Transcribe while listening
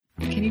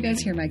Can you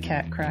guys hear my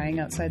cat crying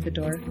outside the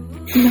door?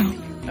 No.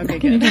 Okay,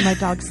 Can you good. hear my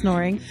dog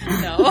snoring?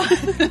 No.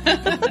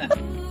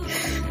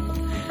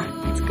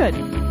 It's good.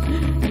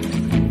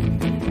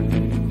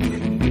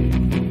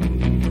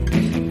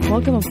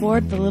 Welcome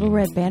aboard the Little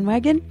Red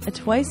Bandwagon, a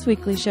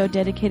twice-weekly show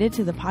dedicated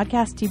to the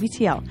podcast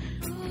TBTL.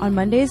 On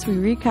Mondays, we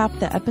recap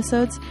the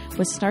episodes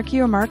with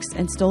snarky remarks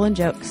and stolen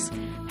jokes.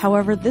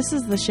 However, this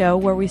is the show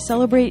where we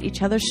celebrate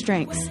each other's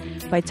strengths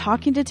by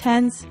talking to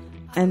tens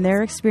and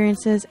their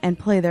experiences and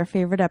play their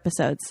favorite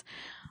episodes.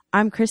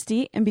 I'm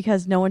Christy, and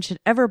because no one should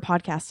ever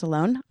podcast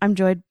alone, I'm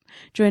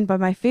joined by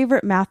my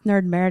favorite math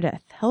nerd,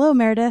 Meredith. Hello,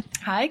 Meredith.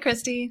 Hi,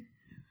 Christy.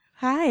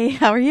 Hi,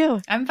 how are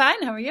you? I'm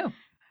fine. How are you?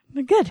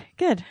 Good.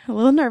 A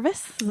little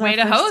nervous. This is Way our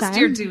to first host. time.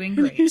 You're doing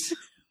great.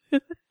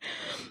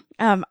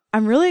 I'm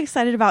really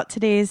excited about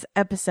today's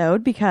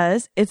episode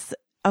because it's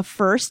a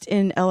first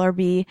in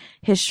LRB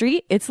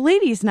history. It's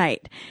Ladies'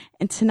 Night.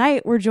 And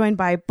tonight we're joined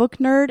by book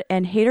nerd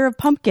and hater of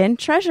pumpkin,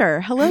 Treasure.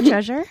 Hello,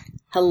 Treasure.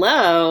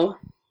 Hello.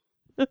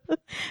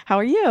 How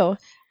are you?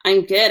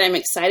 I'm good. I'm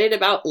excited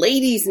about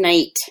Ladies'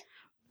 Night.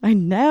 I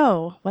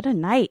know. What a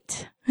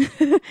night.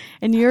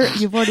 And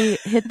you've already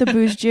hit the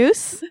booze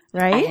juice,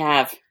 right? I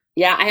have.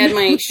 Yeah, I had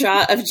my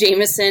shot of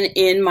Jameson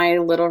in my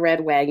Little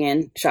Red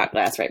Wagon shot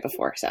glass right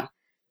before, so.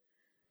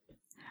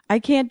 I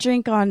can't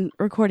drink on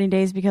recording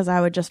days because I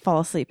would just fall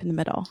asleep in the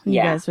middle. And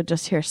Yeah. You guys would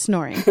just hear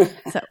snoring.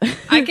 So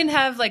I can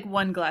have like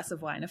one glass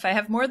of wine. If I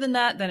have more than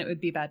that, then it would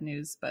be bad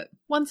news, but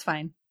one's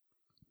fine.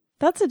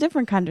 that's a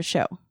different kind of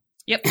show.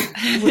 Yep.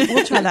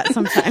 We'll try that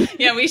sometime.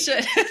 Yeah, we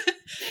should.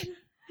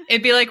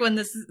 It'd be like when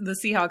the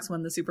Seahawks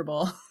won the Super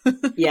Bowl.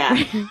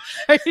 Yeah.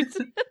 Right?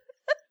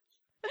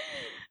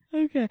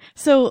 Okay.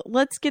 So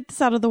let's get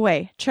this out of the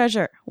way.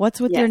 Treasure,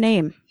 what's with Yeah. your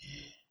name?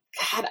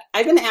 God,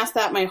 I've been asked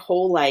that my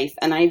whole life,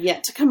 and I've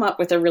yet to come up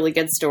with a really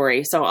good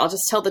story, so I'll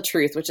just tell the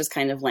truth, which is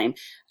kind of lame.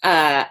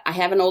 I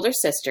have an older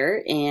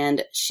sister,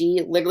 and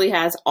she literally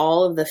has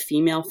all of the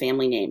female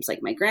family names, like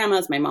my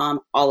grandma's, my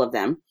mom, all of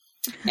them.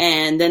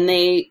 And then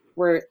they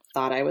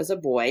thought I was a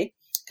boy,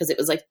 because it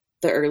was like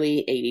the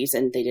early 80s,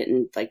 and they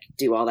didn't like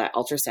do all that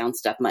ultrasound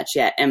stuff much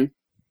yet. And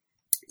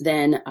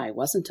then I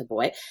wasn't a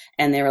boy,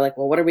 and they were like,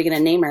 well, what are we going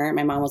to name her? And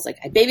my mom was like,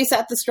 I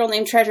babysat this girl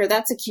named Treasure.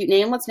 That's a cute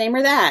name. Let's name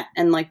her that.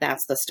 And like,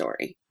 that's the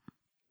story.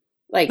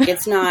 Like,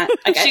 it's not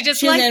like She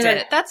just liked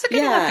it. That's a good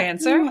enough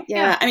answer.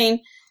 Yeah. I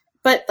mean,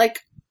 but like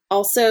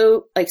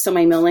also like, so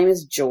my middle name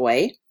is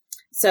Joy.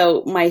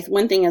 So my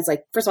one thing is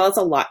like, first of all, it's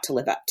a lot to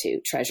live up to.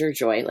 Treasure,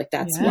 Joy. Like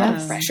that's a lot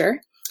Yes. of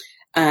pressure.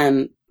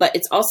 But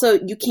it's also,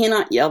 you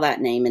cannot yell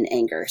that name in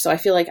anger. So I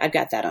feel like I've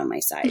got that on my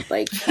side.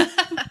 Like,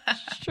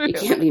 True. you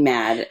can't be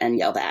mad and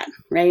yell that,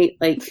 right?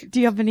 Like, Do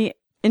you have any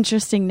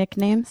interesting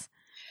nicknames?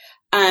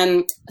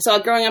 so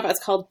growing up, I was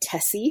called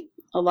Tessie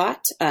a lot.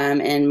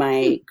 And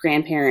my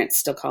grandparents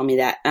still call me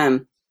that.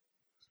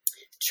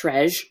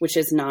 Trej, which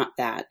is not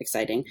that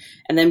exciting.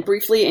 And then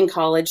briefly in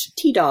college,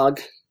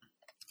 T-Dog.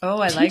 Oh,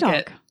 I like T-Dog.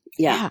 it.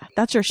 Yeah.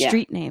 That's your Yeah.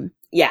 street name.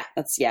 Yeah.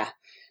 That's, yeah.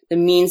 The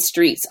mean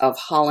streets of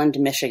Holland,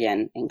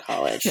 Michigan in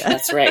college.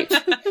 That's right.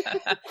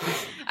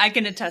 I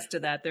can attest to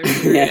that. They're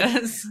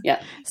serious.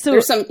 Yeah. So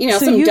There's some, so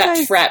some you Dutch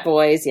guys- frat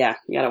boys. Yeah.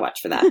 You got to watch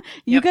for that.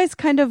 You Yep. guys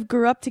kind of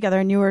grew up together,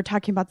 and you were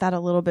talking about that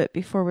a little bit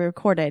before we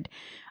recorded.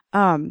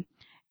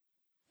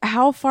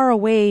 How far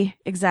away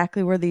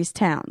exactly were these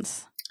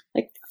towns?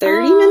 Like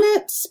 30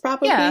 minutes,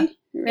 probably. yeah.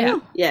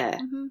 Right? Yeah.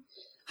 Mhm.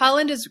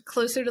 Holland is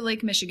closer to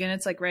Lake Michigan.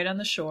 It's like right on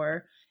the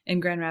shore. And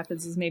Grand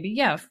Rapids is maybe,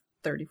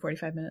 30,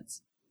 45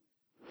 minutes.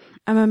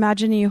 I'm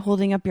imagining you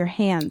holding up your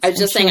hands. I was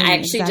and just saying, showing I me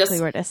actually exactly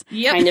just where it is.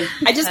 Yep.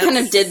 I just kind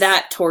of did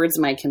that towards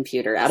my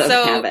computer out of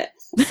So- habit.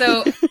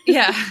 So,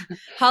 yeah.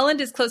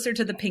 Holland is closer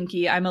to the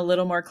pinky. I'm a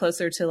little more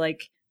closer to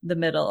like the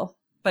middle,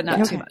 but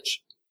not Okay. too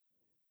much.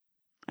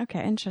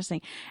 Okay,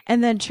 interesting.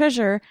 And then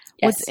Treasure,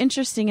 Yes. what's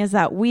interesting is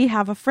that we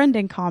have a friend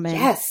in common.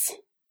 Yes.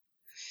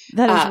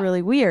 That is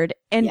really weird.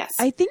 And yes.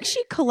 I think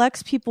she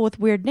collects people with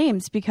weird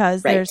names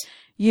because Right. there's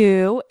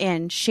you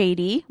and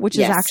Shady, which is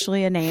Yes.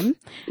 actually a name.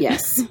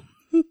 Yes.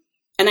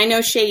 And I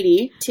know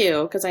Shady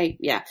too, because so when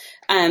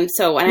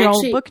You're I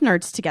actually, all book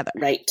nerds together.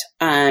 right.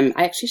 I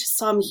actually just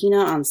saw Mahina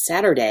on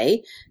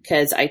Saturday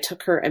because I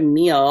took her a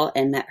meal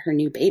and met her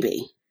new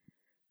baby.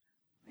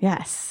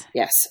 Yes.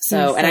 Yes. He's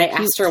So, and so I cute.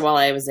 asked her while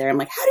I was there, I'm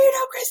like, how do you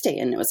know Christy?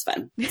 And it was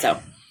fun. So,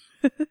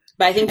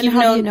 but I think And you've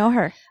how known, do you know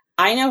her?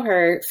 I know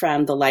her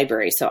from the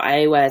library. So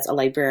I was a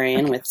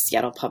librarian with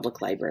Seattle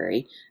Public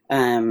Library.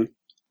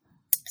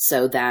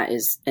 So that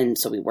is, and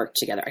so we worked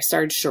together. I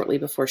started shortly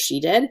before she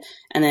did,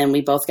 and then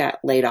we both got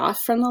laid off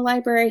from the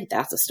library.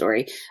 That's a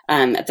story.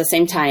 At the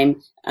same time,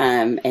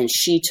 and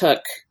she took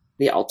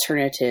the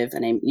alternative,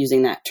 and I'm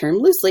using that term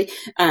loosely,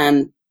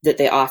 that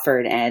they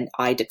offered, and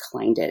I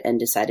declined it and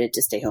decided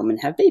to stay home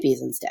and have babies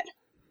instead.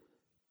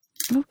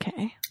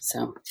 Okay.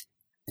 So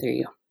there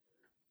you go.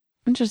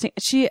 Interesting.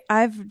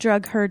 I've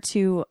drug her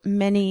to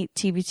many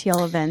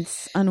TBTL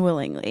events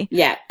unwillingly.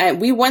 Yeah.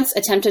 We once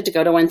attempted to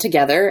go to one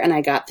together and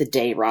I got the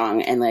day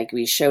wrong. And like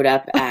we showed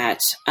up at,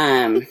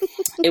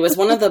 it was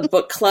one of the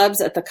book clubs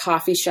at the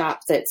coffee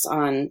shop that's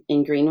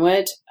in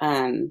Greenwood.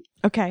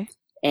 Okay.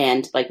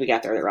 And like we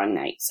got there the wrong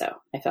night. So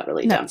I felt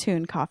really dumb.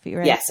 Neptune Coffee,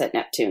 right? Yes, at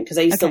Neptune. Because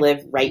I used to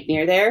live right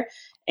near there.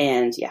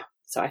 And yeah,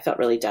 so I felt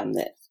really dumb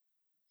that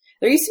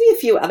there used to be a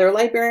few other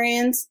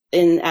librarians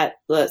at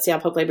the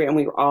Seattle Public Library, and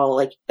we were all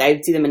like,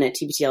 I'd see them in a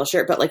TBTL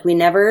shirt, but like we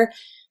never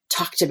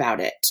talked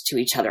about it to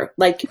each other.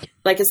 Like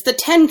it's the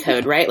 10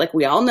 code, right? Like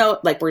we all know,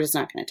 like we're just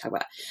not going to talk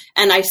about it.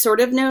 And I sort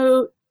of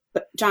know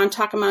John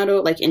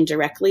Takamoto like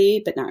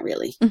indirectly, but not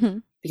really,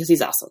 because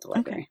he's also at the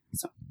library. Okay.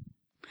 So,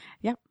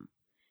 yep.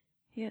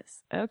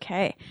 Yes.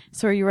 Okay.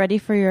 So are you ready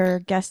for your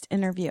guest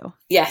interview?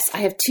 Yes. I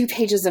have 2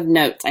 pages of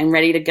notes. I'm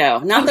ready to go.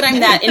 Not that I'm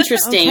that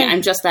interesting. Okay.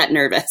 I'm just that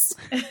nervous.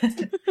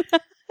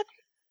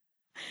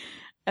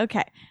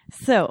 Okay.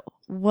 So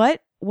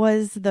what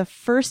was the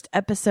first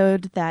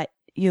episode that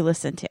you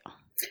listened to?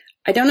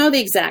 I don't know the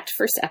exact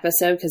first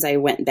episode because I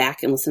went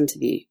back and listened to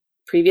the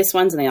previous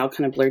ones and they all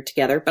kind of blurred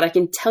together, but I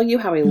can tell you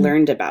how I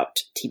learned about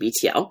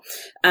TBTL.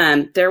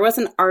 There was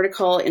an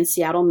article in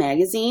Seattle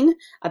Magazine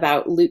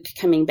about Luke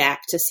coming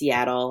back to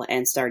Seattle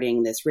and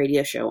starting this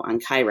radio show on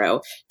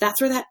KIRO.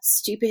 That's where that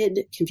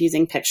stupid,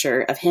 confusing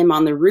picture of him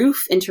on the roof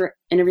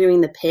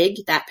interviewing the pig,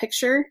 that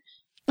picture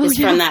is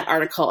from that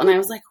article. And I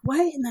was like, what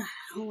in the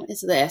hell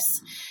is this?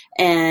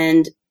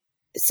 And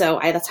so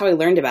that's how I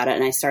learned about it.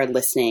 And I started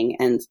listening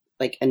and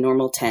like a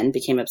normal 10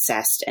 became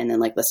obsessed and then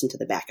like listened to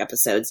the back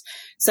episodes.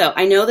 So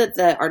I know that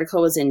the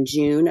article was in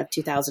June of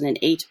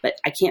 2008, but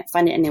I can't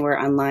find it anywhere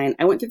online.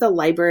 I went through the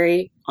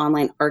library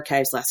online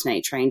archives last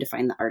night trying to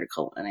find the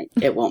article and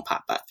it won't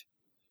pop up.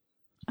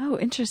 Oh,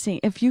 interesting.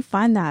 If you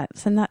find that,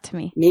 send that to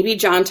me. Maybe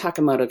John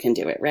Takamoto can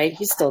do it, right?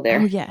 He's still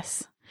there. Oh,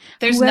 yes.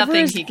 There's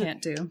nothing he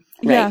can't do.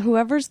 Right. Yeah,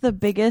 whoever's the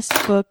biggest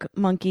book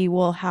monkey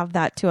will have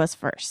that to us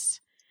first.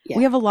 Yeah.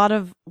 We have a lot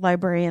of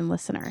librarian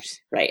listeners.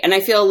 Right. And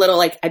I feel a little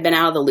like I've been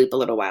out of the loop a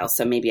little while,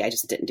 so maybe I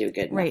just didn't do a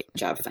good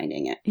job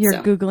finding it. Your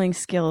Googling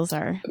skills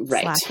are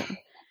slacking.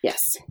 Yes.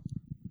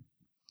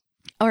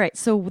 All right.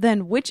 So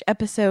then which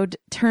episode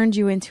turned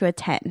you into a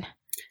 10?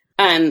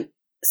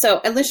 So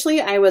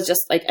initially I was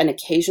just like an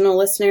occasional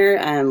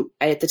listener.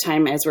 At the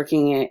time I was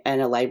working at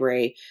a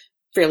library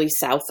fairly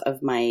south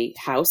of my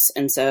house.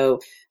 And so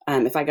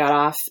if I got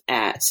off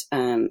at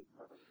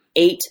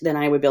 8, then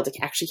I would be able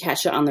to actually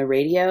catch it on the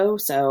radio.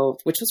 So,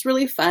 which was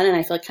really fun. And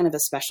I feel like kind of a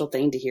special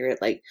thing to hear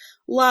it like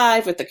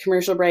live with the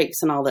commercial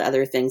breaks and all the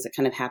other things that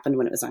kind of happened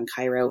when it was on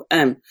KIRO.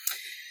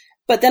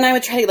 But then I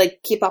would try to like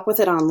keep up with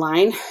it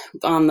online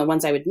on the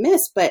ones I would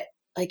miss, but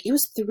like it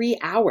was 3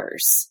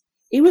 hours.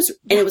 It was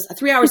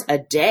 3 hours a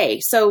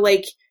day. So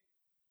like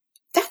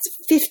that's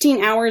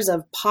 15 hours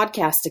of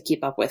podcasts to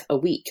keep up with a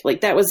week.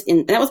 Like that was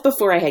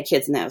before I had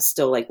kids and that was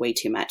still like way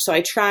too much. So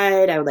I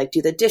tried, I would like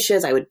do the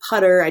dishes, I would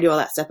putter, I do all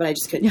that stuff, but I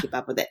just couldn't keep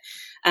up with it.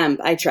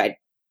 I tried.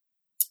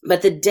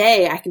 But the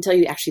day, I can tell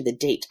you actually the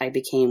date I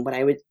became what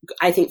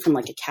I think from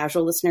like a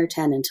casual listener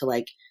 10 into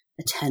like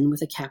a 10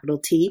 with a capital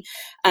T.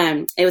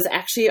 It was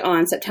actually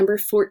on September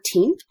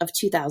 14th of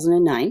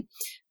 2009.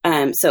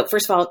 So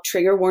first of all,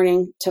 trigger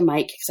warning to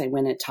Mike, because I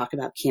went to talk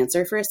about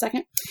cancer for a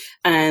second.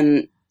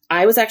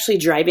 I was actually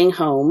driving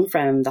home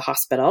from the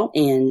hospital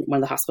in one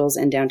of the hospitals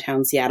in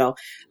downtown Seattle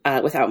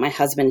without my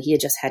husband. He had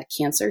just had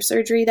cancer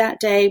surgery that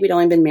day. We'd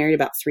only been married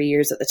about 3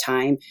 years at the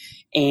time.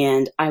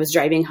 And I was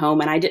driving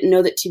home and I didn't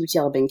know that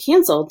TBTL had been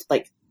canceled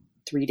like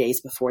 3 days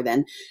before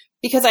then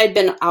because I'd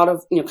been out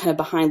of, kind of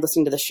behind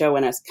listening to the show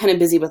and I was kind of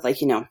busy with like,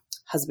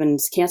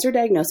 husband's cancer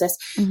diagnosis.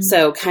 Mm-hmm.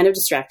 So kind of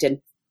distracted.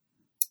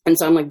 And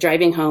so I'm like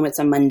driving home. It's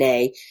a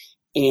Monday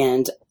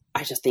and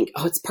I just think,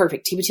 oh, it's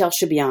perfect. TBTL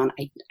should be on.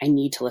 I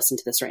need to listen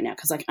to this right now.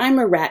 Cause like I'm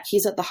a wreck.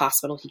 He's at the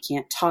hospital. He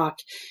can't talk.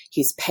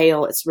 He's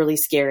pale. It's really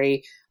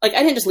scary. Like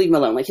I didn't just leave him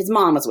alone. Like his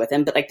mom was with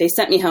him, but like they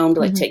sent me home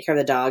to like take care of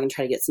the dog and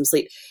try to get some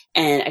sleep.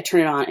 And I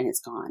turn it on and it's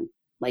gone.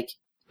 Like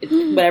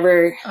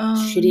whatever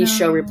shitty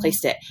show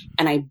replaced it.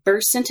 And I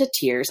burst into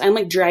tears. I'm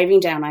like driving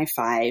down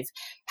I-5.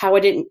 How I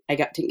didn't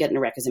get in a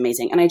wreck is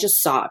amazing. And I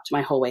just sobbed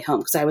my whole way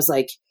home. Cause I was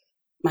like,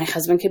 my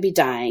husband could be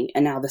dying.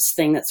 And now this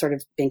thing that's sort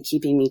of been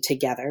keeping me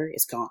together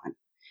is gone.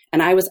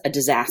 And I was a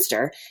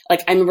disaster.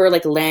 Like I remember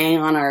like laying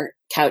on our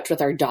couch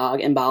with our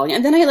dog and bawling.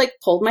 And then I like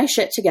pulled my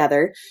shit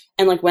together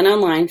and like went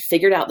online,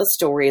 figured out the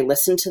story,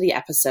 listened to the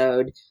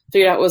episode,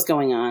 figured out what was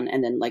going on,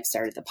 and then like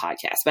started the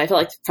podcast. But I feel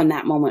like from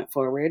that moment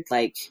forward,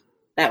 like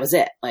that was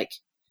it. Like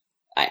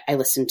I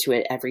listened to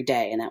it every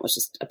day and that was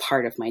just a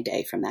part of my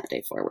day from that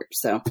day forward.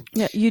 So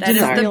yeah, you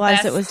didn't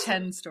realize it was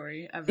 10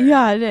 story ever.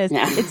 Yeah, it is.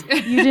 Yeah.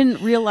 You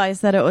didn't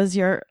realize that it was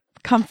your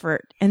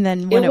comfort. And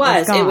then when it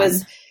was gone. It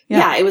was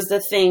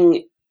the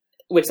thing,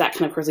 which that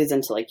kind of course leads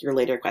into like your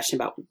later question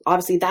about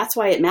obviously that's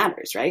why it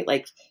matters, right?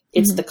 Like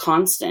it's the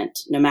constant,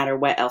 no matter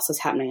what else is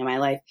happening in my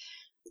life.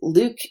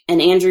 Luke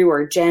and Andrew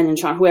or Jen and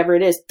Sean, whoever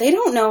it is, they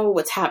don't know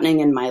what's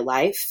happening in my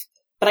life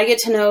but I get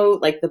to know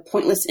like the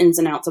pointless ins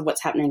and outs of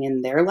what's happening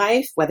in their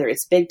life, whether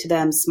it's big to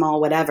them,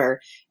 small, whatever.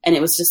 And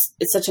it's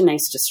such a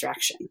nice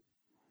distraction.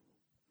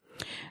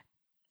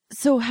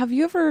 So have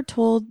you ever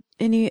told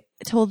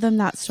them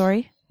that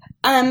story?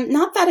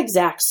 Not that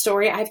exact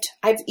story.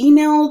 I've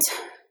emailed,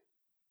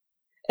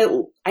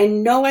 I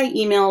know I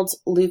emailed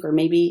Luke, or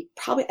I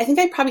think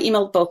I probably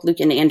emailed both Luke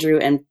and Andrew,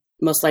 and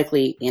most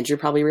likely Andrew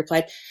probably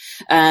replied.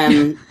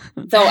 Though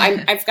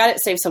I've got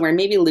it saved somewhere.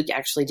 Maybe Luke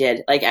actually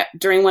did. Like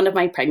during one of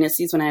my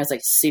pregnancies when I was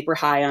like super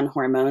high on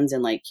hormones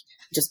and like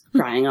just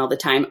crying all the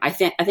time, I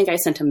think I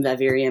sent him a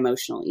very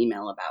emotional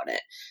email about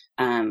it.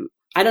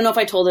 I don't know if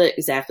I told it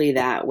exactly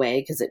that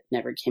way because it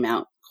never came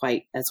out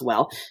quite as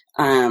well.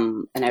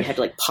 And I'd have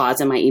to like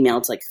pause in my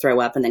email to like throw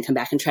up and then come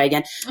back and try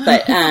again.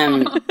 But,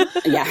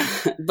 yeah,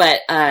 but,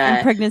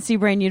 in pregnancy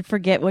brain, you'd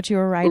forget what you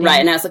were writing. Right.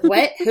 And I was like,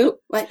 what, who,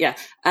 what? Yeah.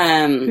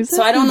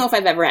 So I don't know if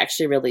I've ever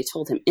actually really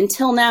told him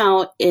until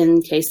now,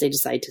 in case they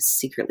decide to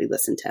secretly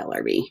listen to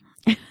LRB.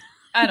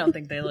 I don't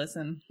think they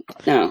listen.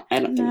 No, I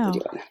don't think they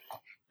do.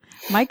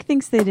 Mike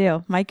thinks they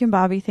do. Mike and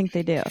Bobby think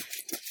they do.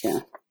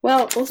 Yeah.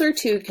 Well, those are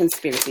two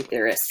conspiracy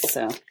theorists,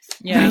 so.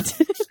 Yeah.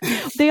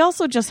 Right. They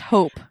also just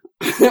hope.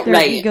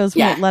 Their egos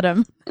won't let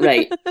them.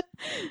 Right.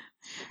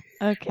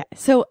 Okay.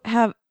 So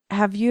have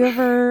you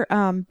ever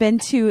been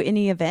to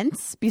any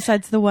events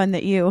besides the one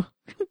that you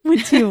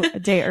went to a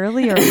day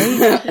early or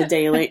late? A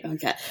day late.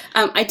 Okay.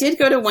 I did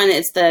go to one.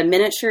 It's the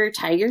miniature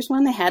tigers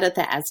one they had at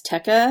the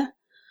Azteca.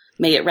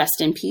 May it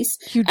rest in peace.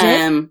 You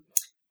did?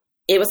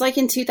 It was like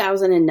in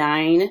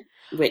 2009.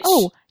 Which,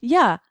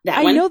 yeah.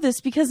 I know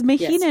this because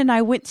Mahina and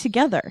I went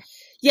together.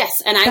 Yes,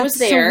 and I was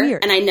there,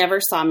 and I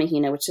never saw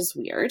Mahina, which is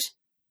weird.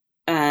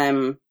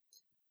 And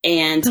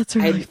that's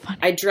really funny.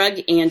 I drug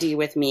Andy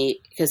with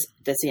me because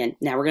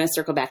now we're going to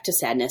circle back to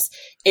sadness.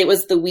 It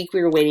was the week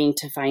we were waiting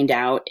to find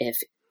out if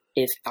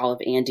all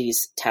of Andy's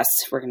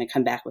tests were going to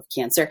come back with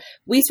cancer.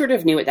 We sort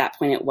of knew at that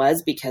point it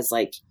was because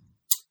like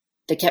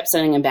they kept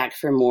sending him back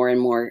for more and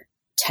more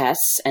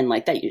tests, and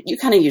like that you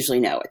kind of usually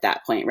know at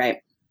that point, right?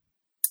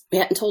 We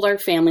hadn't told our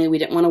family. We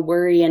didn't want to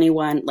worry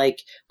anyone,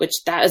 which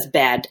that is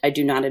bad. I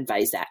do not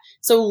advise that.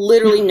 So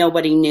literally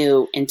nobody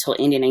knew until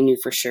Andy and I knew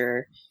for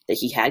sure that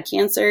he had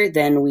cancer.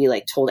 Then we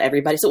like told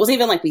everybody. So it wasn't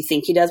even like we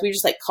think he does. We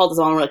just like called his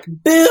mom and we're like,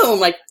 boom,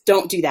 like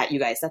don't do that, you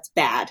guys. That's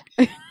bad.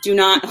 Do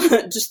not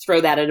just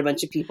throw that at a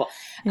bunch of people.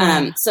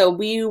 Yeah. So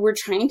we were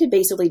trying to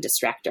basically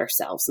distract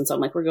ourselves. And so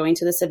I'm like, we're going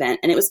to this event.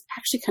 And it was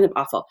actually kind of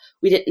awful.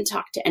 We didn't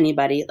talk to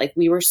anybody. Like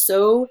we were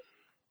so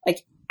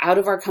like out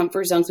of our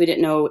comfort zones. We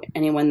didn't know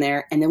anyone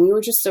there. And then we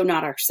were just so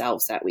not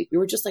ourselves that week. We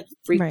were just like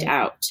freaked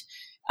out.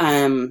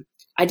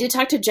 I did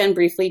talk to Jen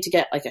briefly to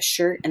get like a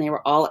shirt, and they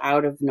were all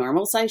out of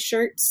normal size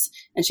shirts.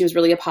 And she was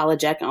really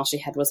apologetic. And all she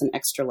had was an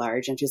extra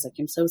large. And she was like,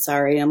 I'm so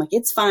sorry. And I'm like,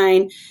 it's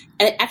fine.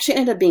 And it actually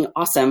ended up being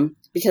awesome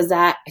because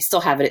I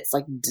still have it. It's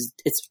like,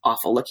 it's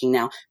awful looking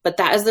now, but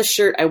that is the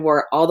shirt I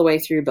wore all the way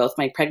through both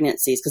my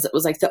pregnancies. Cause it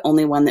was like the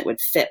only one that would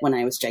fit when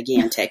I was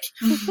gigantic.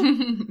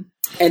 And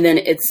then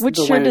which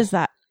shirt is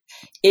that?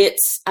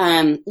 It's,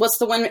 what's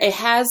the one? It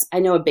has, I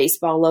know, a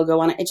baseball logo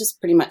on it. It just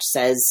pretty much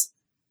says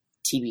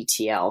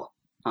TBTL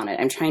on it.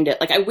 I'm trying to,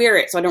 like, I wear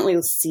it, so I don't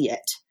really see it.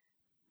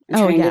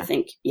 I'm trying to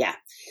think. Yeah.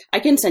 I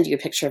can send you a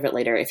picture of it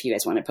later if you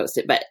guys want to post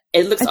it, but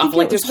it looks awful.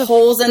 Like there's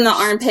holes in the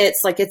armpits.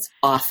 Like it's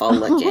awful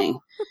looking.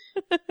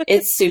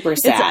 It's super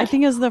sad. I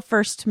think it was the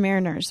first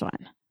Mariners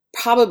one.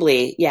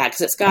 Probably. Yeah.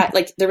 Cause it's got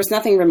like, there was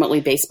nothing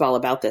remotely baseball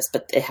about this,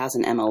 but it has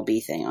an MLB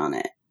thing on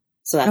it.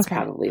 So that's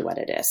probably what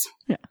it is.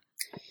 Yeah.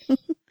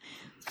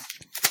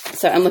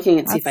 So I'm looking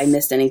and see if I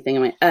missed anything.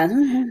 I'm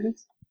like,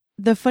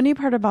 The funny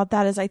part about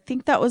that is I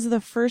think that was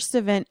the first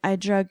event I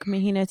drug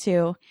Mahina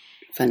to.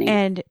 Funny.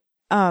 And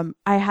I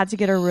had to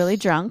get her really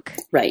drunk.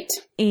 Right.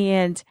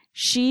 And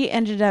she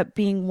ended up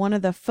being one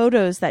of the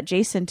photos that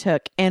Jason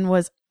took and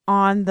was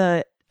on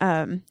the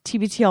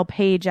TBTL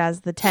page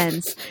as the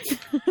tens.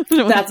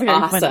 That's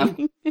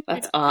awesome.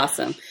 That's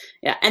awesome.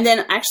 Yeah. And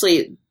then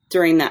actually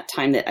during that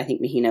time that I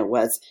think Mahina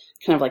was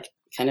kind of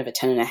a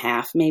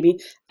 10.5 maybe.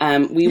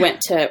 We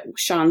went to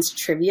Sean's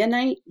trivia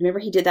night. Remember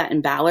he did that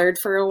in Ballard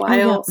for a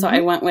while. So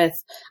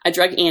I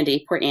drug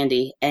Andy, poor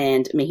Andy,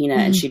 and Mahina,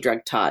 and she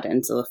drugged Todd.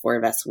 And so the four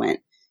of us went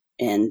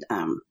and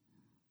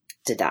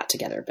did that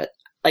together. But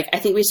like, I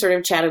think we sort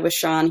of chatted with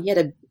Sean. He had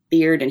a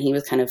beard and he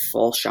was kind of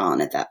full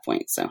Sean at that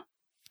point. So.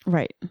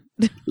 Right.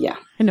 Yeah.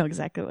 I know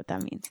exactly what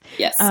that means.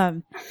 Yes.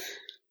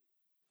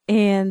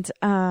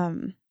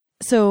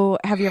 So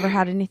have you ever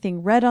had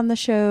anything read on the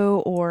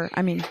show? Or,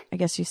 I mean, I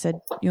guess you said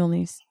you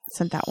only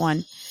sent that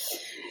one.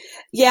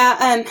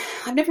 Yeah.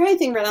 I've never had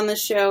anything read on the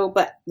show,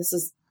 but this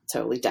is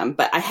totally dumb.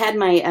 But I had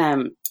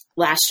my,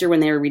 last year when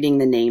they were reading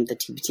the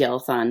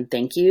TBTL-thon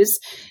thank yous,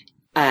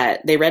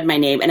 they read my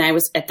name. And I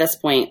was at this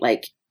point,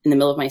 like in the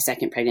middle of my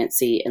second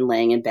pregnancy and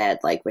laying in bed,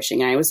 like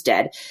wishing I was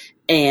dead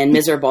and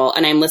miserable.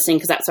 And I'm listening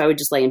because that's why I would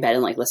just lay in bed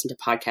and like listen to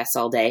podcasts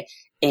all day.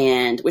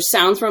 And which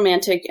sounds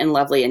romantic and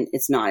lovely, and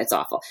it's not, it's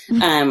awful.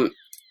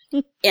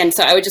 And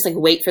so I would just like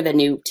wait for the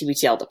new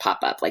TBTL to pop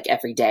up like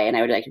every day. And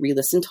I would like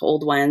re-listen to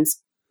old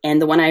ones.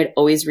 And the one I'd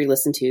always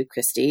re-listen to,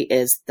 Christy,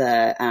 is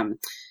the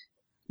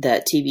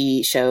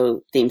TV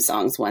show theme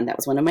songs one. That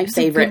was one of my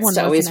favorites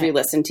to always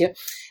re-listen to.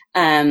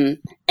 And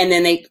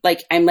then they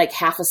I'm like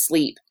half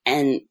asleep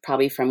and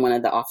probably from one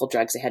of the awful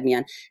drugs they had me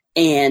on.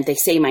 And they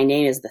say my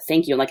name is the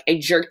thank you. And like I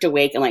jerked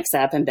awake and like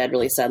sat up in bed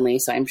really suddenly.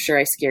 So I'm sure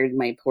I scared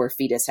my poor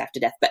fetus half to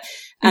death. But,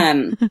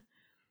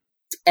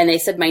 and they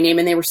said my name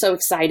and they were so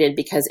excited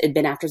because it'd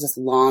been after this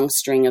long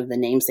string of the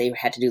names they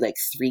had to do like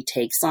 3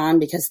 takes on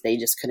because they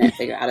just couldn't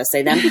figure out how to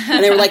say them.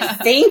 And they were like,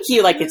 thank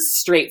you. Like it's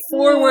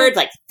straightforward.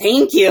 Like,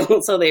 thank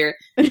you. So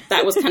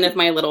that was kind of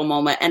my little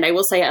moment. And I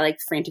will say, I like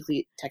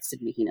frantically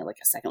texted Mahina like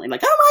a second later,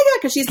 like, oh my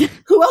God. Cause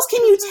who else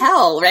can you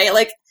tell? Right.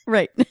 Like,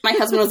 right. My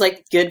husband was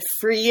like, good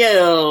for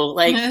you.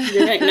 Like, he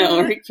didn't know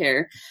or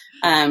care.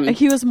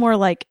 He was more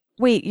like,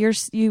 wait,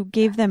 you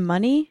gave them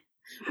money?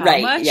 How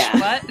much? Yeah.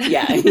 What?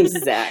 Yeah,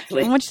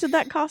 exactly. How much did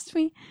that cost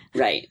me?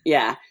 Right.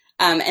 Yeah.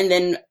 And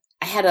then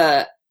I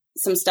had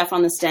some stuff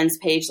on the Stens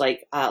page.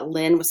 Like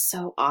Lynn was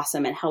so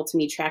awesome and helped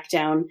me track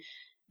down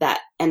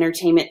that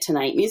Entertainment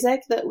Tonight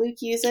music that Luke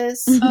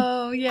uses.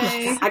 Oh,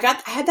 yay. I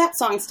had that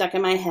song stuck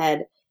in my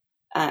head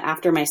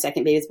after my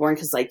second baby was born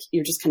because like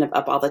you're just kind of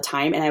up all the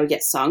time, and I would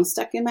get songs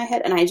stuck in my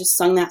head, and I just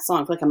sung that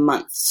song for like a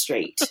month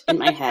straight in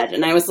my head,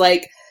 and I was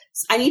like,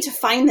 I need to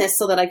find this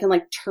so that I can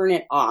like turn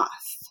it off.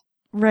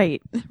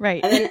 Right.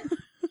 And then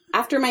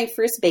after my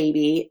first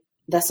baby,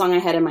 the song I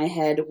had in my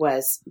head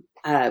was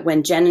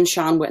when Jen and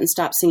Sean wouldn't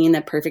stop singing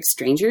the Perfect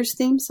Strangers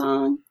theme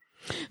song.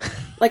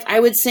 Like I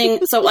would sing,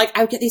 so like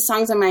I would get these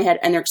songs in my head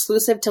and they're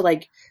exclusive to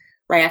like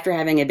right after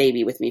having a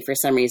baby with me for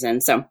some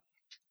reason. So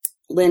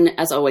Lynn,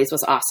 as always,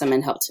 was awesome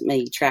and helped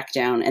me track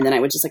down. And then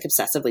I would just like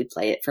obsessively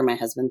play it for my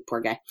husband,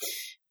 poor guy.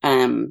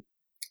 And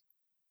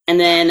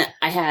then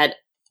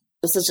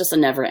this is just a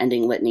never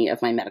ending litany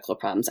of my medical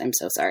problems. I'm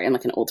so sorry. I'm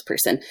like an old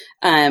person.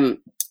 I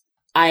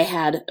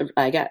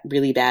got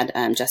really bad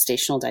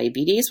gestational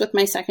diabetes with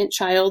my second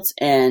child,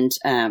 and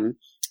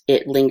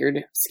it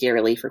lingered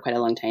scarily for quite a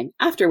long time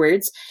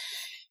afterwards.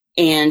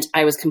 And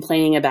I was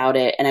complaining about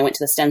it, and I went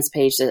to the Stens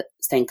page to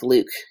thank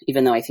Luke,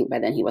 even though I think by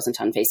then he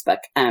wasn't on Facebook,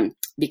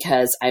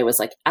 because I was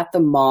like at the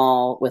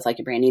mall with like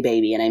a brand new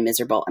baby, and I'm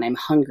miserable, and I'm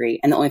hungry,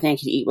 and the only thing I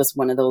could eat was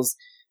one of those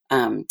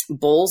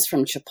bowls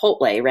from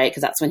Chipotle, right?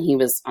 Because that's when he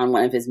was on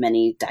one of his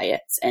many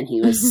diets, and he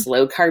was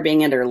slow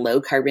carbing it or low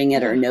carbing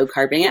it or no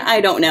carbing it.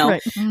 I don't know.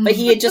 Right. But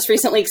he had just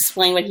recently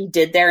explained what he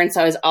did there. And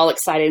so I was all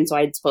excited. And so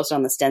I just posted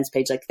on the Stens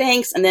page, like,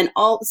 thanks. And then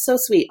so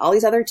sweet. All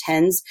these other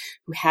 10s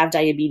who have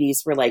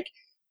diabetes were like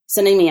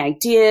sending me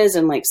ideas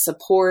and like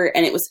support.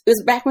 And it was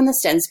back when the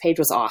Stens page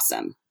was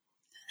awesome.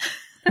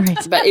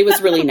 Right. But it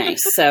was really nice.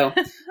 So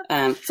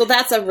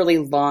that's a really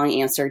long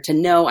answer to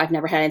no. I've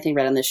never had anything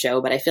read on the show,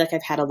 but I feel like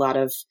I've had a lot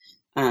of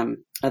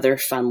other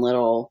fun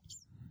little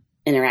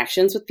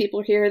interactions with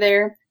people here or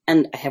there.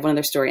 And I have one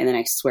other story, and then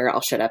I swear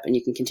I'll shut up and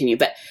you can continue.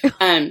 But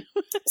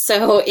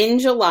so in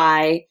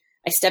July,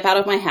 I step out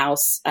of my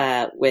house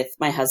with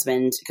my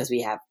husband because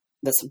we have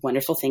this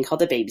wonderful thing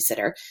called a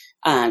babysitter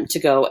to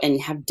go and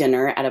have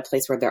dinner at a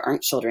place where there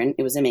aren't children.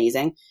 It was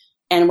amazing.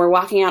 And we're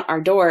walking out our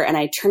door, and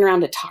I turn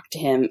around to talk to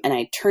him, and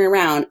I turn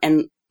around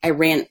and I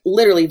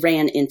literally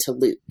ran into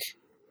Luke,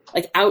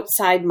 like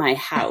outside my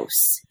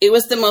house. It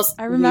was the most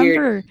I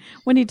remember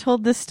when he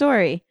told this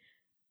story.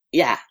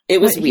 Yeah, it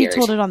was weird. He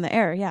told it on the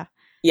air, yeah.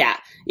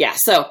 Yeah.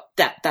 So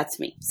that's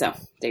me. So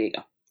there you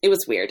go. It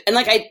was weird. And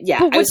like, I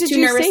was too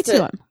nervous say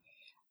to him?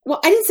 Well,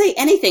 I didn't say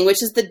anything,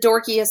 which is the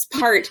dorkiest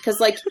part.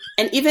 Cause like,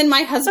 and even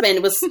my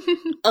husband was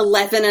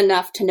 11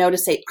 enough to know to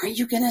say, are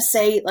you going to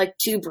say like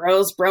two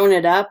bros broing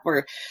it up,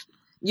 or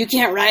you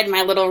can't ride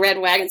my little red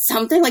wagon,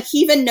 something like he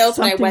even knows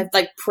what I went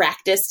like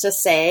practice to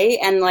say.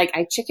 And like,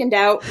 I chickened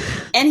out,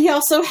 and he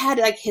also had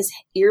like his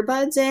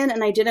earbuds in,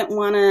 and I didn't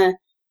want to,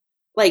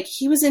 like,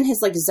 he was in his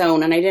like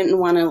zone, and I didn't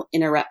want to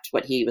interrupt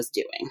what he was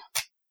doing.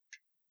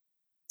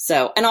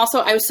 So, and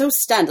also I was so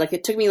stunned. Like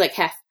it took me like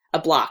half a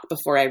block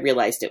before I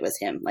realized it was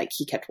him. Like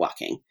he kept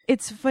walking.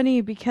 It's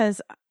funny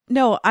because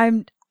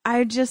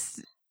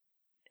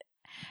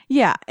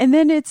and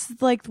then it's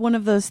like one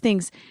of those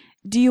things.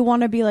 Do you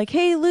want to be like,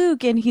 hey,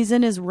 Luke, and he's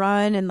in his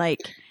run and like,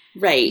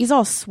 right, he's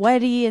all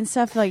sweaty and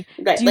stuff. Like,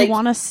 right. Do you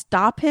want to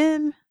stop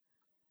him?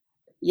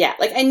 Yeah.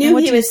 Like I knew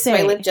he was, so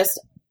I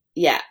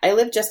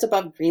live just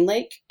above Green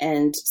Lake.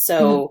 And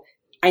so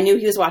I knew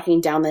he was walking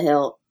down the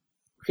hill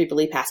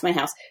creepily past my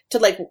house to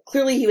like,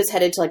 clearly he was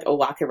headed to like a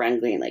walk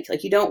around Green Lake.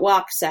 Like you don't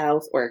walk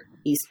south or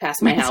east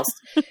past my house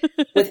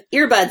with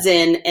earbuds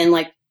in and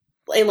like,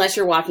 unless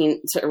you're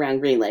walking around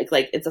Green Lake,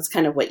 like that's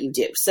kind of what you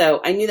do.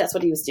 So I knew that's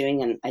what he was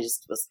doing. And I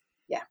just was,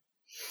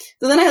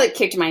 So then I like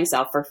kicked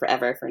myself for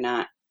forever for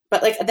not,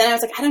 but like, then I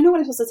was like, I don't know what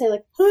I'm supposed to say.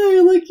 Like, hi,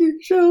 I like your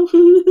show.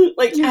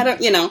 Like, I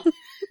don't,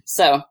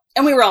 so,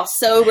 and we were all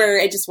sober.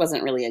 It just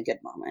wasn't really a good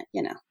moment,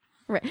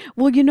 Right.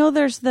 Well,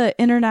 there's the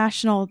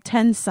International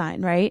 10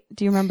 sign, right?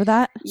 Do you remember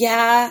that?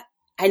 Yeah.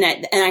 And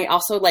I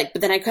also like,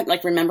 but then I couldn't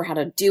like remember how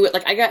to do it.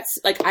 Like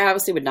I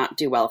obviously would not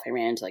do well if I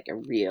ran into like a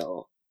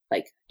real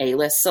like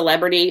A-list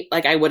celebrity.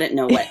 Like I wouldn't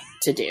know what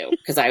to do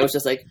because I was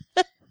just like,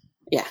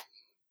 yeah.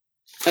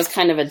 It was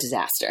kind of a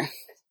disaster.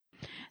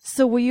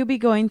 So will you be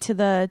going to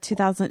the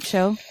 2000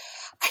 show?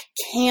 I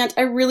can't.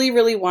 I really,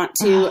 really want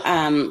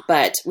to.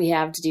 But we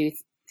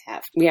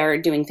are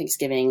doing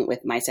Thanksgiving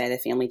with my side of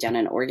the family down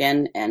in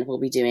Oregon, and we'll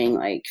be doing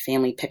like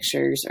family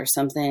pictures or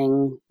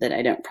something that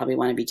I don't probably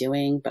want to be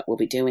doing, but we'll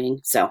be doing.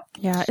 So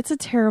yeah, it's a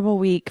terrible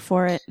week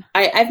for it.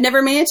 I've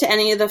never made it to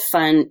any of the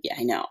fun. Yeah,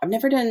 I know. I've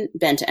never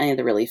been to any of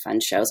the really fun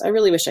shows. I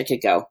really wish I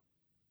could go.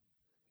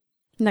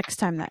 Next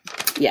time then.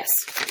 Yes.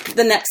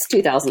 The next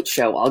 2000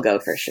 show, I'll go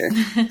for sure.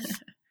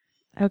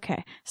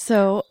 Okay.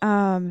 So,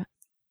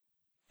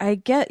 I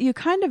get you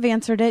kind of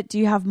answered it. Do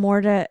you have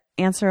more to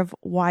answer of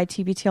why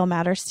TBTL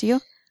matters to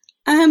you?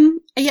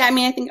 Yeah, I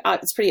mean, I think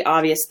it's pretty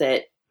obvious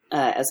that,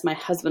 as my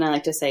husband and I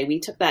like to say, we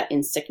took that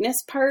in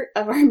sickness part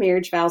of our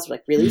marriage vows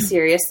like really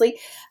seriously.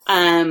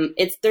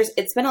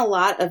 It's been a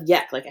lot of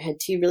yuck. Like I had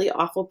 2 really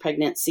awful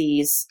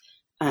pregnancies.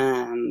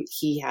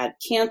 He had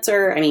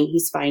cancer. I mean,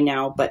 he's fine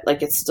now, but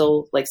like, it's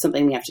still like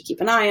something we have to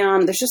keep an eye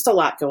on. There's just a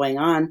lot going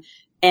on.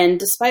 And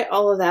despite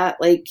all of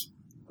that, like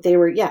they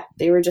were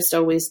just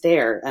always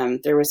there.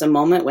 There was a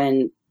moment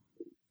when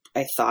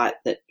I thought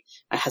that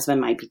my husband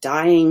might be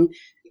dying.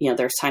 You know,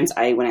 there's times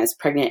when I was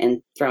pregnant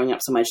and throwing up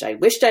so much, I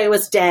wished I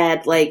was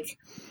dead. Like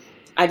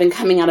I've been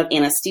coming out of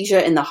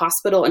anesthesia in the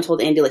hospital and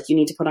told Andy, like, you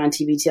need to put on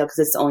TBTL because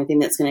it's the only thing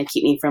that's going to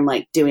keep me from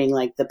like doing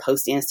like the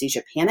post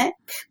anesthesia panic.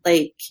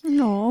 Like,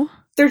 no,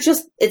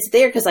 it's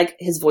there because like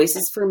his voice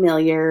is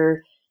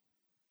familiar.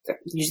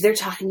 They're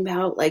talking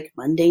about like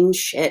mundane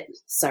shit.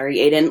 Sorry,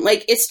 Aiden.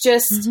 Like it's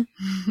just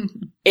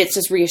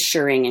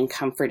reassuring and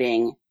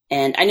comforting.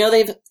 And I know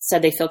they've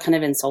said they feel kind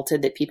of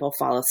insulted that people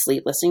fall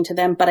asleep listening to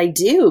them, but I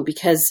do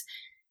because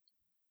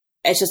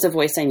it's just a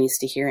voice I'm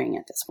used to hearing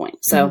at this point.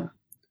 So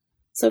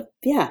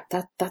yeah,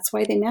 that's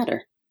why they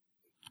matter.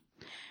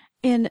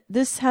 And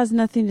this has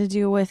nothing to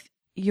do with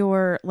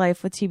your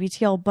life with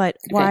TBTL, but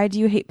why do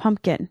you hate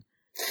pumpkin?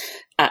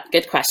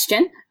 Good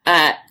question.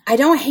 I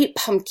don't hate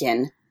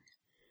pumpkin.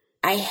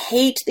 I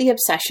hate the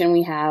obsession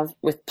we have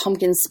with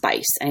pumpkin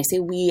spice. And I say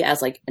we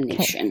as like a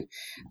nation.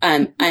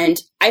 And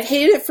I've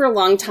hated it for a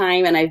long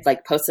time. And I've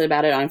like posted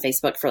about it on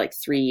Facebook for like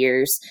 3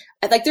 years.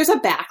 There's a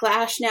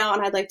backlash now.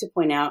 And I'd like to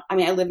point out, I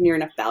mean, I live near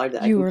enough Ballard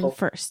that you were the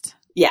first.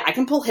 Yeah, I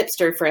can pull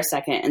hipster for a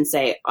second and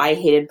say I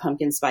hated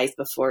pumpkin spice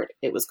before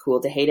it was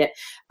cool to hate it.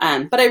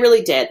 But I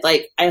really did.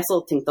 Like, I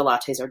also think the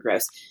lattes are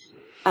gross.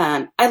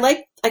 I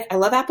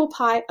love apple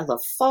pie. I love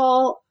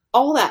fall.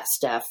 All that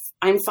stuff,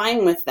 I'm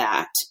fine with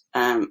that.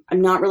 I'm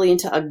not really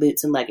into Ugg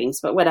boots and leggings,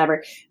 but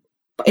whatever.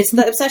 But it's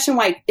the obsession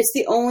why it's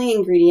the only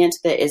ingredient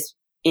that is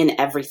in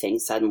everything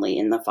suddenly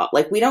in the fall.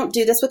 Like we don't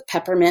do this with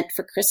peppermint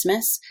for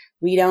Christmas.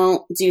 We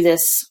don't do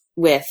this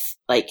with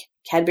like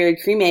Cadbury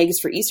cream eggs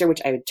for Easter,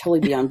 which I would totally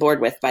be on board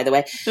with, by the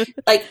way.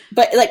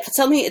 But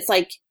suddenly it's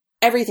like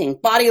everything,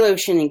 body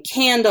lotion and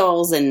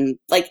candles. And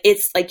like,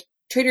 it's like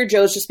Trader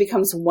Joe's just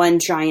becomes one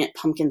giant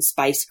pumpkin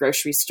spice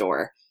grocery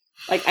store.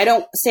 Like, I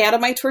don't stay out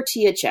of my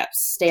tortilla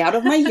chips, stay out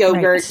of my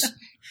yogurt. Right.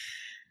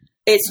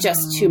 It's just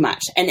too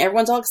much. And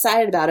everyone's all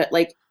excited about it.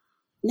 Like,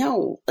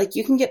 no, like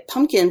you can get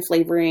pumpkin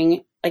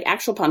flavoring, like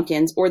actual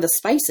pumpkins or the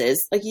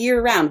spices like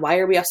year round. Why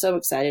are we all so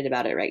excited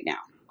about it right now?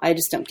 I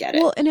just don't get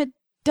it. Well, and it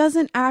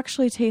doesn't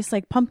actually taste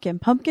like pumpkin.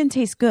 Pumpkin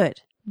tastes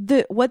good.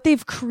 What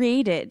they've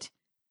created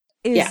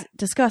is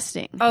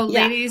disgusting. Oh,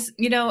 ladies,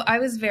 I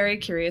was very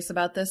curious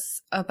about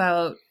this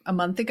about a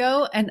month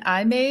ago, and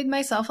I made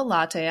myself a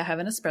latte. I have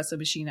an espresso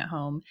machine at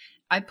home.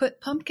 I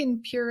put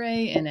pumpkin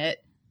puree in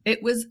it.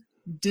 It was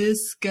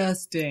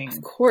disgusting.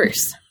 Of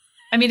course.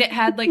 I mean, it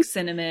had like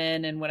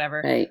cinnamon and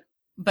whatever. Right.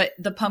 But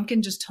the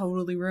pumpkin just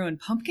totally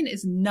ruined. Pumpkin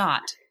is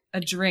not a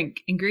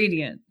drink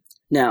ingredient.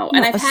 No.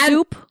 And I've had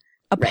soup.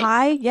 A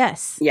pie,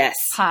 yes. Yes.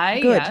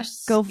 Pie, good.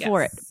 Yes. Go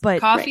for it. But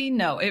coffee,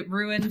 no. It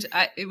ruined.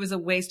 It was a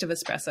waste of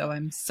espresso.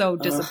 I'm so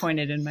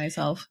disappointed in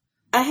myself.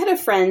 I had a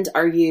friend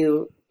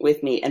argue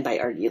with me, and by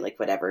argue, like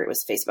whatever, it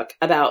was Facebook,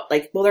 about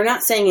like, well, they're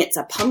not saying it's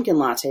a pumpkin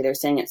latte. They're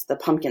saying it's the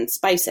pumpkin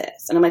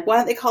spices. And I'm like, why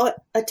don't they call it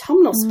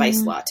autumnal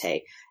spice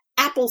latte,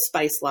 apple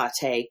spice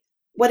latte,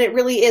 what it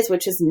really is,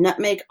 which is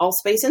nutmeg,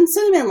 allspice, and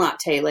cinnamon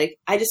latte. Like,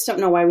 I just don't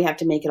know why we have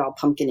to make it all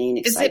pumpkin-y and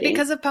exciting. Is it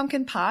because of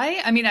pumpkin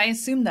pie? I mean, I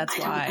assume that's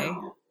why.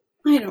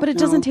 But it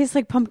doesn't taste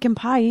like pumpkin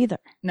pie either.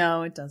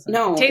 No, it doesn't.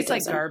 No, it tastes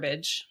like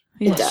garbage.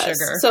 It does.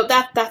 Sugar. So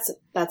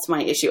that's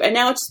my issue. And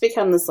now it's just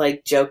become this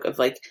like joke of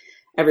like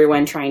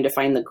everyone trying to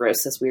find the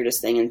grossest,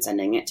 weirdest thing and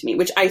sending it to me,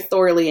 which I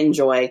thoroughly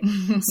enjoy.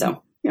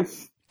 So, yeah.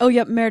 Oh,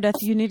 yep. Meredith,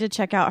 you need to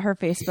check out her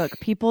Facebook.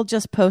 People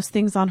just post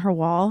things on her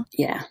wall.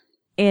 Yeah.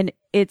 And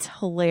it's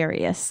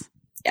hilarious.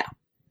 Yeah.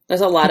 There's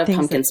a lot of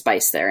pumpkin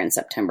spice there in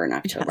September and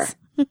October.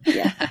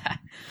 Yes.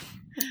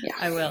 Yeah.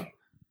 I will.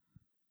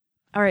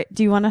 All right.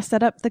 Do you want to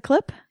set up the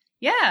clip?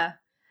 Yeah.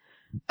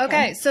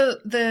 Okay. So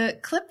the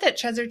clip that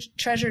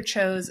Treasure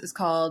chose is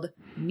called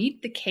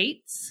Meet the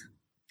Kates.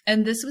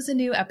 And this was a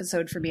new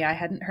episode for me. I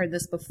hadn't heard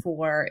this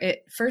before.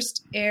 It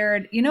first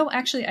aired,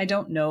 actually, I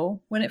don't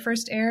know when it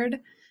first aired.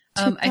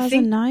 2009? I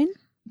think,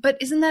 but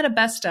isn't that a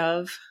best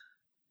of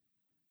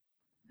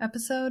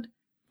episode?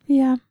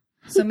 Yeah.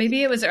 So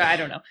maybe it was, or I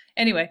don't know.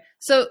 Anyway,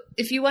 so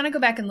if you want to go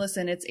back and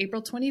listen, it's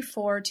April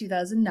 24,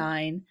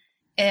 2009.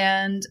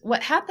 And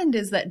what happened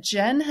is that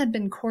Jen had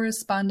been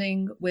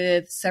corresponding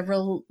with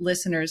several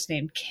listeners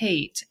named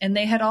Kate, and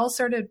they had all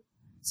started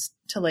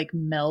to like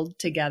meld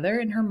together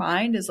in her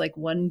mind as like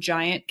one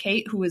giant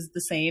Kate who was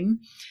the same,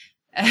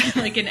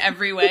 like in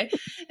every way.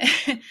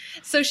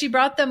 So she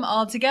brought them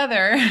all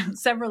together,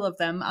 several of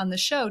them, on the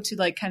show to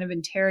like kind of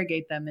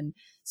interrogate them, and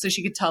so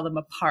she could tell them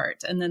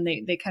apart. And then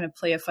they kind of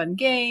play a fun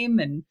game,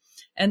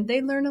 and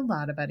they learn a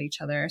lot about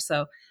each other.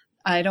 So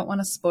I don't want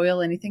to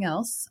spoil anything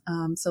else.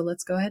 So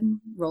let's go ahead and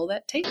roll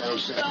that tape.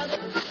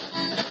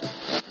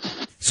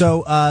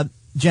 So,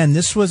 Jen,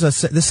 this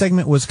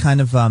segment was kind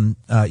of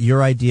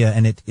your idea,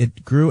 and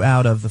it grew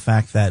out of the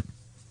fact that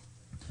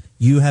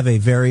you have a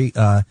very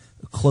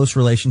close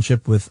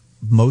relationship with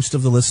most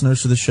of the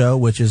listeners to the show,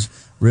 which is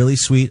really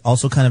sweet.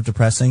 Also kind of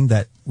depressing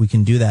that we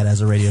can do that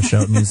as a radio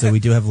show. It means that we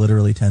do have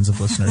literally tens of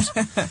listeners.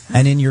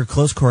 And in your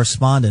close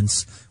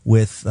correspondence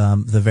with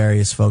the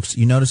various folks,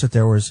 you noticed that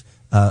there was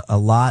a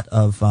lot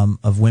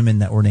of women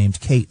that were named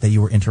Kate that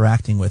you were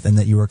interacting with, and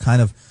that you were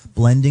kind of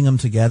blending them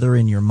together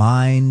in your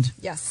mind.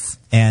 Yes.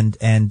 And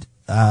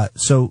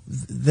so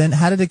then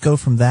how did it go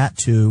from that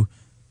to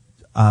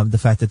the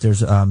fact that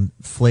there's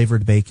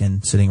flavored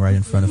bacon sitting right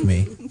in front of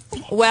me?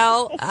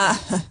 Well,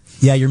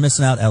 yeah, you're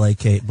missing out, L.A.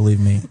 Kate, believe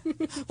me.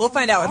 We'll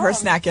find out what her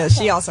snack is.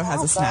 She also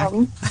has a snack.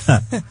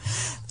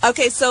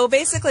 Okay, so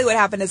basically what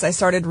happened is I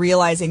started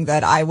realizing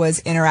that I was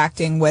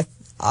interacting with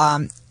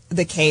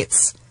the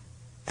Kates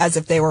as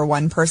if they were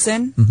one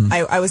person. Mm-hmm.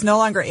 I was no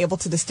longer able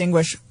to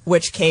distinguish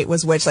which Kate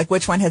was which, like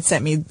which one had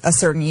sent me a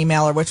certain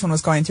email, or which one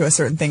was going through a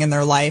certain thing in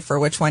their life, or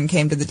which one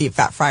came to the Deep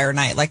Fat Fryer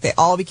night. Like they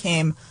all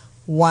became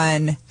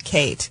one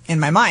Kate in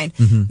my mind.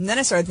 Mm-hmm. And then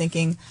I started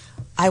thinking,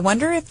 I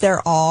wonder if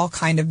they're all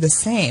kind of the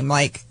same.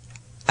 Like,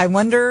 I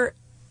wonder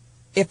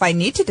if I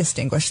need to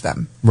distinguish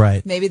them.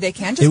 Right. Maybe they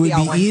can just be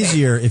all one. It would be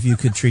easier if you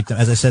could treat them,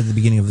 as I said at the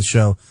beginning of the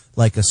show,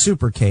 like a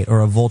super Kate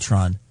or a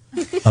Voltron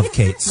of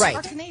Kates. Right.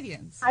 Or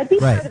Canadians. I'd be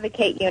part of the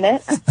Kate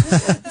unit.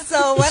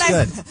 So what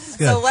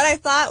I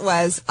thought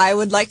was I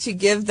would like to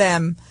give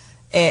them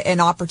an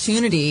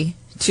opportunity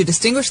to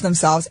distinguish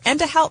themselves and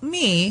to help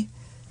me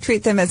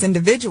treat them as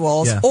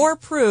individuals, or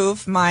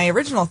prove my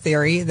original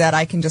theory that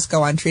I can just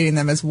go on treating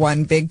them as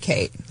one big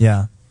Kate.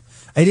 Yeah.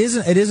 It is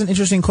an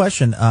interesting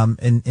question,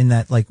 in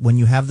that, like, when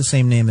you have the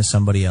same name as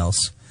somebody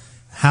else,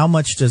 how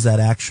much does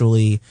that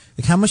actually,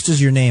 like, how much does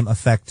your name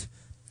affect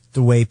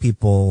the way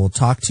people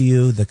talk to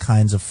you, the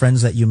kinds of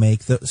friends that you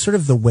make, the sort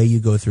of the way you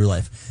go through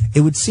life?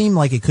 It would seem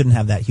like it couldn't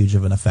have that huge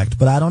of an effect,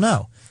 but I don't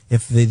know.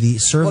 If the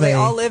survey... Well, they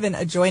all live in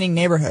adjoining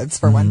neighborhoods,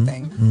 for one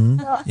thing. Mm-hmm.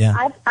 Well,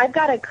 yeah. I've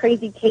got a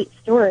crazy Kate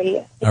story.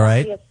 It's all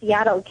right. A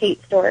Seattle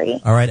Kate story.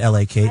 All right,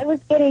 L.A. Kate. I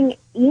was getting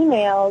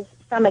emails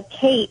from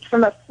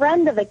a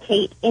friend of a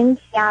Kate in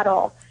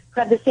Seattle who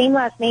had the same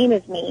last name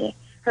as me.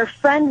 Her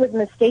friend was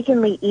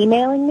mistakenly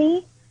emailing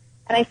me,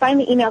 and I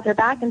finally emailed her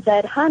back and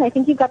said, "Hon, I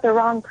think you've got the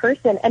wrong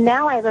person." And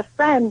now I have a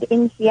friend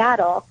in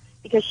Seattle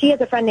because she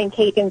has a friend named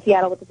Kate in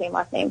Seattle with the same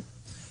last name.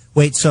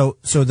 Wait, so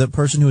the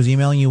person who was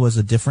emailing you was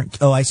a different...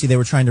 Oh, I see. They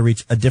were trying to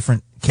reach a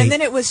different Kate. And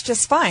then it was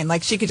just fine.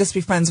 Like, she could just be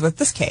friends with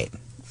this Kate.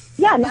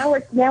 Yeah, now we're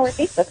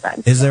Facebook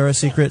friends. Is there a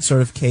secret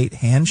sort of Kate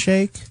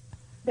handshake?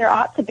 There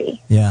ought to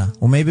be. Yeah.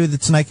 Well, maybe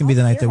tonight can be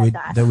the night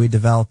that we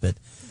develop it.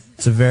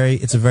 It's a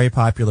very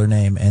popular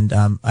name, and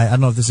I don't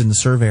know if this is in the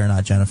survey or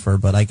not, Jennifer,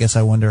 but I guess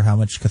I wonder how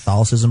much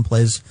Catholicism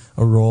plays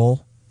a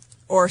role.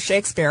 Or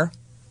Shakespeare.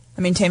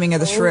 I mean, Taming of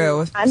the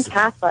Shrew. I'm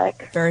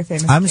Catholic. Very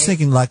famous. I'm just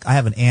thinking, like, I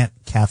have an Aunt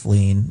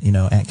Kathleen,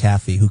 Aunt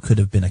Kathy, who could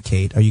have been a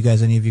Kate. Are you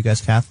guys, any of you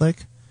guys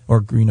Catholic?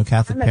 Or,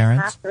 Catholic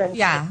parents?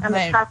 Yeah. I'm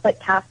a Catholic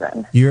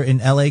Catherine. You're in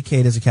L.A.,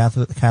 Kate, as a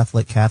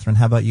Catholic Catherine.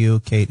 How about you,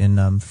 Kate,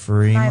 in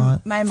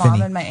Fremont? My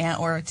mom and my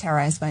aunt were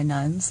terrorized by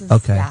nuns.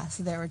 Okay. Yeah,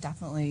 so they were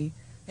definitely...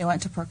 They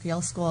went to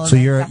parochial school. So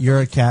you're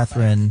a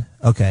Catherine.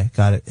 Okay,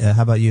 got it.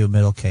 How about you,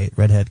 middle Kate,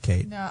 redhead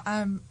Kate? No,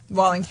 I'm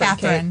Wallingford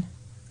Catherine.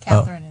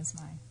 Catherine is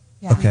mine.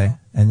 Yeah. Okay,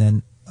 and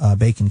then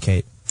Bacon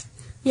Kate.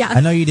 Yeah.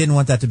 I know you didn't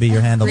want that to be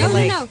your handle. No,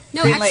 but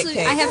no.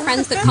 Actually, I have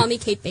friends that call me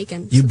Kate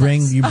Bacon. You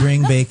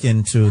bring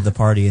bacon to the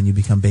party, and you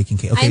become Bacon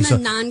Kate. Okay, I'm a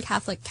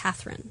non-Catholic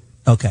Catherine.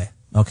 Okay.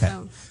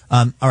 So.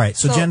 All right.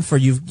 So Jennifer,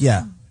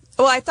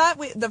 Well, I thought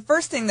the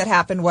first thing that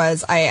happened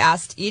was I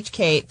asked each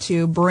Kate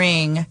to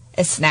bring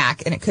a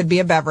snack, and it could be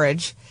a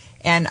beverage.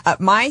 And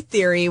my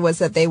theory was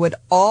that they would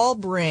all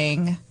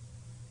bring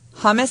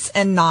hummus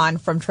and naan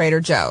from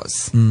Trader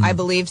Joe's. I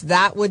believed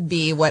that would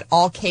be what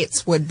all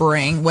Kates would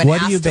bring when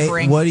asked to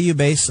bring. What do you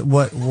base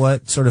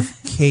what sort of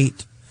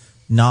Kate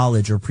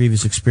knowledge or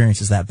previous experience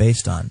is that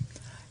based on?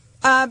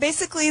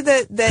 Basically,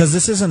 because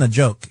this isn't a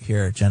joke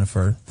here,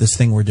 Jennifer. This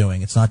thing we're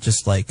doing, it's not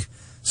just like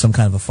some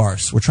kind of a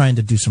farce. We're trying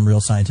to do some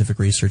real scientific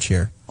research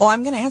here. Well,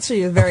 I'm going to answer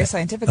you very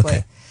scientifically.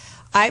 Okay.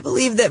 I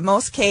believe that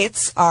most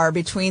Kates are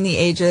between the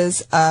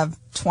ages of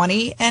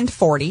 20 and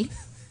 40.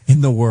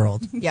 In the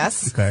world.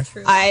 Yes. Okay.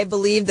 True. I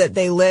believe that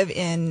they live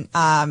in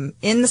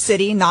the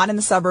city, not in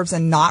the suburbs,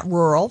 and not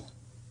rural.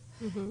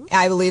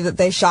 I believe that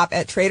they shop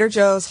at Trader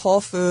Joe's,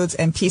 Whole Foods,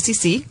 and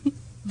PCC.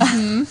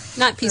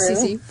 Not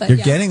PCC, but You're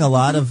yeah. getting a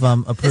lot of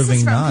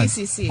approving nods.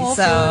 PCC, Whole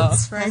so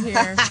Foods. right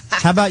here.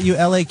 How about you,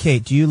 LA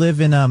Kate? Do you live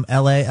in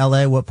LA?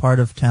 LA, what part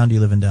of town do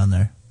you live in down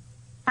there?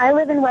 I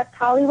live in West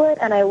Hollywood,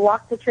 and I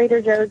walked to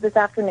Trader Joe's this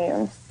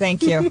afternoon.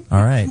 Thank you.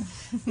 All right.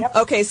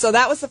 Okay, so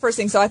that was the first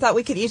thing. So I thought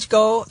we could each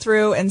go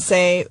through and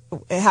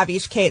have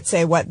each Kate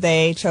say what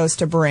they chose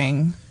to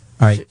bring.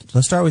 All right.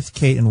 Let's start with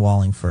Kate in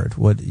Wallingford.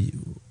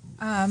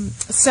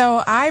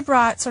 So I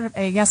brought sort of,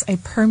 a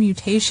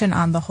permutation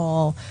on the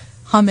whole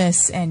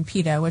hummus and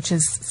pita, which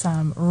is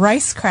some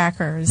rice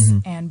crackers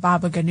and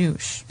baba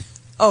ganoush.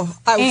 Oh,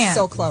 I was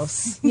so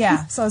close.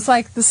 Yeah, so it's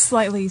like the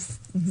slightly,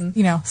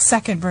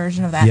 second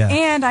version of that. Yeah.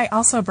 And I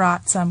also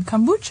brought some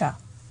kombucha.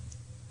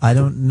 I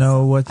don't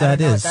know what I that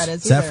don't know is. what that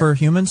is Is that either. for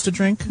humans to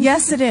drink?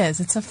 Yes, it is.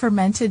 It's a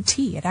fermented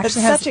tea. It It's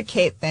actually has such a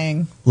Kate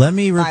thing. Let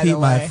me By repeat the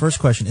my way. first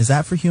question. Is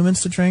that for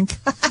humans to drink?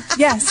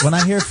 yes. When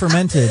I hear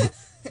fermented,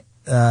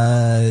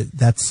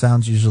 that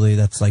sounds usually,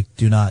 that's like,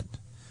 do not.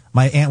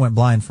 My aunt went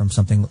blind from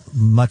something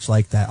much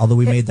like that, although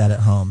we made that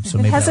at home. So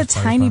It maybe has that a was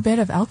part of tiny the bit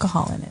of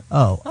alcohol in it.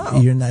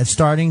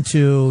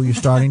 You're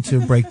starting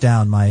to break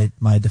down my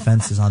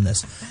defenses on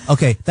this.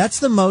 Okay, that's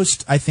the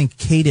most, I think,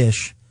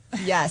 Kate-ish,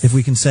 Yes. if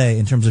we can say,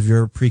 in terms of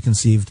your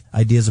preconceived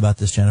ideas about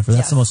this, Jennifer.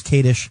 That's Yes. the most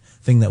Kate-ish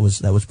thing that was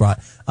brought.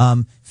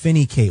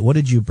 Finny, Kate, what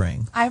did you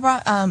bring? I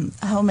brought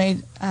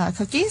homemade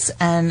cookies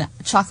and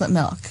chocolate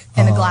milk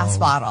in a glass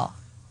bottle.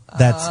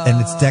 And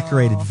it's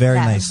decorated very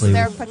nicely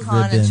They're with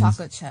pecan ribbons. and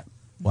chocolate chip.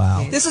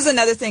 Wow. This is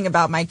another thing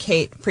about my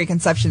Kate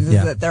preconceptions is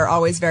Yeah. that they're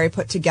always very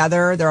put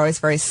together. They're always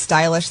very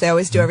stylish. They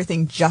always do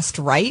everything just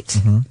right.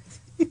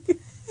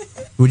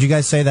 Would you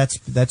guys say that's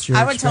your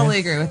I would experience? totally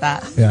agree with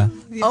that. Yeah.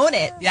 Own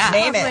it. Yeah.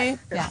 Name it.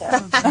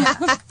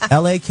 Yeah.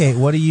 LA Kate,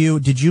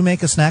 did you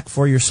make a snack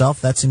for yourself?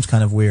 That seems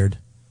kind of weird.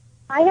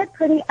 I had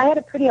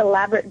a pretty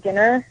elaborate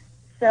dinner,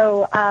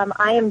 so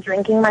I am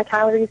drinking my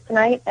calories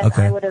tonight, and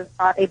Okay. I would have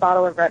bought a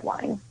bottle of red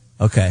wine.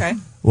 Okay.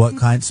 What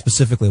kind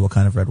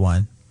of red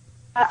wine?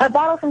 A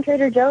bottle from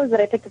Trader Joe's that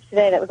I picked up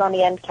today that was on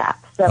the end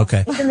cap. So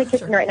Okay. it's in the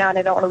kitchen right now, and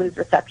I don't want to lose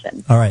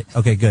reception. All right.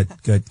 Okay, good.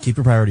 Keep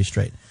your priorities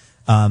straight.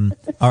 All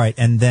right,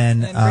 and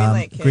then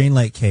Green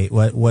Lake Kate,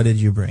 what did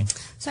you bring?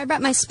 So I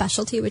brought my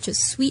specialty, which is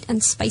sweet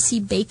and spicy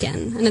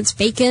bacon. And it's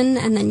bacon,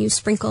 and then you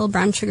sprinkle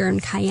brown sugar and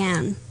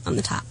cayenne on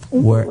the top.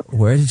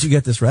 Where did you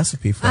get this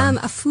recipe from?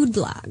 A food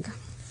blog.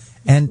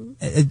 And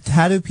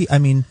how do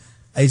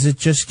is it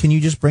just, can you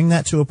just bring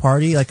that to a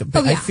party? Like,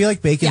 Oh, yeah. I feel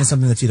like bacon Yeah. is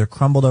something that's either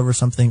crumbled over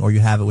something or you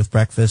have it with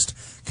breakfast.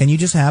 Can you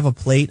just have a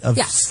plate of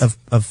Yes.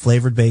 of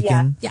flavored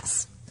bacon?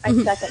 Yes. I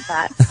second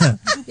that.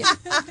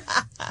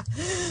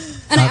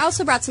 And I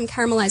also brought some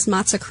caramelized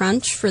matzo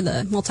crunch for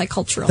the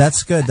multicultural.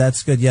 That's good.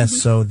 That's good.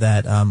 Yes, so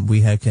that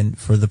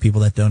for the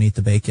people that don't eat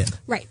the bacon,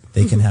 Right.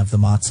 they can have the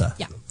matzah.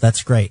 Yeah.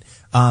 That's great.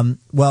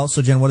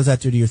 So Jen, what does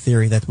that do to your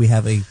theory that we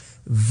have a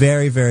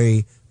very,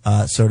 very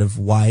sort of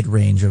wide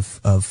range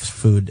of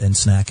food and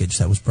snackage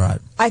that was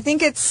brought? I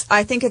think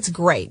it's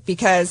great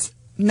because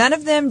none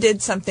of them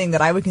did something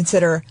that I would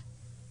consider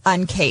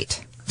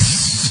un-Kate.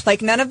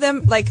 Like none of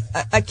them, like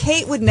a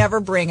Kate would never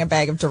bring a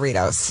bag of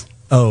Doritos.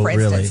 Oh, for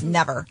instance, really?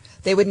 never.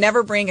 They would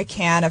never bring a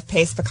can of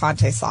Pace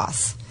Picante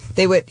sauce.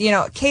 They would,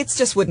 Kate's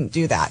just wouldn't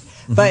do that.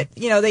 Mm-hmm. But,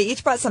 they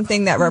each brought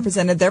something that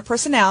represented their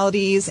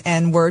personalities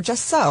and were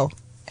just so.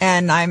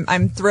 And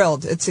I'm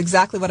thrilled. It's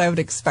exactly what I would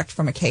expect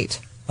from a Kate.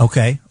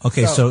 Okay.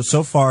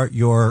 So far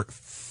your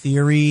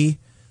theory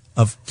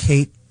of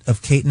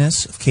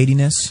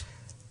Katiness.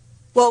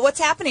 Well, what's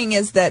happening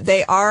is that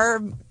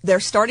they're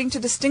starting to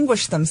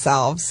distinguish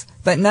themselves,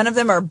 but none of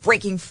them are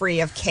breaking free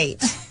of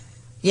Kate.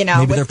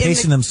 Maybe they're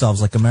pacing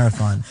themselves like a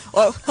marathon.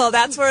 Well,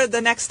 that's where the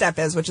next step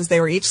is, which is they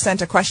were each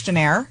sent a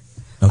questionnaire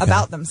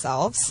about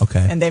themselves.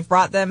 Okay. And they've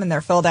brought them and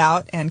they're filled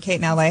out, and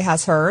Kate in LA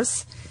has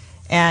hers.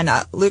 And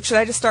Luke, should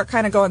I just start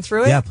kind of going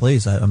through it? Yeah,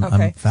 please. I'm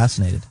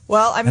fascinated.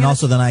 Well, and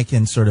also then I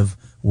can sort of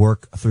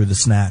work through the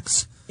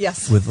snacks.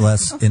 Yes. With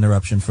less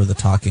interruption for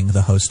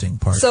the hosting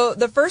part. So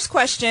the first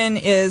question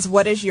is,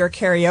 what is your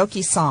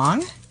karaoke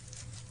song?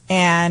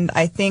 And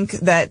I think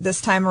that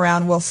this time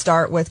around we'll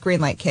start with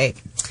Green Lake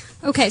Kate.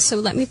 Okay, so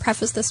let me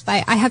preface this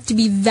by I have to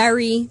be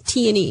very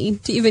T&E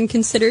to even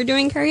consider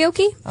doing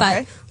karaoke.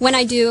 But when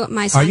I do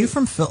my song... Are you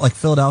from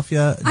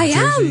Philadelphia, I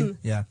Jersey? am.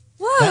 Yeah.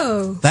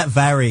 Whoa. That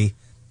vary,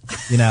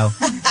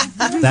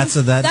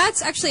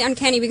 That's actually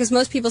uncanny because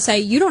most people say,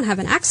 you don't have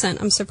an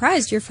accent. I'm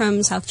surprised you're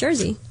from South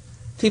Jersey.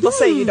 People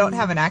say you don't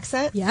have an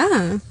accent?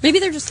 Yeah. Maybe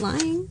they're just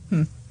lying.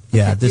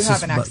 Yeah, this you have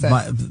is an accent.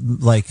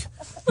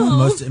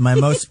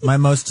 my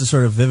most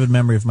sort of vivid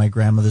memory of my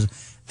grandmother's.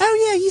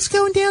 Oh yeah, he's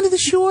going down to the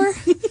shore.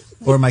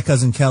 Or my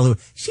cousin Kel, who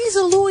she's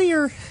a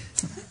lawyer.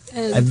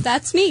 And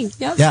that's me.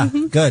 Yep. Yeah,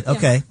 good.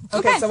 Okay.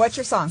 Okay, so what's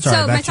your song? Sorry,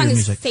 so back my to your song is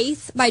music.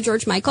 Faith by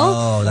George Michael.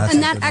 Oh, that's and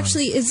a that good one.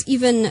 actually is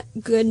even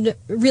good,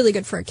 really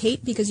good for a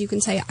Kate because you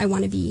can say, I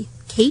want to be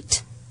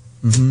Kate.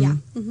 Mm-hmm. Yeah.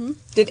 Mm-hmm.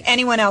 Did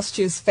anyone else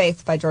choose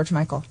Faith by George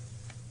Michael?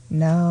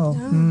 No.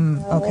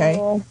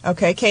 Okay.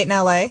 Okay, Kate in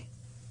LA?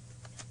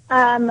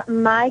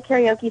 My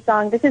karaoke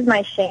song, this is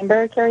my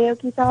chamber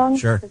karaoke song.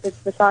 Sure. Because it's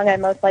the song I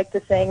most like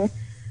to sing,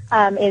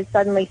 is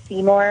Suddenly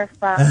Seymour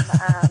from,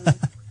 from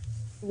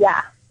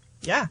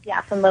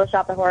Little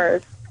Shop of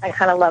Horrors. I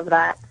kind of love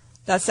that.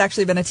 That's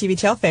actually been a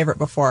TBTL favorite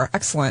before.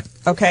 Excellent.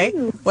 Okay.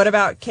 What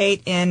about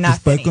Kate in This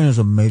Finney? bacon is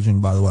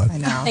amazing, by the way. I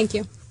know. Thank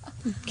you.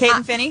 Kate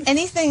and Finney?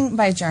 Anything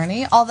by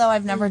Journey, although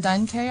I've never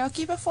done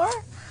karaoke before.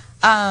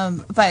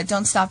 But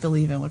Don't Stop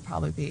Believin' would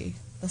probably be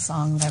the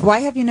song that I would. Why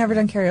have you never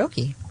done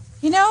karaoke?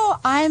 You know,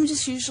 I'm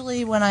just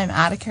usually, when I'm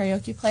at a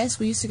karaoke place,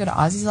 we used to go to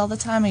Ozzy's all the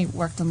time. I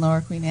worked in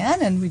Lower Queen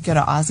Anne, and we'd go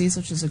to Ozzy's,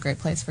 which is a great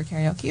place for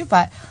karaoke.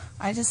 But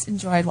I just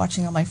enjoyed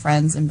watching all my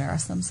friends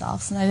embarrass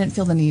themselves, and I didn't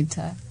feel the need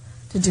to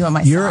do it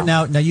myself.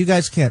 Now you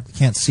guys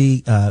can't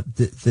see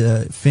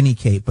the Finney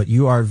Kate, but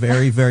you are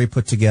very, very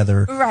put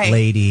together Right.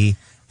 lady.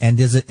 And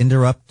does it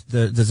interrupt?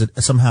 Does it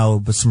somehow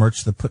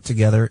besmirch the put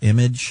together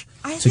image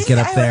to get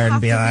up there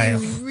and be like,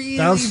 really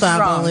 "Don't stop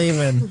drunk.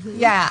 believing"?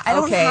 Yeah, I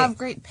don't Okay. have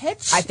great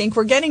pitch. I think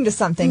we're getting to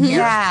something here.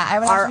 Yeah, I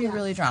would have to be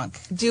really drunk.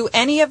 Do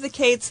any of the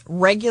Kates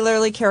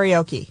regularly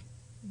karaoke?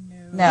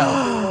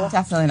 No,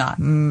 definitely not.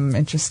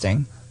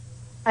 Interesting.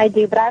 I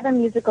do, but I have a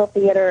musical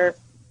theater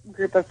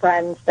group of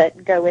friends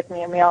that go with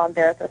me, and we all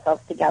embarrass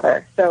ourselves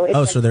together. So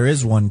it's So there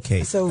is one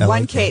Kate. So LA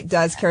one Kate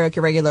does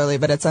karaoke regularly,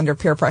 but it's under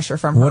peer pressure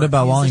from What her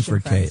about musician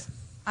Wallingford friends. Kate?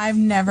 I've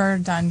never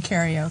done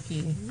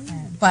karaoke,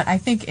 but I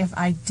think if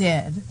I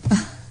did,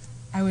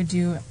 I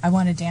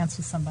want to dance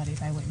with somebody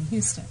by Whitney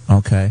Houston.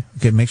 Okay.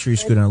 Make sure you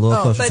scoot in a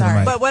little closer to the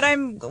mic. But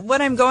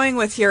what I'm going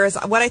with here is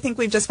what I think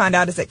we've just found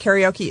out is that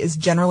karaoke is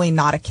generally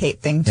not a Kate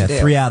thing to do.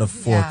 3 out of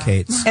 4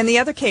 Kates. And the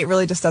other Kate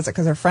really just does it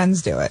because her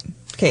friends do it.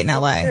 Kate in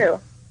LA. true.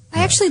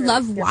 I actually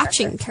love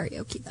watching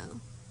karaoke, though.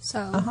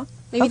 So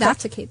maybe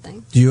that's a Kate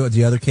thing. Do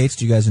the other Kates?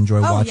 Do you guys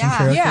enjoy watching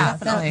karaoke? Yeah,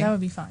 Definitely. that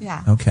would be fun.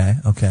 Yeah. Okay.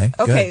 Okay,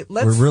 Good.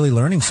 We're really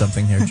learning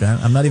something here, Jen.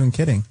 I'm not even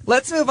kidding.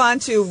 Let's move on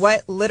to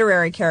what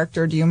literary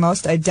character do you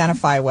most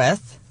identify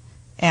with?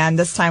 And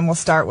this time we'll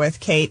start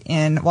with Kate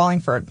in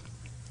Wallingford.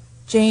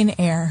 Jane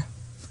Eyre.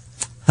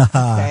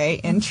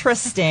 Okay,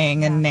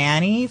 interesting. And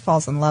Nanny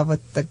falls in love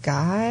with the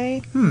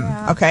guy.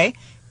 Okay.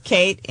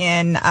 Kate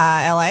in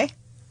LA.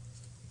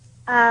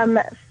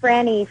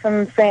 Franny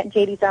from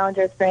J.D.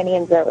 Salinger's Franny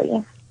and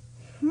Zoe.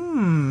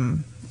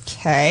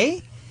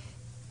 Okay.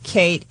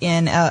 Kate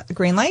in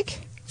Green Lake.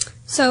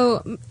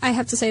 So I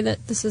have to say that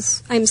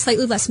I'm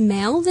slightly less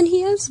male than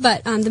he is,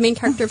 but the main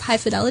character of High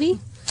Fidelity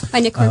by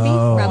Nick Hornby.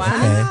 Rob Okay.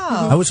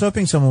 Fleming. I was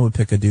hoping someone would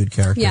pick a dude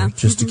character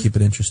just to keep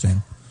it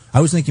interesting.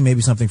 I was thinking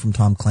maybe something from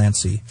Tom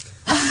Clancy,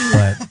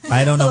 but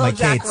I don't know my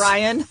Jack Kates.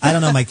 Ryan. I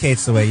don't know my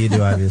Kates the way you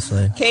do,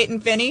 obviously. Kate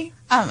and Finney.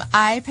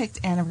 I picked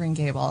Anne of Green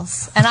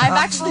Gables, and I've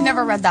actually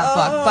never read that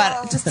book,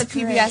 but just the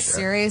PBS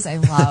series I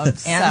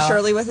loved. Anne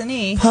Shirley with an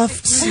E.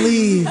 Puffed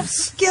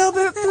sleeves.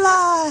 Gilbert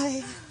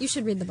Blythe. You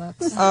should read the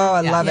books. Oh,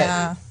 I love it.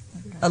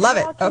 I love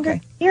it. Kindred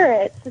Okay.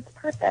 Spirits. It's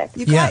perfect.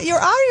 You got your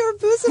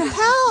bosom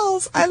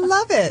pals. I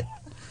love it.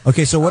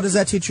 Okay, so what does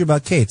that teach you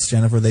about Kates,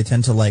 Jennifer? They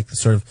tend to like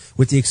sort of,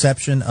 with the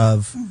exception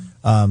of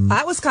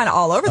That was kind of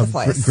all over the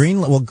place.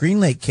 Green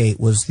Lake Kate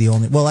was the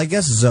only. Well, I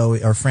guess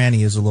Zoe or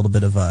Franny is a little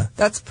bit of a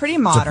That's pretty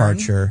modern.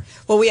 departure.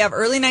 Well, we have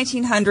early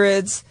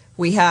 1900s,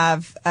 we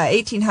have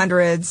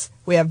 1800s,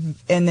 we have,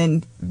 and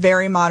then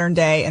very modern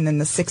day, and then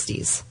the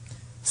 60s.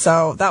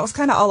 So that was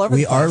kind of all over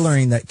We the place. are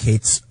learning that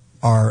Kates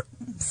are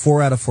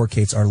 4 out of 4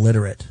 Kates are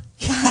literate,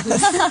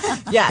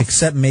 Yes.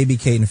 except maybe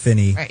Kate and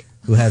Finney, Right.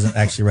 who hasn't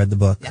actually read the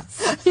book.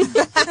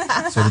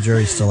 So the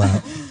jury's still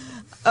out.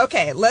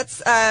 Okay,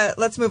 let's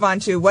move on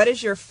to what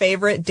is your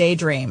favorite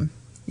daydream,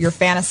 your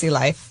fantasy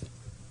life?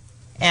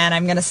 And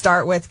I'm going to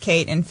start with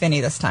Kate and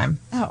Finney this time.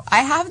 Oh, I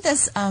have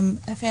this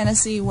a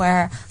fantasy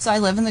where, so I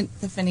live in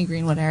the Finney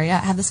Greenwood area. I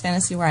have this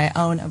fantasy where I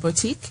own a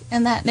boutique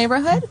in that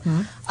neighborhood.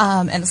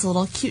 And it's a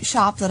little cute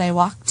shop that I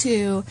walk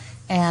to,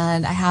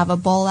 and I have a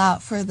bowl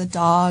out for the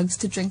dogs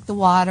to drink the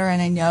water,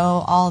 and I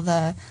know all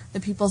the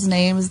people's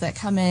names that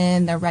come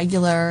in, they're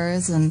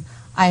regulars, and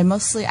I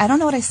don't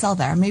know what I sell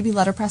there. Maybe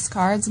letterpress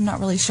cards. I'm not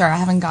really sure. I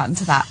haven't gotten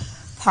to that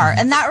part.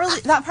 And that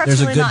part's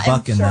There's a really good not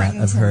buck in that,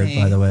 important I've to heard,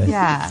 me. by the way.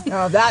 Yeah.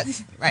 Oh, that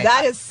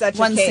is such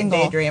One a Kate single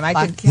daydream.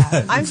 buck,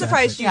 yeah. I'm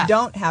surprised you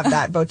don't have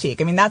that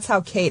boutique. I mean, that's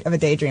how Kate of a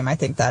daydream I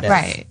think that is.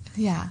 Right.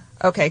 Yeah.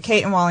 Okay,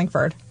 Kate and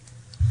Wallingford.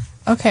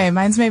 Okay,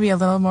 mine's maybe a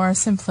little more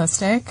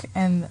simplistic,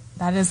 and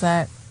that is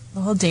that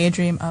the whole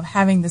daydream of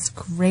having this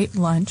great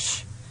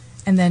lunch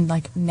and then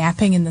like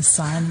napping in the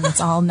sun and it's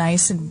all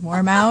nice and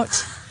warm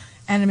out.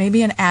 And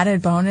maybe an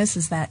added bonus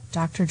is that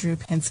Dr. Drew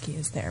Pinsky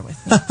is there with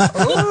me.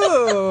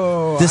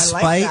 Ooh,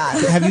 Despite, I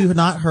like that. have you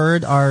not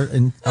heard our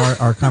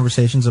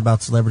conversations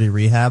about celebrity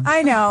rehab?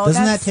 I know.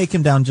 Doesn't that take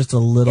him down just a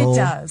little? It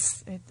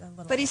does.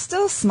 But he's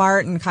still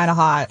smart and kind of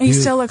hot. He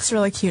still looks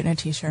really cute in a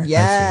t-shirt.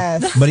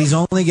 Yes. But he's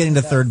only getting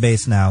to third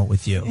base now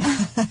with you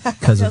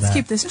because of Let's that.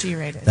 keep this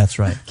G-rated. That's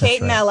right.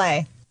 Kate in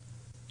LA.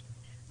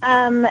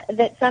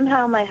 That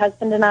somehow my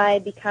husband and I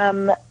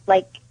become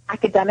like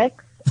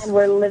academics, and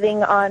we're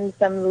living on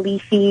some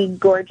leafy,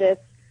 gorgeous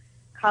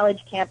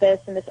college campus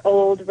in this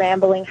old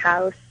rambling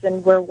house,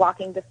 and we're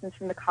walking distance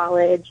from the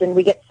college, and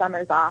we get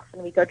summers off,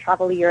 and we go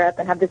travel to Europe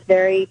and have this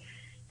very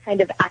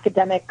kind of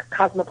academic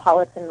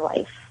cosmopolitan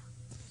life.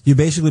 You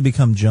basically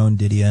become Joan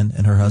Didion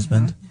and her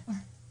husband.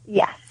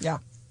 Yes. Yeah.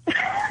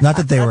 Not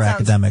that they were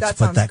academics,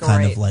 but that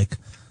kind of like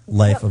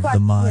life of the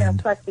mind.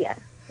 Plus, yes,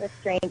 the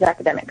strange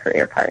academic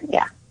career part,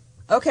 yeah.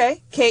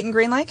 Okay. Kate in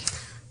Green Lake?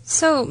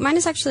 So mine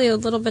is actually a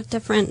little bit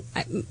different.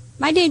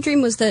 My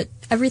daydream was that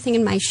everything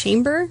in my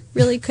chamber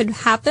really could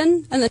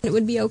happen, and that it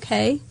would be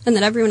okay, and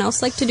that everyone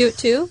else liked to do it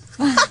too.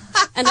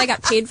 And I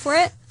got paid for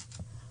it.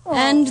 Aww.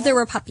 And there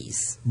were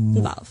puppies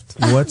involved.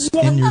 What's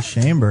in your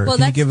chamber? Well,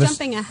 Can that's you give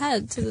jumping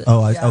ahead to the...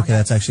 Okay,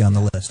 that's actually on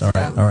the list. All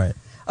right, all right.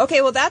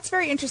 Okay, well, that's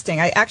very interesting.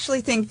 I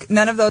actually think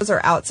none of those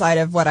are outside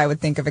of what I would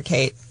think of a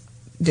Kate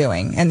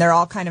doing, and they're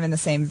all kind of in the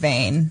same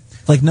vein.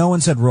 Like, no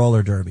one said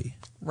roller derby.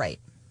 Right.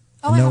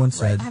 Oh, no one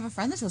said I have a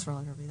friend that does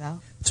roller derby, though.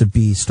 To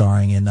be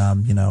starring in,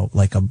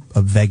 like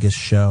a Vegas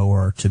show,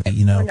 or to be,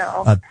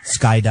 a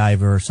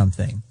skydiver or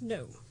something.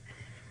 No.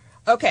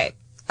 Okay.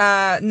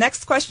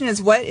 Next question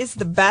is, what is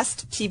the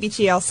best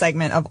TBTL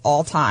segment of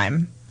all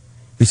time?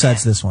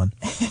 Besides this one.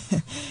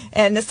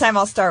 And this time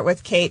I'll start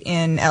with Kate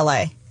in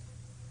L.A.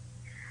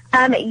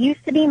 It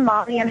used to be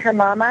Molly and her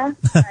mama,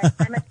 but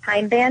I'm a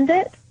time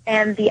bandit,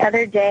 and the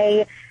other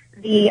day,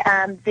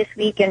 this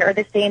day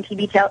in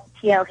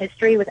TBTL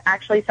history was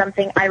actually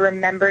something I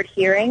remembered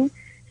hearing,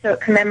 so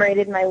it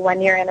commemorated my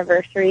 1-year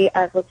anniversary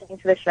of listening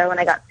to the show, and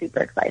I got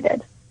super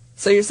excited.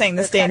 So you're saying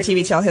This Day in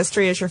TBTL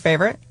history is your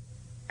favorite?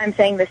 I'm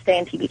saying This Day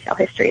in TBTL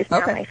history is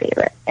now my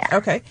favorite. Yeah.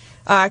 Okay.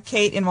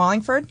 Kate in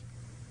Wallingford?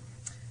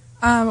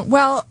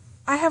 Well,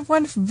 I have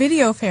one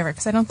video favorite,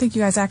 because I don't think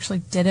you guys actually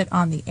did it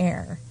on the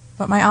air.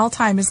 But my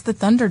all-time is the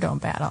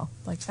Thunderdome battle.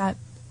 Like that.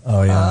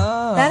 Oh,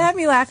 yeah. That had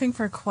me laughing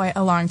for quite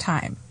a long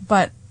time.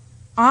 But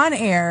on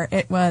air,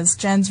 it was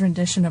Jen's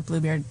rendition of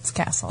Bluebeard's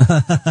Castle.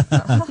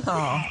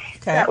 Oh,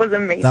 okay. That was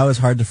amazing. That was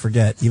hard to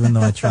forget, even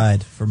though I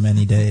tried for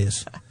many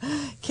days.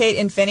 Kate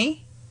in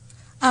Finney?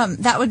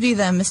 That would be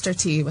the Mr.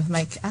 T with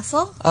Mike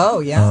Essel. Oh,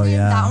 yeah. Oh,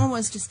 yeah. That one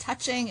was just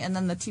touching, and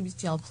then the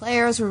TBTL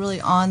players were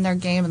really on their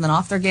game, and then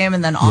off their game,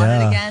 and then on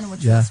it again,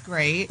 which was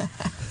great.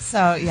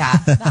 So, yeah,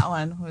 that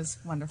one was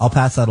wonderful. I'll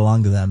pass that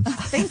along to them.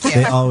 Thank you.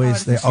 They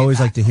always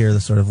like to hear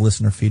the sort of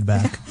listener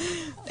feedback.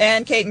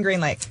 And Kate in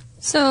Green Lake?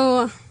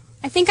 So,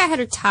 I think I had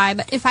a tie,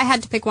 but if I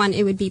had to pick one,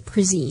 it would be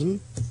Prozine.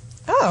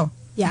 Oh.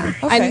 Yeah.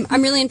 Okay.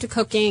 I'm really into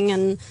cooking,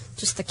 and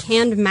just the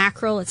canned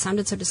mackerel, it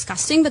sounded so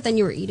disgusting, but then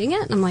you were eating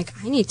it, and I'm like,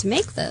 I need to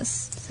make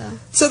this.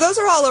 So those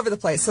are all over the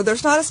place. So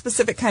there's not a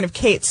specific kind of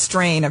Kate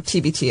strain of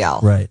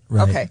TBTL. Right.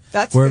 Okay,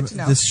 that's good to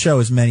know. This show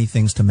is many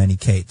things to many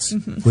Kates,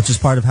 which is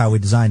part of how we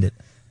designed it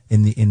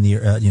in the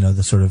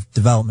the sort of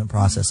development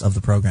process of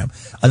the program.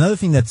 Another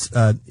thing that's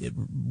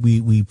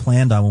we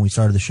planned on when we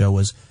started the show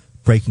was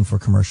breaking for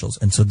commercials,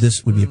 and so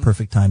this would be a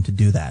perfect time to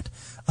do that.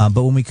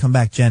 But when we come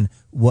back, Jen,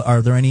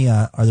 are there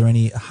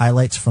any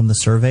highlights from the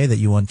survey that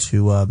you want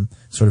to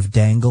sort of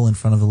dangle in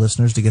front of the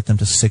listeners to get them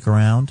to stick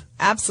around?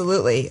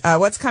 Absolutely.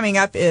 What's coming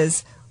up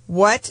is,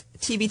 what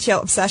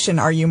TBTL obsession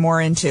are you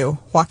more into?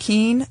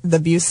 Joaquin, the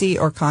Busey,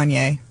 or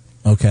Kanye?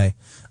 Okay.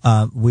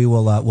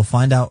 We'll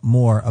find out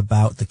more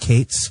about the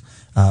Kates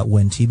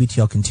when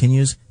TBTL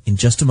continues in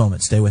just a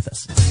moment. Stay with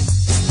us.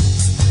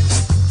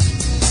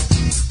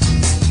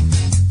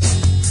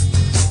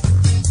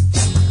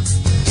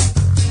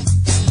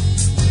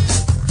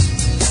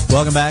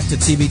 Welcome back to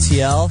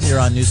TBTL here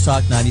on News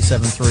Talk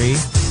 97.3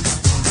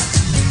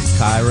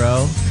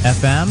 Cairo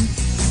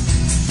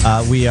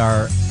FM. We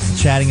are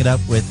chatting it up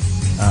with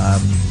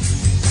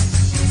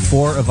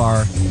 4 of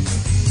our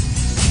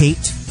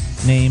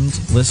Kate-named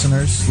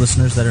listeners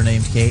that are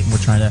named Kate, and we're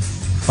trying to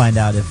find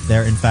out if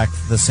they're, in fact,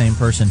 the same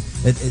person.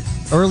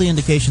 Early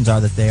indications are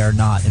that they are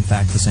not, in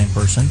fact, the same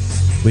person.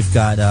 We've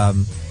got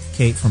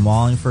Kate from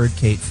Wallingford,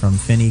 Kate from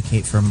Finney,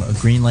 Kate from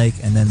Green Lake,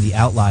 and then the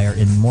outlier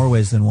in more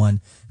ways than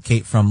one,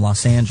 Kate from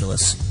Los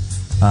Angeles,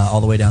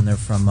 all the way down there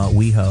from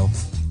WeHo,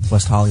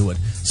 West Hollywood.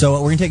 So we're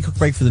going to take a quick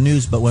break for the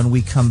news, but when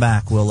we come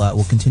back,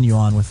 we'll continue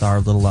on with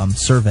our little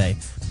survey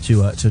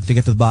to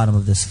get to the bottom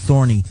of this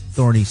thorny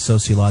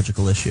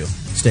sociological issue.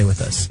 Stay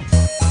with us.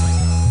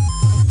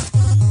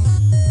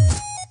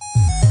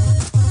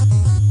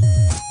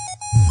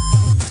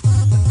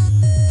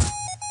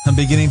 I'm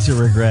beginning to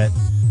regret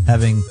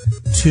having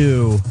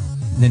 2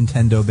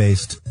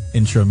 Nintendo-based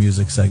intro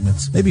music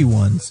segments. Maybe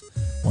one's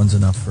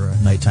enough for a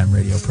nighttime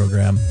radio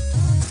program.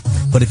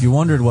 But if you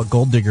wondered what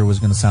Gold Digger was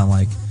going to sound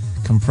like,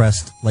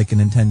 compressed like a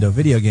Nintendo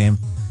video game,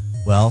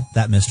 well,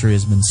 that mystery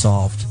has been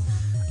solved.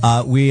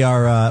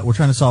 We're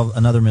trying to solve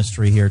another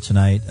mystery here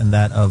tonight, and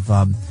that of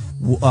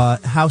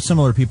how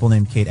similar people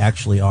named Kate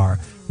actually are.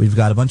 We've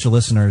got a bunch of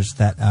listeners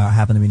that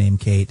happen to be named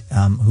Kate,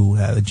 who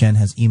Jen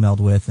has emailed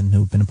with and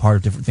who've been a part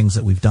of different things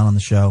that we've done on the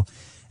show.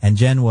 And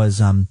Jen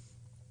was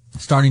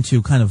starting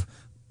to kind of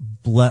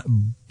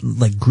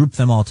group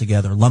them all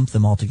together, lump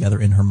them all together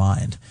in her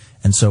mind.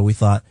 And so we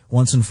thought,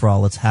 once and for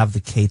all, let's have the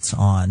Kates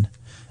on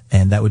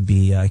And that would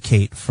be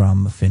Kate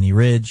from Finney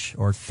Ridge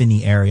or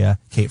Finney area,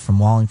 Kate from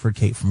Wallingford,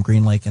 Kate from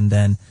Green Lake, and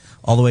then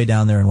all the way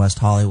down there in West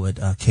Hollywood,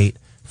 Kate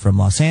from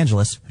Los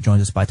Angeles, who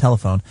joins us by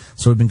telephone.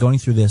 So we've been going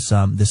through this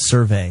this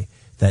survey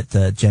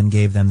that Jen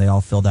gave them. They all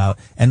filled out,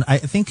 and I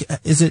think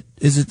is it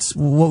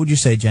what would you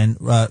say, Jen?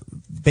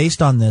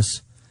 Based on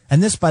this,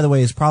 and this, by the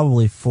way, is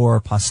probably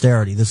for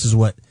posterity. This is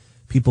what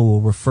people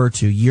will refer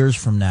to years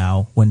from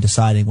now when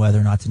deciding whether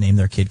or not to name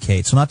their kid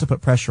Kate. So not to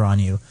put pressure on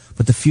you,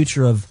 but the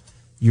future of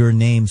your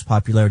name's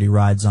popularity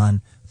rides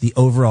on the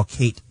overall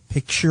Kate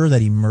picture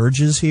that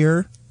emerges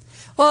here.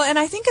 Well, and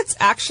I think it's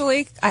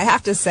actually, I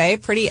have to say,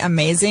 pretty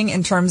amazing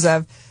in terms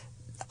of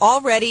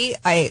already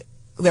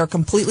they're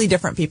completely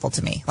different people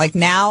to me. Like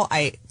now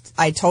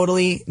I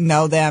totally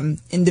know them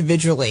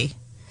individually,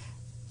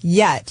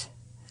 yet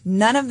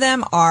none of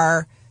them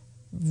are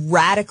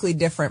radically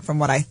different from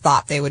what I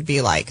thought they would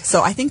be like.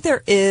 So I think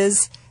there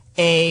is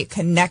a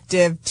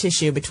connective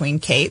tissue between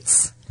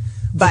Kates.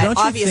 But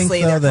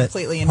obviously, they're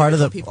completely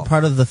individual people.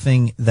 Part of the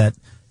thing that,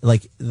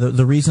 like,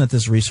 the reason that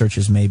this research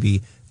is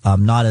maybe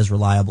not as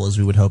reliable as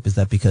we would hope is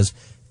that because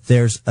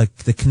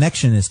the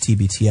connection is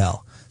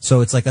TBTL.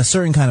 So it's like a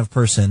certain kind of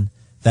person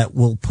that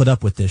will put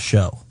up with this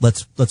show.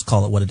 Let's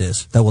call it what it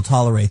is. That will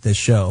tolerate this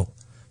show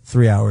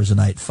 3 hours a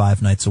night,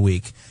 5 nights a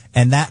week.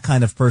 And that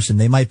kind of person,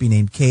 they might be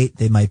named Kate,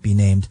 they might be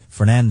named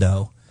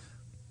Fernando,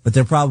 but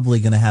they're probably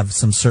going to have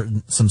some sort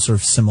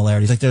of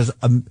similarities. Like there's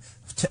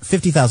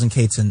 50,000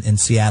 Kates in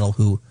Seattle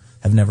who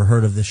have never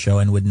heard of this show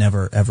and would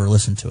never ever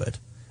listen to it,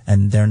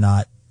 and they're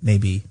not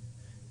maybe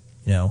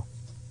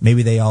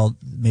they all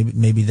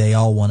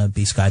want to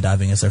be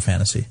skydiving as their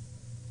fantasy.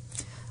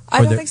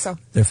 I don't think so.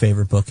 Their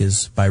favorite book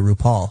is by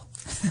RuPaul,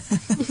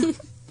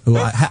 who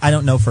I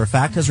don't know for a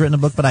fact has written a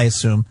book, but I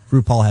assume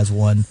RuPaul has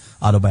one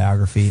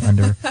autobiography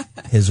under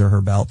his or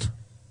her belt,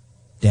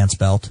 dance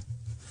belt.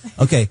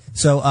 Okay,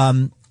 so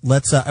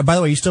let's. By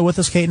the way, are you still with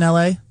us, Kate, in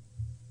L.A.?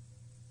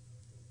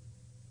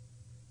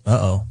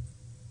 Uh-oh.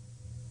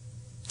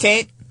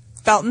 Kate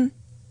Felton?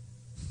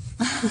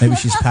 Maybe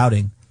she's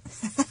pouting.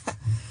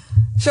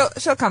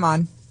 She'll come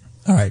on.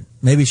 All right.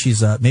 Maybe she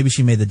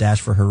made the dash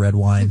for her red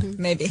wine.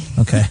 Maybe.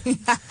 Okay.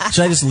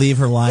 Should I just leave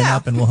her line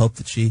up and we'll hope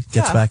that she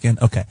gets back in?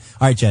 Okay.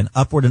 All right, Jen.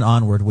 Upward and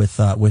onward with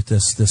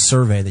this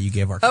survey that you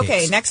gave our Kates.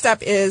 Okay. Next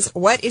up is,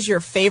 what is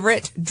your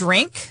favorite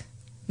drink?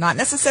 Not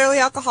necessarily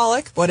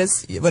alcoholic. What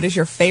is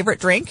your favorite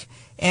drink?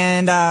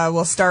 And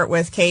we'll start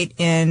with Kate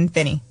in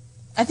Finney.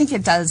 I think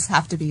it does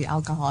have to be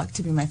alcoholic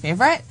to be my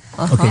favorite.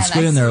 Okay,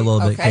 scoot in there a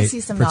little bit, Kate. I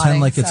see some Pretend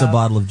nodding, like it's a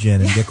bottle of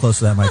gin and get close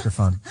to that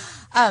microphone.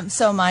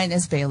 So mine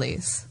is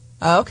Bailey's.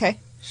 Oh, okay.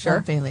 Sure.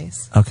 Love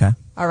Bailey's. Okay.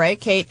 All right,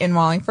 Kate in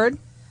Wallingford.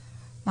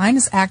 Mine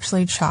is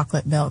actually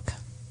chocolate milk.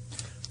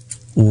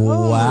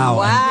 Wow.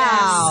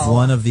 Wow.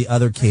 One of the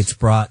other Kates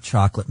brought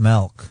chocolate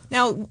milk.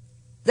 Now,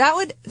 that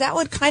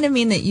would kind of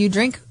mean that you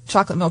drink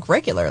chocolate milk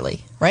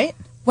regularly, right?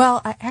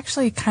 Well, I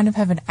actually kind of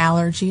have an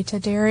allergy to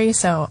dairy,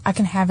 so I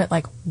can have it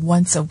like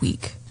once a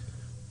week.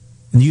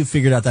 And you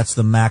figured out that's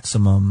the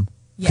maximum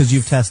because Yes.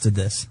 you've tested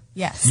this.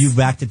 Yes. You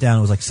backed it down.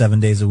 It was like 7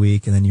 days a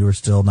week, and then you were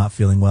still not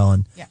feeling well,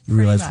 and Yeah, you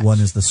realized pretty much. one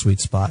is the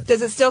sweet spot.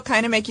 Does it still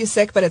kind of make you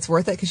sick, but it's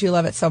worth it because you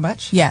love it so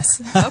much? Yes.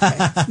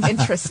 Okay.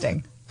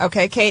 Interesting.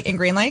 Okay, Kate in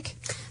Green Lake.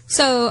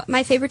 So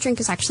my favorite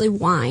drink is actually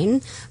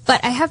wine,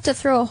 but I have to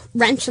throw a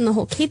wrench in the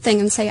whole Kate thing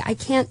and say I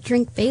can't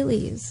drink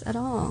Bailey's at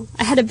all.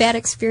 I had a bad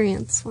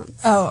experience once.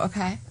 Oh,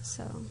 okay.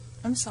 So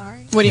I'm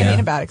sorry. What do you Yeah.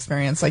 mean a bad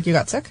experience? Like you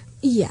got sick?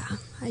 yeah,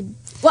 I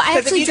Because actually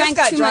if you drank just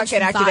got too drunk much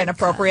and acted vodka.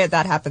 inappropriate,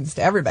 that happens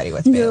to everybody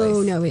with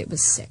Bailey's. No, it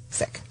was sick.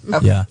 Sick.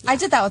 Okay. Yeah. I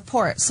did that with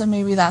port, so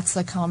maybe that's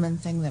the common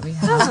thing that we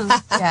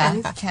have.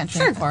 Yeah, I can't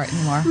drink port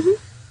anymore.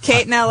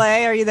 Kate in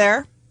LA, are you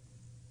there?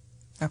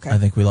 Okay. I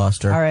think we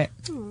lost her. All right.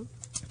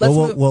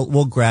 Well,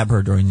 we'll grab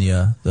her during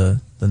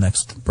the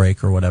next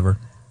break or whatever.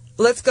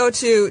 Let's go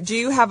to, do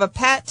you have a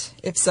pet?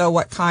 If so,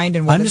 what kind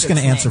and what I'm is just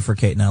going to its answer name? for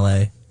Kate in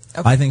L.A.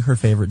 Okay. I think her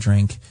favorite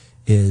drink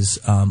is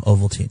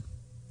Ovaltine.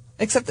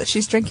 Except that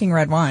she's drinking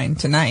red wine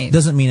tonight.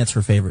 Doesn't mean it's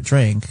her favorite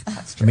drink.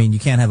 I mean, you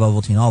can't have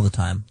Ovaltine all the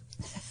time.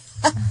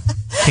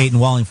 Kate in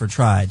Wallingford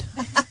tried,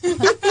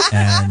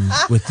 and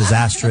with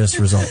disastrous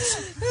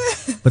results.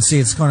 But see,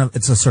 it's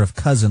a sort of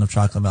cousin of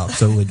chocolate milk,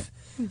 so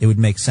it would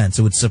make sense.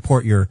 It would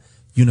support your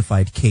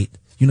unified Kate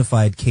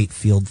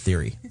field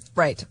theory.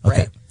 Right, Okay.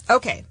 right.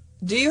 Okay.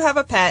 Do you have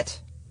a pet?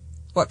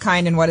 What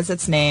kind and what is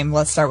its name?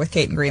 Let's start with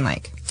Kate in Green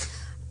Lake.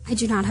 I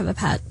do not have a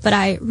pet, but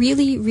I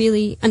really,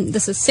 really, and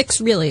this is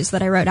 6 reallys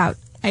that I wrote out,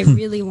 I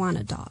really want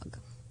a dog.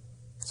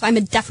 So I'm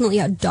definitely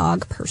a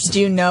dog person. Do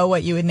you know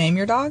what you would name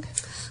your dog?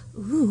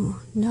 Ooh,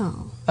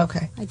 no,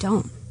 Okay. I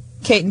don't.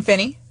 Kate and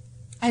Finney?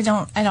 I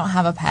don't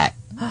have a pet.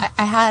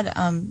 I had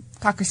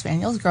Cocker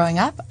Spaniels growing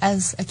up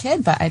as a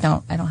kid, but I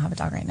don't have a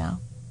dog right now.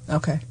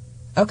 Okay.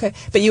 Okay.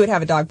 But you would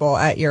have a dog bowl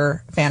at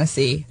your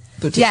fantasy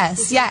boutique?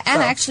 Yes, yeah, and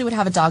So- I actually would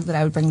have a dog that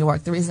I would bring to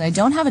work. The reason I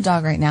don't have a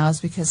dog right now is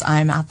because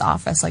I'm at the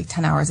office like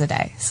 10 hours a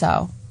day.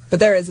 So, But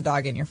there is a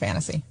dog in your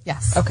fantasy?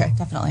 yes. Okay.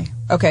 Definitely.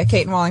 Okay.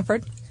 Kate in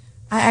Wallingford?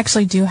 I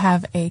actually do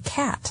have a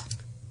cat.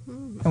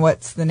 And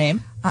what's the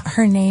name?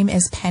 Her name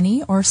is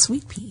Penny or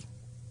Sweet Pea.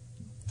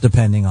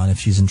 Depending on if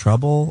she's in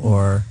trouble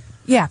or...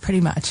 Yeah,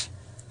 pretty much.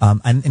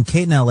 And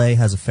Kate in L.A.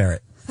 has a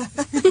ferret.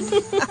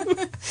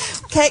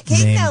 Kate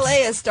in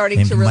L.A. is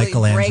starting to really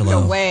break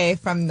away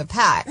from the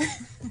pack.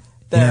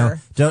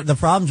 The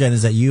problem, Jen,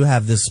 is that you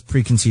have this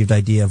preconceived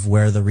idea of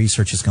where the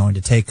research is going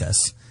to take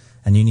us,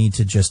 and you need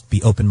to just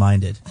be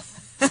open-minded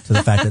to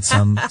the fact that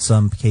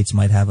some Kates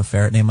might have a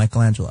ferret named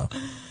Michelangelo.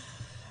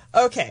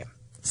 Okay,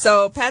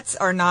 so pets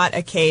are not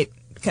a Kate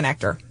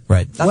connector.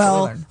 Right. That's what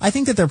we learned. I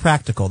think that they're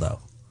practical, though.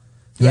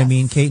 You know what I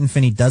mean? Kate and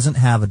Finney doesn't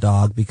have a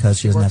dog because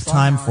she doesn't have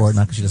time for it,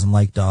 not because she doesn't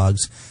like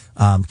dogs.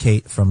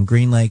 Kate from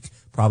Green Lake,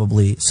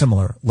 probably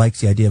similar,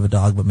 likes the idea of a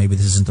dog, but maybe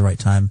this isn't the right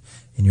time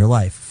in your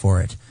life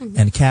for it. Mm-hmm.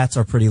 And cats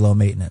are pretty low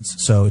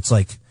maintenance. So it's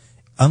like,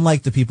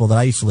 unlike the people that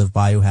I used to live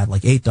by who had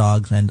like 8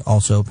 dogs and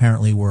also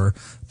apparently were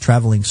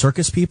traveling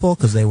circus people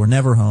because they were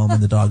never home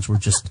and the dogs were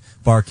just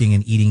barking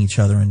and eating each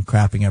other and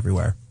crapping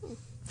everywhere.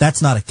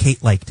 That's not a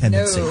Kate-like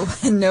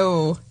tendency.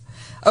 No.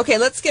 Okay,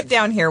 let's skip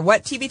down here.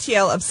 What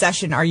TBTL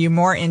obsession are you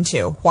more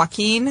into?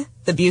 Joaquin,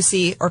 the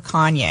Busey, or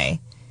Kanye?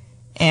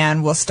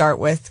 And we'll start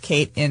with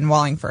Kate in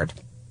Wallingford.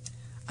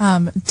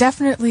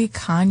 Definitely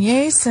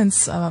Kanye,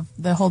 since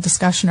the whole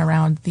discussion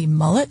around the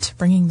mullet,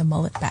 bringing the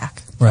mullet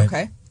back.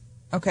 Right.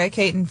 Okay,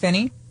 Kate and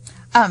Finney?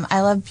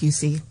 I love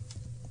Busey.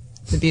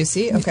 The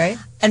Busey, okay.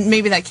 And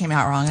maybe that came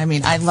out wrong. I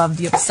mean, I love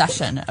the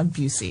obsession of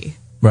Busey.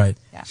 Right.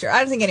 Yeah. Sure. I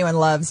don't think anyone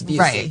loves Busey.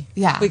 Right.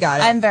 Yeah. We got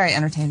it. I'm very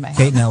entertained by him.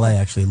 Kate in L.A.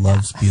 actually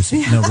loves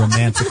Busey. No,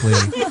 romantically.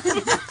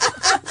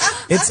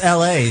 It's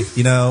L.A.,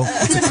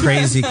 It's a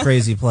crazy,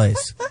 crazy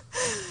place.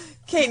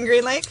 Kate in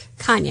Green Lake?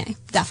 Kanye,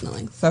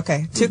 definitely.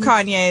 Okay. 2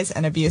 Kanyes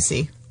and a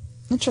Busey.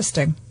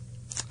 Interesting.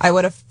 I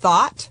would have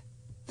thought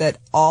that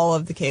all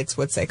of the Kates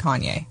would say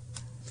Kanye.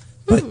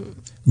 But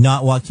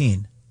not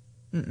Joaquin.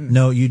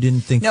 No, you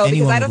didn't think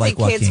anyone would like Joaquin. No, because I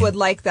don't think Kates would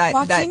like that.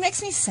 Joaquin makes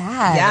me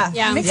sad.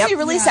 Yeah. It makes me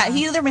really sad.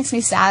 He either makes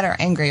me sad or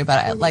angry,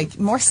 but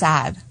more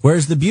sad.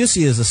 Whereas the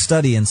Busey is a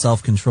study in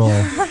self-control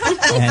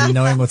and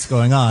knowing what's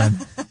going on.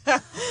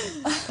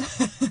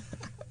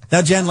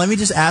 Now, Jen, let me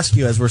just ask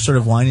you as we're sort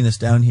of winding this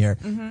down here.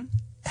 Mm-hmm.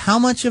 How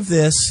much of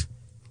this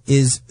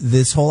is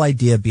this whole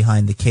idea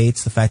behind the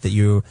Kates, the fact that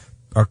you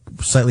are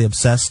slightly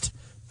obsessed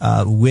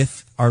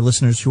with our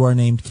listeners who are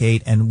named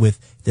Kate and with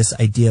this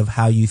idea of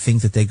how you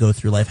think that they go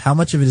through life? How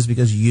much of it is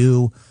because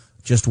you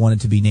just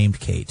wanted to be named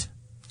Kate?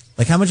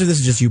 Like, how much of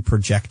this is just you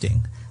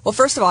projecting? Well,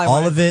 first of all,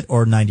 all of it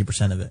or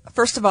 90% of it?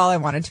 First of all, I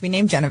wanted to be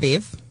named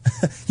Genevieve.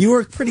 You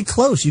were pretty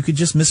close. You could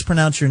just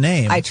mispronounce your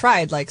name. I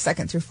tried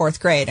 2nd through 4th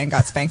grade and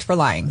got spanked for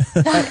lying.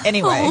 But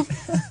anyway,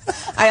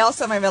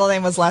 my middle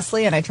name was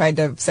Leslie, and I tried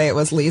to say it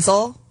was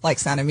Liesel, like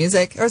Sound of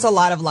Music. There was a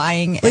lot of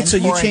lying. Wait, so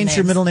you changed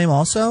your middle name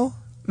also?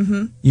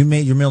 Mm-hmm. You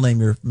made your middle name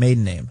your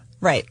maiden name.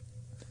 Right.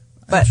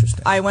 But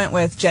I went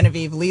with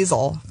Genevieve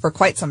Liesel for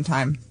quite some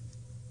time.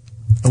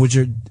 Was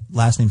your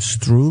last name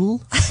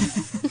Strudel?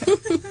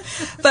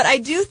 But I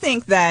do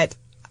think that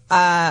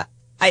I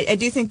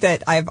do think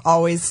that I've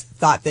always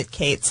thought that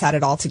Kate's had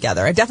it all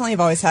together. I definitely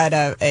have always had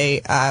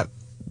an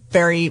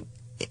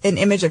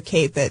image of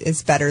Kate that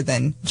is better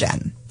than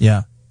Jen.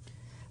 Yeah.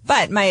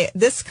 But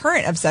this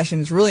current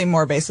obsession is really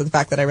more based on the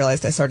fact that I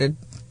realized I started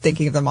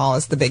thinking of them all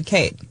as the big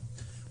Kate.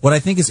 What I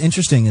think is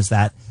interesting is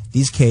that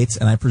these Kates,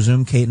 and I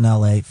presume Kate in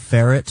L.A.,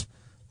 Ferret,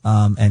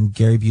 and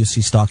Gary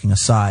Busey stalking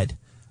aside,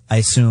 I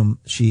assume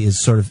she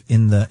is sort of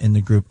in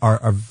the group,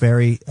 are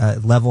very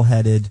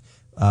level-headed,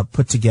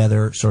 put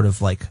together, sort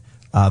of like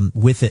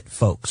with it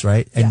folks,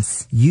 right? And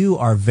yes. You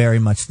are very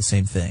much the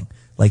same thing.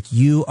 Like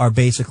you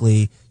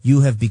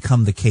have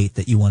become the Kate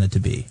that you wanted to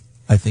be,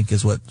 I think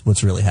is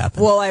what's really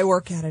happened. Well, I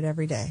work at it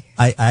every day.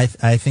 I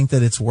think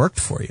that it's worked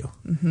for you.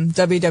 Mm-hmm.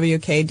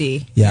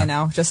 WWKD,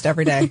 yeah. Just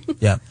every day.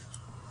 Yeah.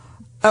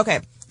 Okay,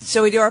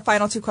 shall we do our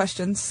final 2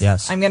 questions?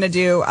 Yes. I'm going to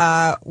do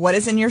what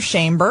is in your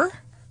chamber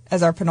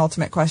as our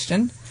penultimate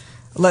question.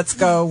 Let's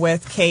go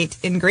with Kate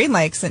in Green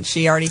Lake, since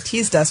she already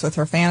teased us with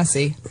her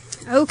fantasy.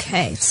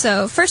 Okay,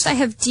 so first I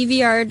have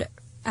DVR'd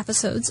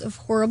episodes of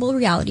horrible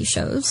reality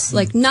shows,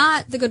 like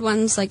not the good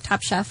ones like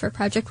Top Chef or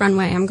Project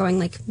Runway. I'm going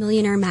like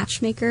Millionaire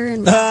Matchmaker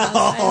and I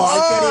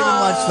can't even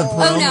watch the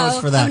promos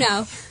for that. Oh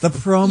no. The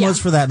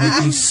promos for that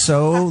make me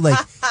so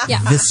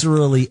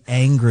viscerally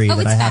angry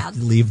that I have to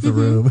leave the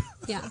room.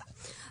 Yeah.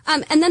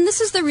 And then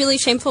this is the really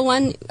shameful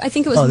one. I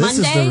think it was Monday. This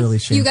is the really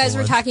shameful you guys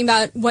were one. talking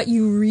about what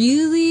you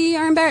really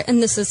are embarrassed,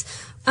 and this is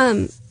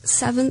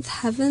Seventh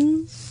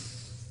Heaven.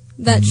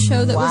 That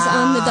show that was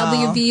on the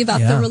WB about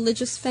the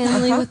religious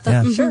family with the...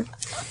 Yeah. Mm-hmm. Sure.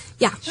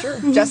 Yeah. Sure.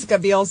 Mm-hmm. Jessica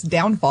Biel's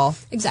Downfall.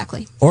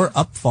 Exactly. Or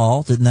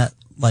Upfall, didn't that,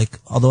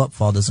 although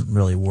Upfall doesn't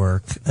really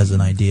work as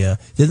an idea,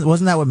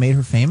 wasn't that what made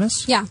her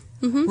famous? Yeah.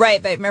 Mm-hmm.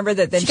 Right, but remember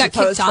that then she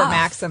posed for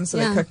Maxim, so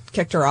they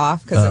kicked her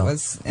off because it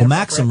was... Well,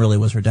 Maxim really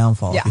was her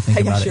downfall, if you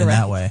think about it in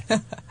that way.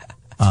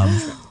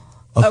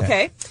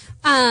 Okay.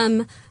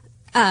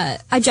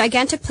 A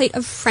gigantic plate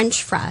of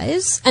French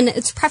fries, and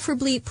it's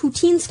preferably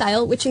poutine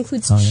style, which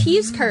includes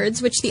cheese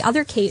curds, which the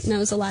other Kate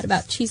knows a lot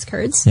about cheese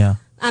curds. Yeah.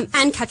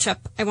 And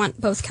ketchup. I want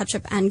both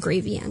ketchup and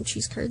gravy and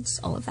cheese curds,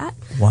 all of that.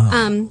 Wow.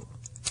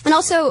 And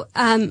also,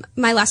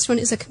 my last one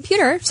is a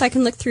computer, so I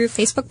can look through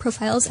Facebook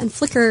profiles and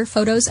Flickr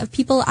photos of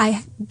people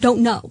I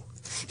don't know.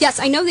 Yes,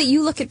 I know that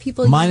you look at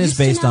people. Mine you is used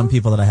to based know. on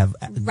people that I have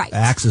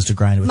axes to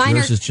grind with. Mine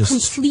yours are is just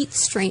complete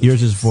strangers.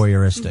 Yours is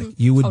voyeuristic.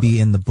 You would be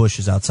in the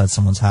bushes outside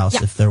someone's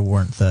house if there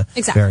weren't the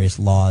various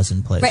laws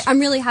in place. Right. I'm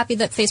really happy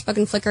that Facebook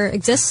and Flickr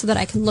exist so that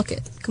I can look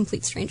at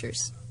complete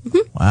strangers.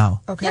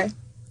 Wow. Okay.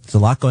 There's a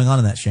lot going on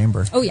in that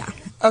chamber. Oh yeah.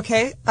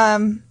 Okay.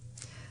 I'm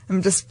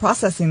just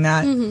processing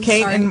that.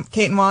 Kate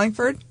and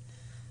Wallingford.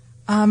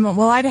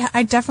 Well,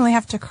 I definitely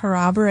have to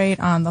corroborate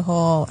on the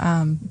whole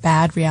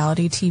bad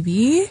reality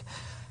TV.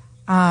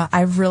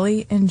 I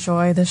really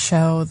enjoy the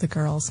show The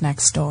Girls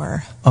Next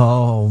Door.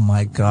 Oh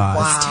my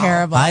gosh. It's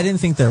terrible. I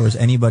didn't think there was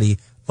anybody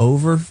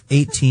over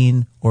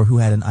 18 or who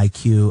had an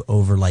IQ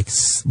over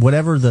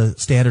whatever the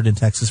standard in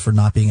Texas for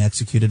not being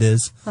executed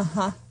is.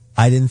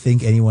 I didn't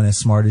think anyone as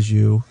smart as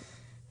you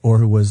or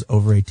who was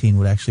over 18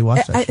 would actually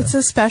watch that show. It's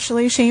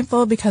especially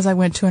shameful because I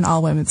went to an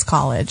all-women's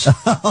college.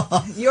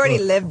 You already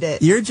lived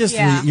it. You're just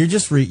you're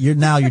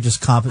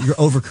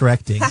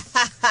overcorrecting.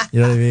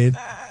 You know what I mean?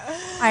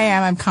 I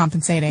am. I'm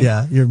compensating.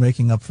 Yeah, you're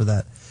making up for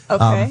that.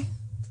 Okay.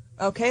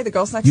 Okay, The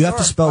Girls Next Door. You have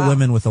to spell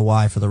women with a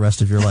Y for the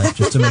rest of your life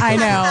just to make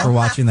up for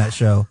watching that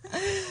show.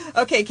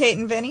 Okay, Kate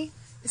and Vinny.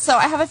 So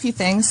I have a few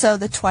things. So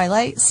the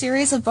Twilight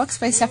series of books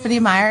by Stephanie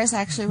Myers,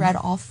 I actually read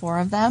all 4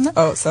 of them.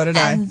 Oh, so did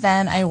I. And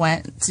then I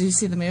went, did you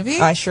see the movie?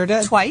 I sure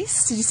did.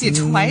 Twice? Did you see it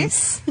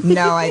twice?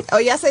 No,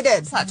 yes, I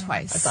did. I saw it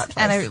twice. I saw it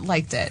twice. And I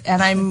liked it.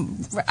 And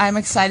I'm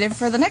excited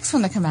for the next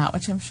one to come out,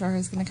 which I'm sure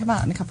is going to come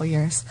out in a couple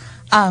years.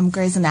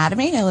 Grey's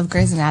Anatomy. I love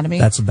Grey's Anatomy.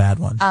 That's a bad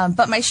one.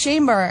 But my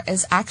chamber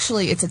is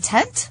actually, it's a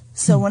tent.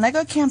 So when I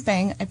go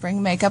camping, I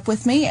bring makeup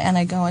with me and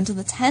I go into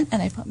the tent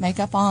and I put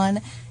makeup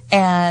on.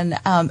 And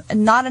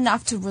not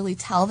enough to really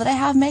tell that I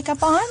have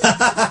makeup on.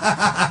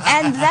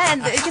 And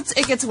then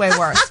it gets way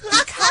worse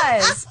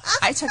because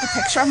I took a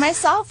picture of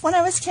myself when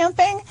I was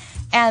camping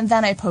and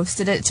then I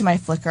posted it to my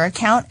Flickr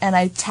account and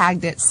I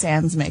tagged it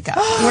Sans Makeup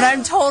when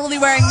I'm totally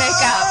wearing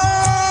makeup.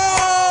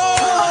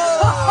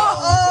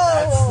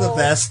 That's the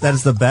best. That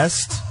is the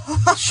best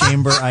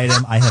chamber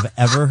item I have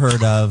ever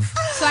heard of.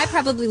 So I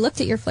probably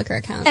looked at your Flickr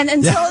account. And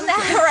until now,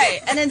 right?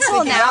 And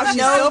until now, she's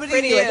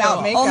nobody knew.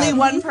 Without makeup. Only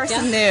one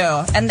person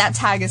knew, and that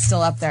tag is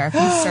still up there if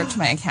you search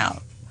my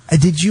account.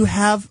 Did you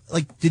have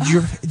did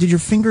your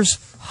fingers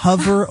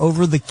hover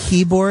over the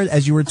keyboard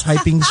as you were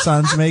typing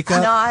Sans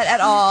Makeup? Not at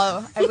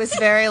all. I was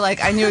very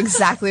I knew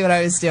exactly what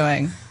I was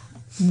doing.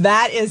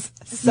 That is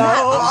so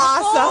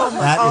awesome.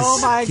 That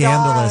is my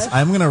scandalous. gosh.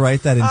 I'm going to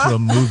write that into a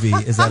movie.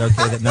 Is that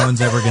okay? That no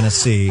one's ever going to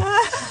see.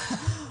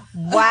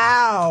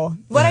 Wow.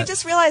 What I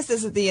just realized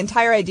is that the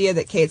entire idea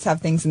that Kates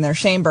have things in their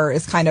chamber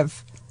is kind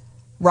of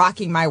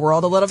rocking my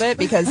world a little bit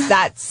because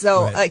that's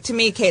so, to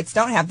me, Kates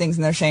don't have things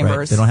in their chambers.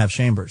 Right. They don't have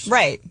chambers.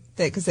 Right.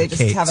 Because they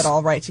just have it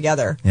all right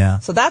together. Yeah.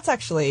 So that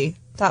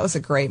was a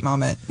great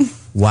moment.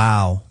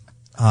 Wow.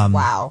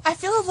 Wow. I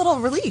feel a little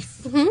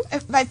relief.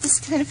 It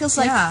just kind of feels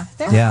like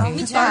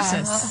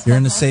catharsis. You're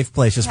in a safe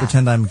place. Just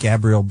pretend I'm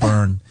Gabrielle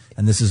Byrne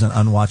and this is an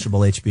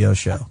unwatchable HBO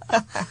show.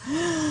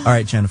 All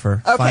right,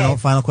 Jennifer. Okay.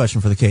 Final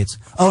question for the Kates.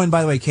 Oh, and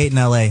by the way, Kate in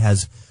LA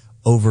has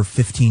over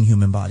 15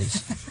 human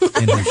bodies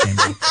in her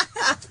chamber.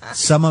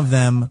 Some of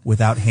them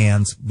without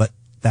hands, but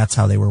that's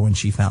how they were when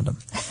she found them.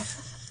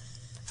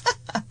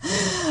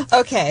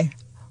 Okay.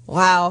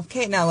 Wow.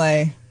 Kate in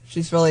LA.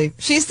 She's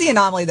the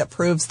anomaly that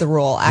proves the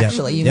rule,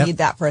 actually. You need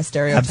that for a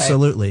stereotype.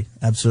 Absolutely.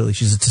 Absolutely.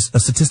 She's a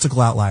statistical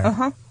outlier.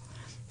 Uh-huh.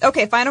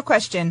 Okay, final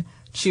question.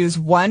 Choose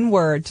one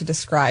word to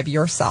describe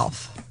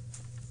yourself.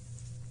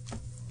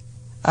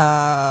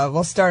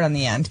 We'll start on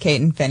the end.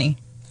 Kate and Finny.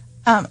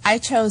 I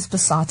chose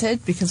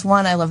besotted because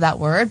one, I love that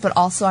word, but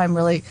also I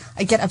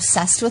get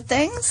obsessed with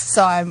things.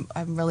 So I'm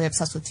really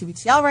obsessed with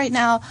TBTL right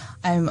now.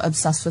 I'm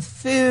obsessed with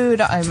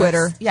food.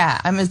 Twitter.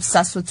 I'm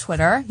obsessed with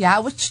Twitter. Yeah,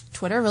 which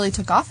Twitter really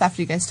took off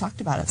after you guys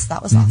talked about it. So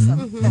that was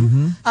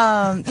awesome.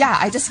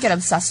 I just get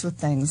obsessed with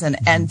things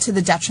and to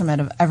the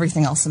detriment of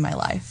everything else in my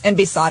life. And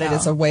besotted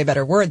is a way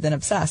better word than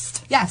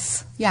obsessed.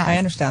 Yes. Yeah. I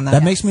understand that.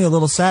 That makes me a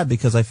little sad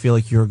because I feel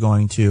like you're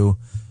going to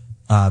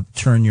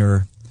turn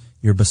your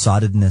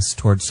besottedness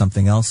towards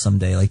something else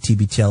someday, like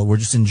TBTL. We're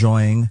just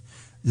enjoying.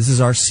 This is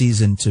our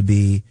season to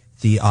be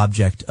the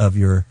object of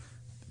your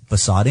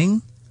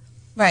besotting.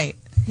 Right.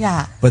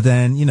 Yeah. But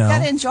then, you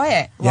gotta enjoy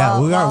it.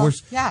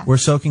 We're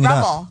soaking it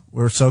up.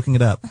 We're soaking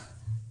it up.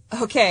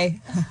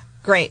 Okay.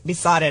 Great.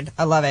 Besotted.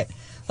 I love it.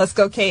 Let's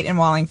go, Kate in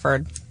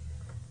Wallingford.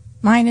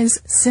 Mine is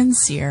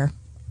sincere.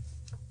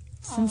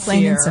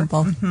 Plain and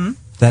simple. Mm-hmm.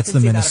 That's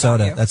the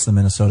Minnesota. That's the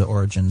Minnesota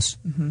origins.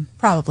 Mm-hmm.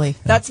 Probably. Yeah.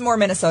 That's more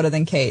Minnesota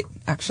than Kate,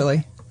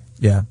 actually.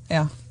 Yeah.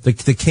 Yeah. The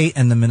Kate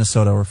and the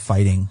Minnesota were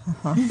fighting,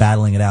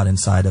 battling it out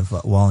inside of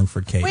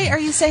Wallingford. Kate. Wait, are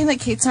you saying that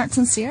Kates aren't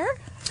sincere?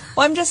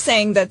 Well, I'm just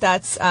saying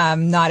that's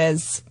not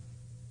as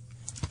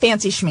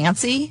fancy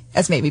schmancy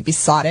as maybe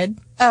besotted.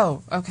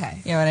 Oh,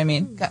 okay. You know what I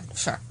mean?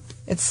 Sure.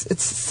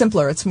 It's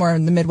simpler. It's more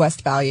in the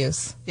Midwest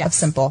values of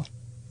simple.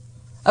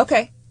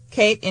 Okay.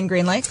 Kate in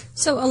Green Lake?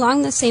 So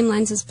along the same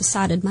lines as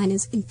Besotted, mine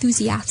is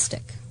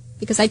enthusiastic,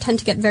 because I tend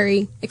to get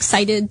very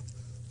excited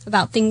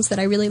about things that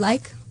I really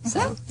like.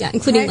 So yeah,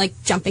 including like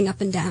jumping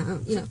up and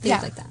down,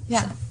 things like that.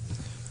 Yeah.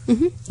 So.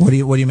 What do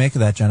you make of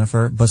that,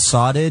 Jennifer?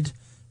 Besotted,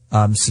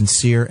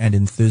 sincere, and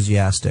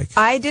enthusiastic.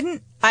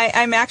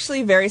 I'm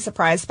actually very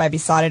surprised by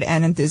Besotted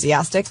and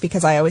enthusiastic,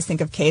 because I always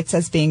think of Kate's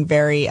as being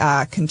very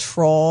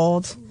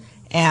controlled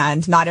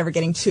and not ever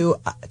getting too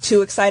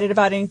excited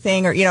about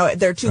anything, or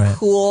they're too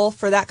cool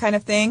for that kind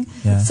of thing.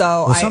 Yeah.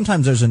 So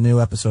sometimes there's a new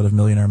episode of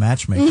Millionaire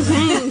Matchmaker.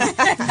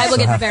 I will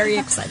get very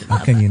excited about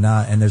How can you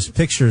not? And there's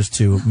pictures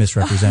to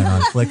misrepresent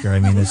on Flickr. I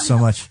mean, there's so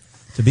much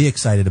to be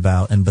excited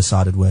about and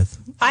besotted with.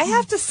 I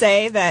have to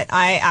say that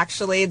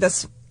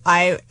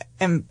I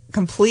am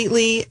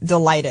completely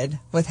delighted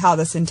with how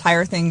this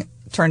entire thing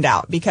turned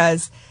out,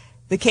 because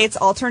the Kates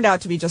all turned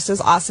out to be just as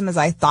awesome as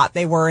I thought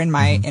they were in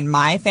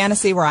my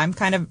fantasy, where I'm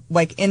kind of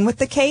like in with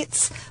the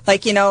Kates.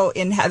 Like,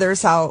 in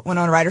Heather's, how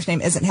Winona Ryder's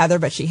name isn't Heather,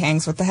 but she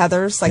hangs with the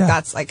Heathers. Like,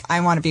 that's like, I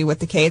want to be with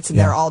the Kates, and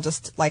they're all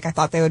just like I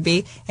thought they would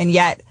be. And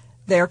yet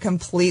they're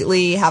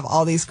completely have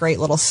all these great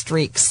little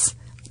streaks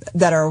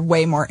that are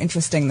way more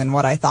interesting than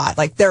what I thought.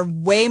 Like, they're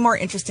way more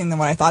interesting than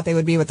what I thought they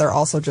would be, but they're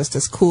also just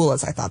as cool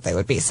as I thought they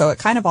would be. So it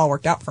kind of all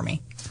worked out for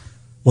me.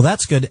 Well,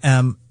 that's good.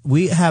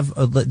 We have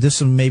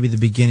this is maybe the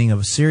beginning of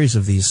a series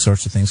of these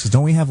sorts of things, because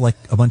don't we have like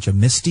a bunch of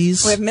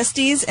Misties? We have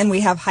Misties, and we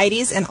have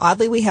Heidi's, and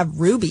oddly we have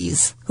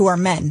Rubies, who are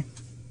men.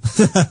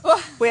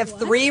 We have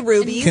 3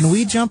 Rubies. Can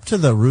we jump to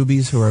the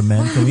Rubies who are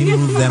men? Can we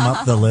move them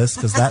up the list?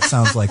 Because that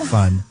sounds like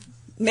fun.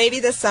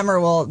 Maybe this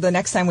summer the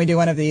next time we do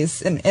one of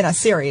these in a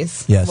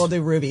series, we'll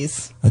do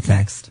Rubies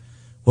next.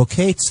 Well,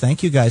 Kates,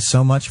 thank you guys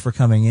so much for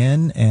coming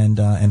in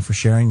and for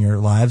sharing your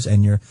lives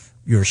and your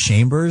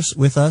chambers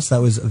with us.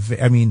 That was,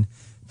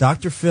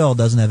 Dr. Phil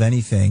doesn't have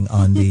anything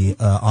on the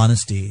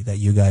honesty that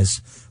you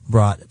guys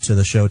brought to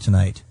the show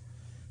tonight.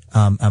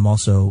 I'm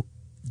also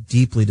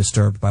deeply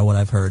disturbed by what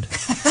I've heard.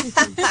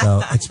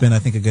 So it's been, I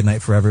think, a good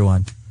night for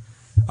everyone.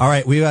 All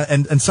right,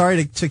 and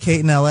sorry to Kate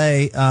in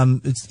L.A.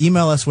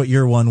 Email us what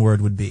your one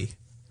word would be,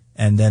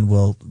 and then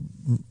we'll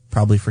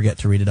probably forget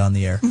to read it on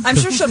the air. I'm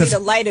sure she'll be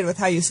delighted with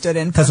how you stood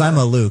in. Because I'm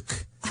a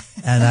Luke,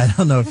 and I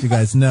don't know if you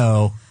guys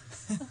know,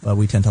 but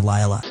we tend to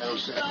lie a lot.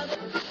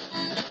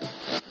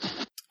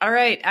 All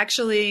right.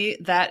 Actually,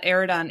 that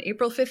aired on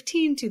April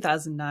 15,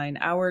 2009,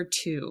 hour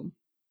 2.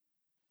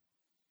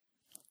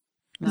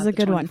 It was a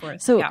good 24th. One.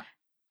 So,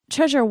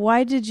 Treasure,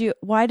 why does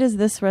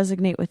this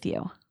resonate with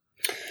you?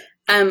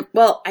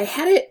 Well, I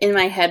had it in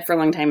my head for a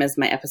long time as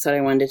my episode I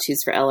wanted to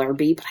choose for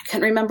LRB, but I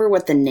couldn't remember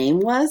what the name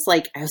was.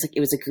 Like, I was like, it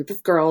was a group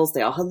of girls.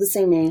 They all had the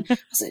same name. I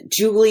was like,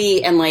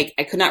 Julie, and like,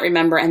 I could not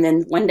remember. And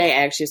then one day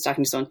I actually was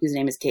talking to someone whose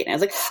name is Kate, and I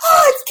was like,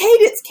 oh,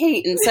 it's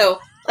Kate. And so,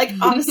 like,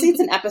 honestly,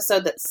 it's an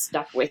episode that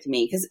stuck with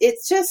me, because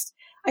it's just,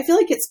 I feel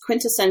like it's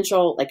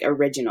quintessential, like,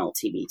 original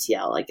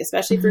TBTL, like,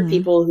 especially for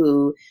people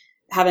who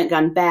haven't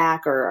gone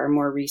back or are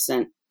more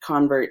recent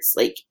converts.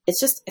 Like, it's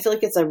just, I feel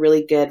like it's a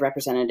really good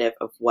representative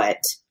of what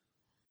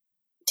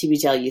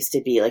TBTL used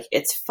to be. Like,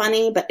 it's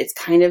funny, but it's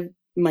kind of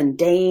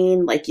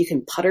mundane. Like, you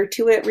can putter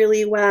to it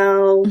really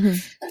well.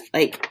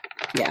 Like,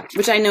 yeah,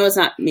 which I know is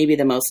not maybe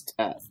the most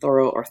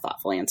thorough or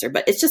thoughtful answer,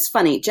 but it's just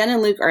funny. Jen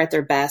and Luke are at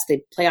their best.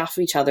 They play off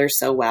of each other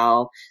so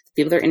well.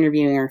 The people they're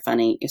interviewing are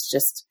funny. It's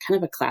just kind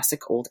of a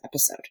classic old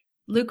episode.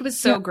 Luke was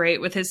so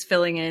great with his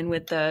filling in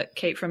with the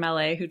Kate from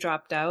LA who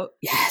dropped out.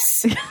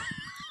 Yes.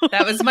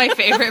 That was my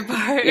favorite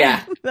part.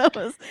 Yeah. That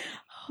was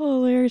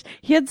hilarious.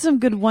 He had some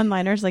good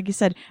one-liners, like you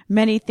said,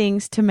 many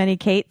things to many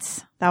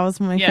Kates. That was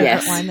my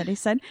favorite line that he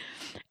said.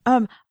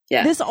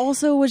 This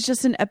also was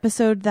just an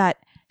episode that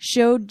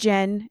showed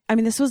Jen. I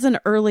mean, this was an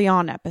early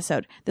on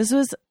episode.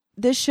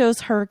 This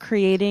shows her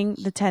creating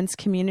the tense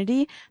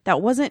community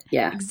that wasn't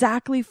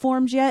exactly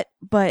formed yet,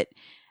 but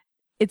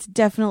it's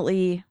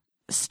definitely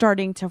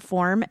starting to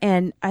form.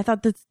 And I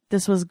thought that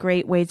this was a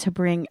great way to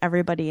bring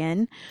everybody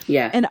in.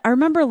 Yeah. And I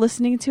remember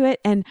listening to it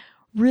and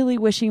really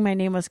wishing my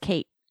name was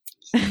Kate.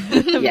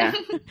 Yeah.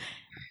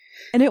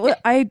 And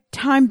I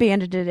time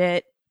banded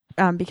it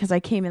because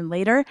I came in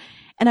later,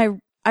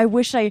 and I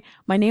wish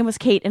my name was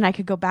Kate and I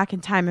could go back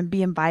in time and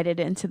be invited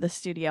into the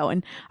studio,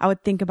 and I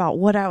would think about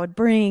what I would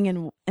bring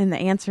and the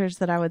answers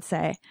that I would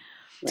say.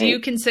 Do you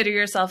consider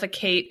yourself a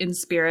Kate in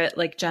spirit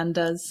like Jen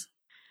does?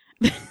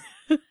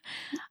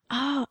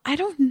 Oh, I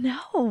don't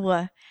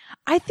know.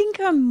 I think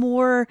I'm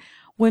more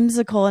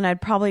whimsical, and I'd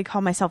probably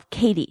call myself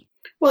Katie.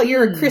 Well,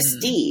 you're a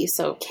Christy,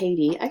 so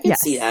Katie. I can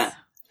see that.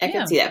 I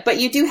can see that. But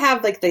you do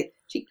have like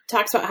she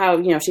talks about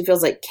how, she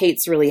feels like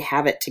Kate's really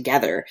have it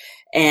together.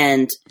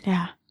 And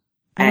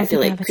I feel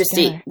like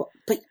Christy,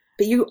 but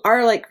you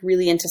are like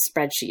really into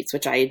spreadsheets,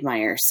 which I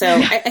admire. So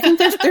I think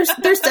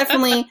there's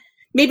definitely,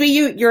 maybe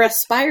you're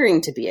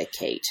aspiring to be a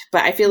Kate,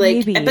 but I feel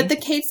like, but the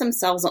Kates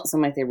themselves don't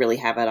seem like they really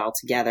have it all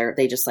together.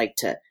 They just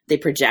they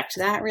project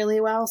that really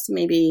well. So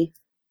maybe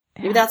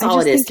that's all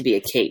it is to be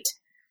a Kate.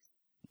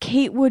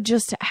 Kate would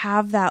just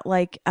have that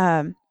like,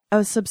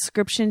 a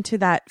subscription to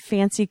that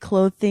fancy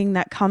clothing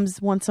that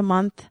comes once a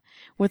month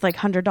with like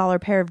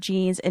 $100 pair of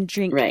jeans and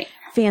drink Right.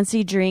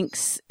 fancy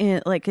drinks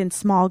in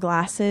small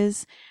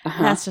glasses.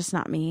 That's just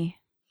not me.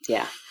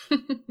 Yeah.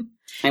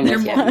 They're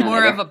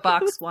more of a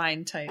box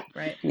wine type,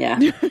 right? Yeah.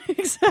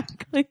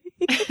 Exactly.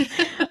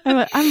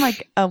 I'm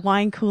like a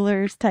wine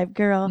coolers type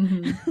girl.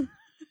 Mm-hmm.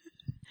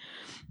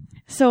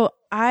 So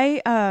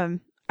I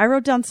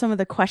wrote down some of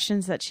the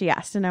questions that she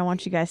asked, and I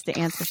want you guys to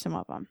answer some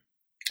of them.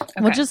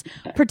 Okay. We'll just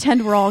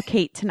pretend we're all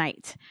Kate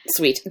tonight.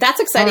 Sweet. That's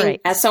exciting. All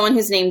right. As someone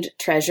who's named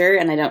Treasure,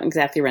 and I don't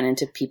exactly run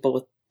into people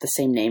with the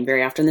same name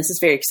very often, this is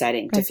very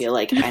exciting to feel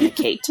like I'm a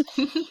Kate.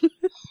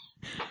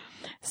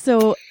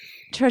 So,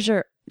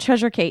 Treasure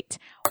Kate,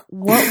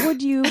 what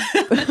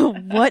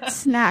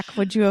snack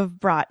would you have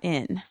brought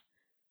in?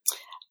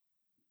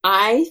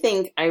 I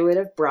think I would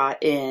have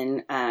brought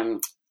in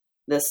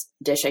this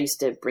dish I used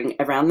to bring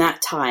around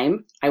that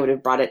time. I would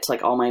have brought it to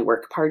like all my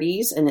work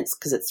parties, and it's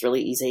because it's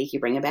really easy.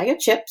 You bring a bag of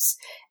chips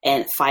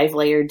and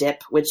 5-layer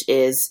dip, which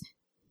is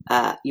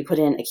you put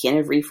in a can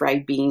of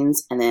refried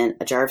beans and then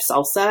a jar of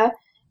salsa,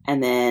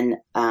 and then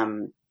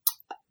an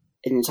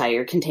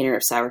entire container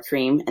of sour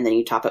cream, and then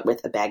you top it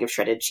with a bag of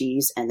shredded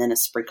cheese and then a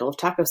sprinkle of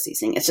taco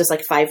seasoning. It's just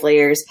like 5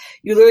 layers.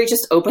 You literally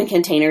just open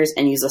containers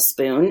and use a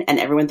spoon, and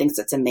everyone thinks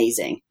it's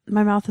amazing.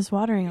 My mouth is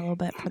watering a little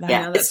bit for that.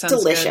 Yeah, that it's sounds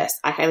delicious.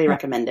 good. I highly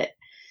recommend it.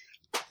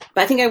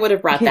 But I think I would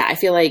have brought that. I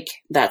feel like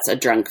that's a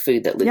drunk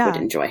food that Luke would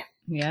enjoy.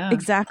 Yeah,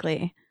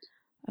 exactly.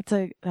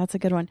 That's a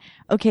good one.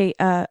 Okay,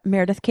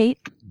 Meredith Kate.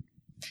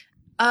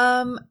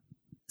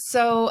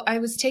 So I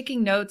was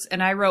taking notes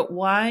and I wrote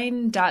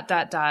wine ...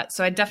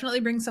 So I definitely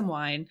bring some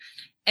wine,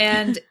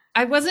 and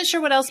I wasn't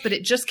sure what else, but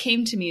it just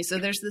came to me. So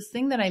there's this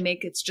thing that I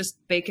make. It's just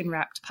bacon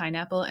wrapped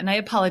pineapple, and I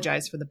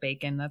apologize for the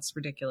bacon. That's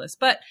ridiculous,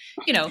 but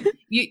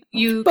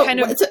you But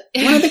kind of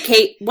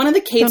one of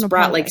the Kates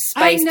brought like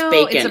spiced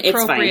bacon. It's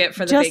appropriate fine.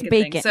 for the just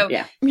bacon thing. So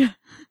yeah, you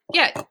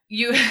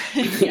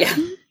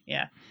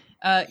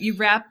you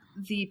wrap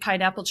the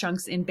pineapple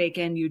chunks in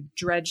bacon. You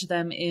dredge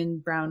them in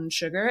brown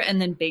sugar and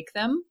then bake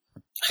them.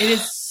 It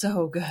is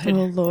so good.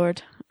 Oh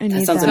Lord, I need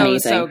that. Sounds that.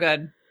 amazing. So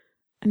good.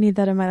 I need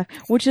that in my life,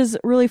 which is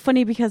really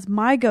funny because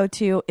my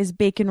go-to is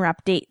bacon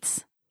wrapped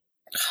dates.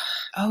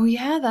 Oh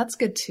yeah, that's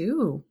good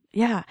too.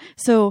 Yeah.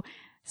 So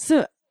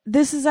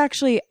this is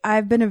actually,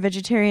 I've been a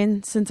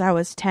vegetarian since I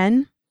was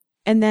 10.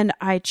 And then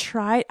I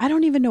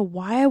don't even know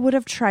why I would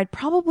have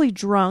probably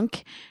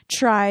drunk,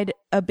 tried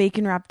a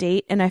bacon wrapped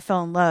date, and I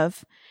fell in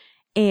love.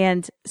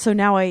 And so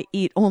now I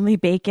eat only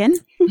bacon.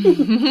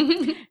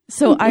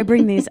 So I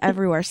bring these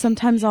everywhere.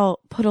 Sometimes I'll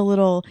put a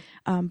little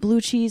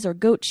blue cheese or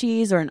goat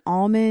cheese or an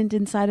almond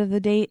inside of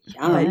the date.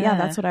 But yeah,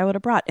 that's what I would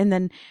have brought. And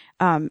then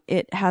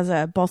it has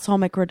a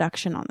balsamic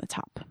reduction on the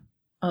top.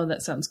 Oh,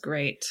 that sounds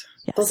great.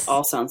 Yes. Those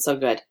all sound so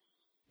good.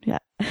 Yeah.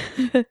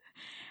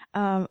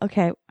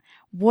 Okay.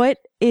 What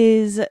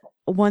is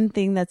one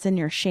thing that's in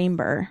your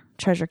chamber,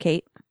 Treasure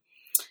Kate?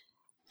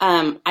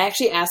 I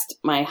actually asked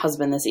my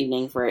husband this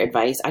evening for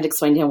advice. I'd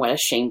explained to him what a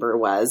chamber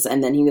was,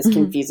 and then he was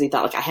confused. He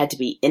thought like I had to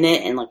be in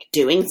it and like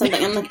doing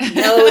something. I'm like,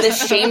 no,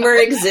 the chamber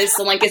exists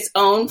on like its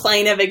own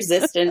plane of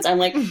existence. I'm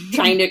like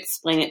trying to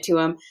explain it to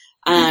him.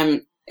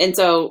 And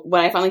so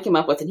what I finally came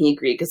up with, and he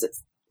agreed because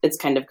it's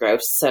kind of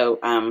gross.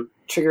 So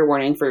trigger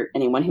warning for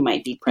anyone who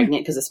might be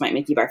pregnant because this might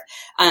make you barf.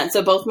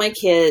 So both my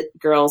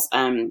girls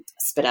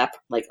spit up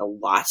like a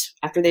lot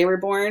after they were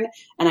born,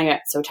 and I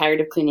got so tired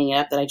of cleaning it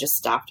up that I just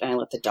stopped and I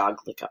let the dog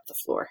lick up the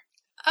floor.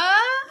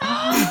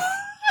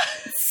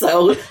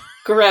 So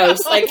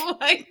gross. Like, oh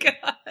my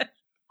God.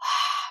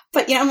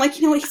 But yeah, I'm like,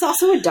 he's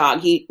also a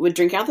dog. He would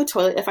drink out the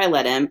toilet if I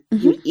let him.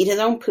 He would eat his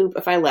own poop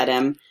if I let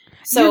him.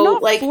 So you're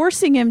not like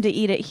forcing him to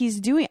eat it. He's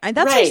doing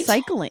that's Right.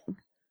 recycling.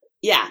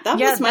 Yeah, that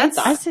was my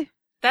thought.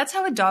 That's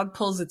how a dog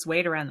pulls its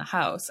weight around the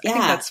house. I think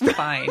Yeah. that's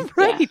fine.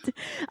 Right.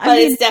 But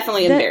it's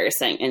definitely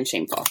embarrassing and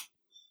shameful.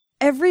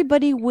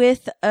 Everybody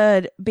with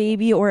a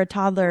baby or a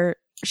toddler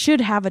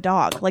should have a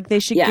dog. Like they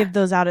should Yeah. give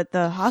those out at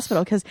the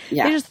hospital because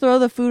Yeah. they just throw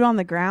the food on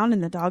the ground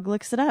and the dog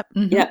licks it up.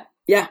 Yeah.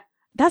 Yeah.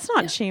 That's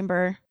not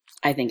chamber.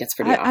 I think it's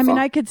pretty awful. I mean,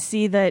 I could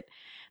see that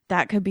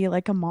could be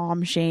like a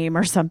mom shame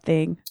or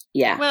something.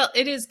 Yeah. Well,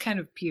 it is kind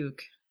of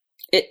puke.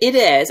 It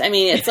is. I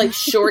mean, it's like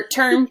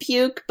short-term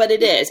puke, but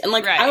it is. And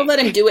like, I would let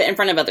him do it in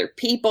front of other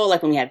people.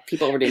 Like when we had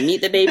people over to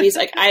meet the babies,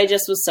 like I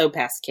just was so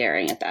past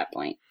caring at that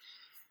point.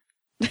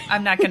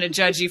 I'm not going to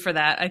judge you for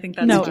that. I think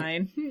that's No.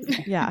 fine.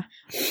 Yeah.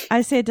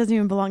 I say it doesn't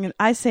even belong in.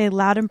 I say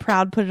loud and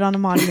proud, put it on a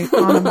mommy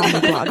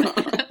blog.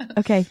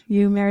 Okay.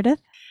 You, Meredith?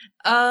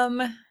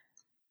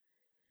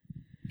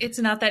 It's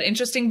not that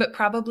interesting, but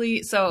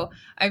probably. So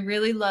I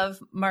really love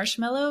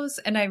marshmallows,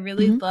 and I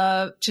really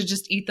love to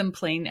just eat them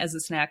plain as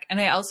a snack.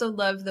 And I also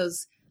love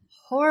those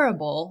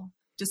horrible,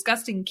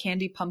 disgusting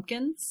candy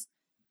pumpkins.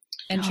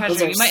 And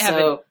Treasure, you might have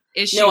it.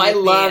 issue. No, I with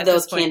me love at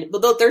those this point. candy.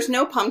 But there's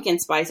no pumpkin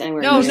spice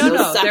anywhere. No, near no,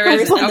 those no, there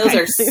suckers, isn't. and those Okay.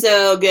 are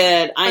so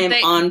good. I am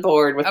on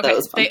board with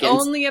those They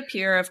pumpkins. only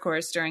appear, of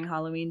course, during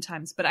Halloween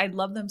times, but I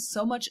love them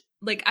so much.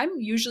 Like, I'm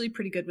usually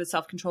pretty good with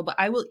self-control, but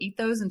I will eat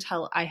those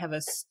until I have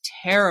a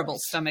terrible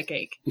stomach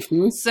ache.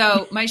 Mm-hmm.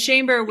 So my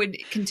chamber would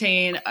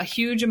contain a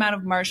huge amount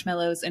of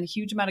marshmallows and a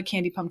huge amount of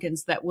candy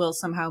pumpkins that will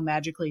somehow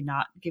magically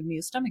not give me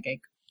a stomach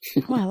ache.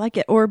 Oh, I like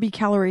it. Or be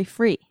calorie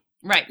free.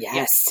 Right.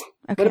 Yes.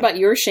 Okay. What about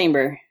your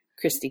chamber,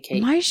 Christy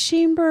Kate? My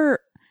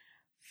chamber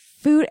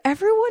food,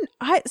 everyone,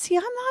 I'm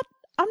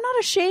not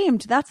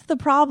ashamed. That's the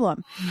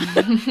problem.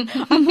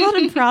 I'm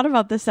not proud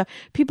about this stuff.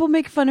 People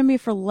make fun of me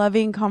for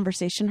loving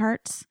conversation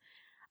hearts.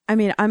 I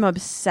mean, I'm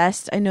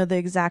obsessed. I know the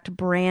exact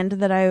brand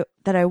that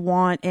I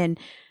want, and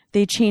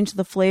they change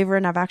the flavor,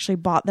 and I've actually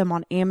bought them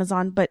on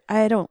Amazon, but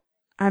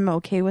I'm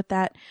okay with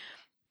that.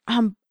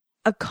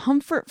 A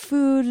comfort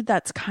food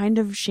that's kind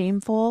of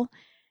shameful,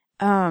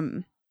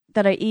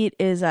 that I eat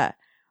is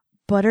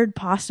buttered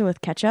pasta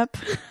with ketchup.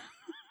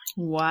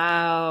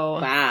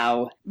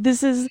 Wow.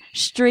 This is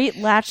straight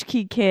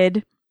latchkey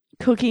kid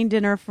cooking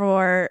dinner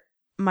for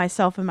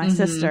myself and my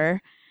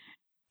sister.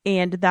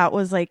 And that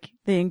was like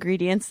the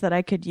ingredients that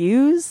I could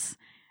use.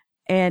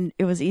 And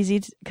it was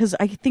easy because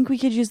I think we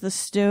could use the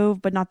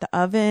stove, but not the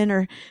oven,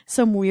 or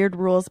some weird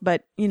rules.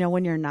 But,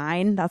 when you're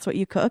 9, that's what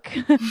you cook.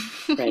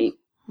 Right.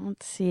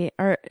 Let's see.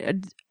 Are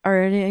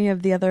any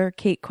of the other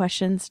Kate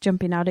questions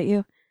jumping out at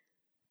you?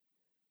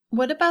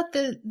 What about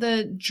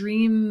the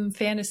dream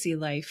fantasy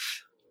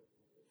life?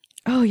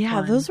 Oh,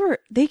 yeah. Fun.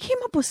 They came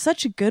up with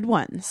such good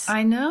ones.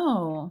 I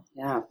know.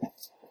 Yeah.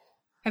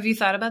 Have you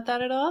thought about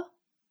that at all?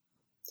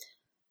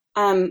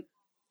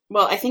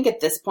 Well, I think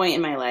at this point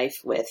in my life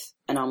with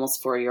an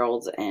almost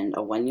 4-year-old and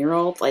a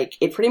 1-year-old, like,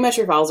 it pretty much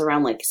revolves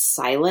around like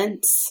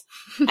silence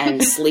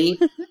and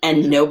sleep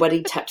and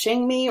nobody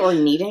touching me or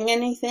needing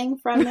anything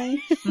from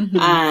me.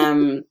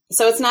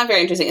 So it's not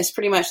very interesting. It's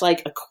pretty much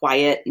like a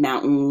quiet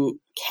mountain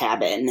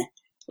cabin.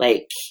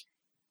 Like,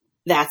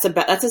 that's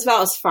about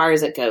as far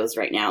as it goes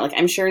right now. Like,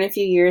 I'm sure in a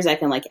few years I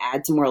can like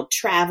add some world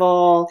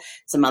travel,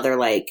 some other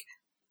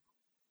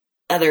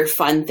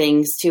fun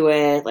things to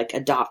it, like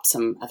adopt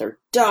some other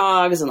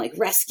dogs and like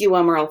rescue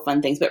them, are all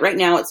fun things. But right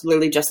now it's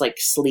literally just like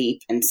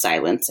sleep and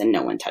silence and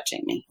no one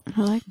touching me.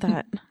 I like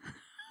that.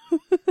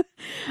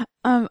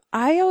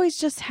 I always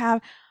just have,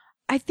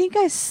 I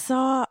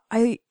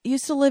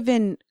used to live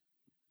in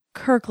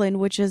Kirkland,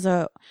 which is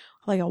a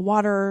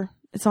water,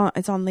 it's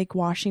on Lake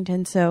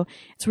Washington. So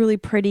it's really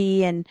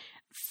pretty and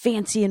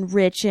fancy and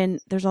rich. And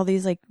there's all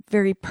these like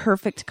very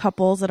perfect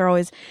couples that are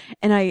always,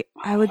 and I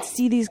would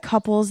see these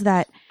couples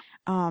that,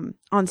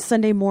 on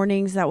Sunday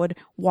mornings that would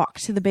walk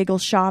to the bagel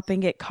shop and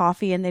get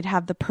coffee, and they'd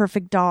have the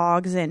perfect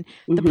dogs and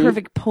the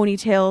perfect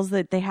ponytails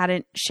that they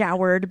hadn't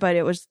showered, but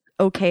it was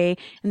okay.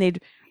 And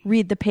they'd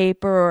read the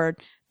paper or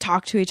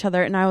talk to each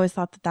other. And I always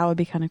thought that would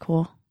be kind of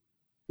cool.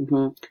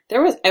 I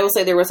will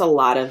say there was a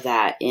lot of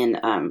that in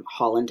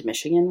Holland,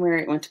 Michigan, where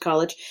I went to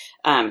college,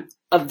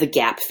 of the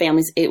Gap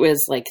families. It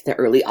was like the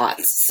early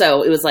aughts.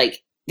 So it was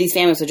like, these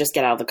families would just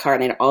get out of the car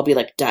and they'd all be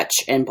like Dutch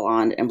and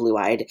blonde and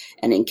blue-eyed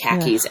and in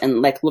khakis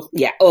and like,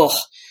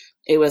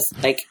 it was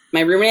like my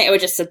roommate and I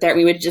would just sit there and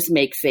we would just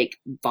make fake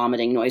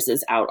vomiting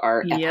noises out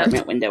our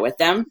apartment window with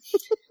them.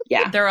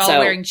 Yeah. They're all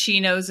wearing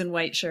chinos and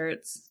white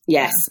shirts.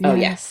 Yes. Yeah. Oh,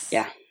 Yes.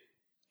 Yeah.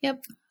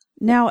 Yep.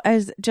 Now,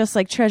 as just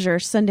like Treasure,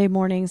 Sunday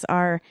mornings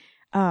are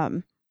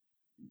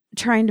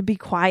trying to be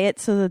quiet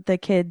so that the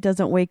kid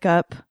doesn't wake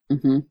up,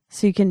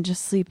 so you can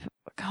just sleep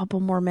a couple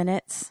more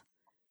minutes.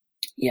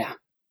 Yeah.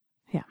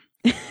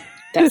 Yeah.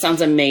 That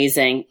sounds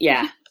amazing.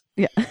 Yeah.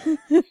 Yeah.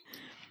 A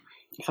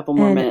couple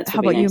more minutes. How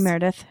about you,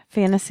 Meredith?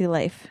 Fantasy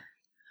life.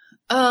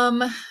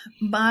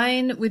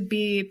 Mine would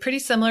be pretty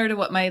similar to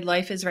what my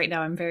life is right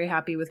now. I'm very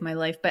happy with my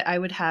life, but I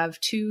would have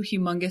 2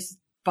 humongous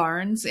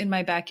barns in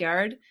my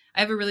backyard. I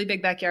have a really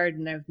big backyard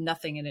and there's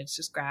nothing in it. It's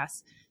just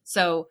grass.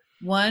 So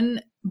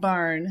one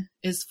barn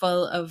is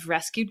full of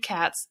rescued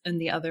cats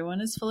and the other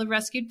one is full of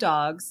rescued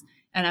dogs.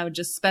 And I would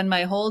just spend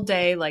my whole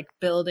day like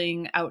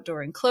building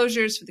outdoor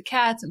enclosures for the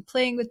cats and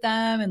playing with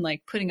them and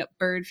like putting up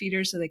bird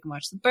feeders so they can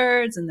watch the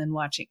birds, and then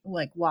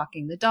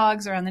walking the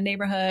dogs around the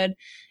neighborhood.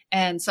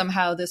 And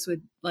somehow this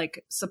would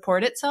like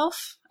support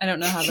itself. I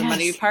don't know how the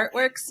money part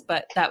works,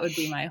 but that would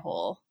be my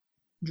whole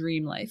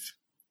dream life.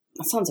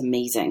 That sounds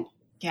amazing.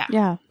 Yeah.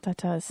 Yeah, that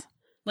does.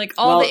 Like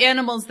all the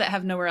animals that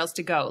have nowhere else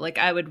to go. Like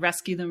I would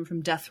rescue them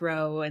from death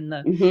row and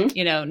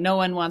no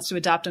one wants to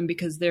adopt them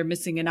because they're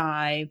missing an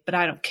eye, but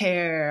I don't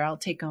care. I'll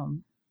take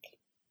them.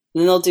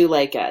 And then they'll do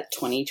like a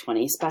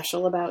 2020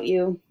 special about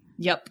you.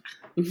 Yep.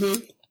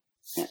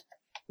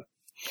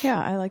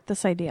 Yeah, I like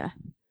this idea.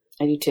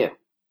 I do too.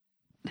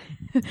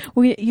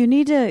 You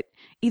need to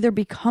either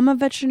become a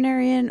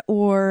veterinarian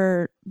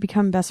or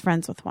become best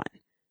friends with one.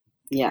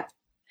 Yeah.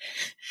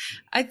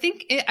 I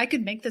think I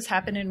could make this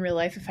happen in real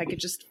life if I could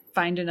just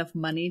find enough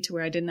money to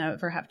where I didn't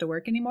ever have to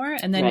work anymore,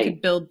 and then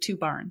could build 2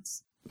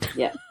 barns.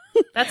 Yeah.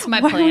 That's my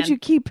plan. Why would you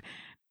keep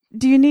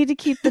Do you need to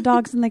keep the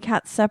dogs and the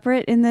cats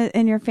separate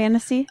in your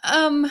fantasy?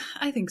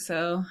 I think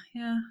so.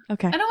 Yeah.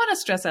 Okay. I don't want to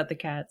stress out the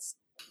cats.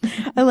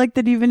 I like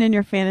that even in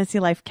your fantasy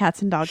life,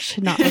 cats and dogs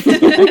should not live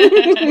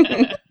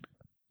together.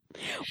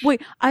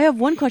 Wait, I have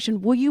one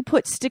question. Will you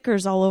put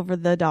stickers all over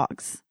the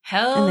dogs?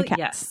 Hell and the cats?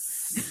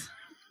 yes.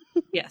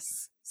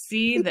 Yes.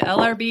 See the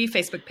LRB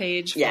Facebook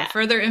page for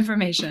further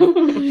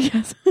information.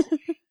 Yes.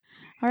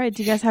 All right.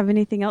 Do you guys have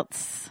anything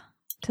else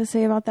to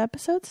say about the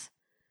episodes?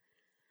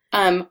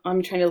 I'm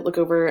trying to look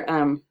over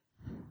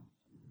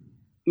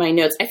my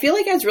notes. I feel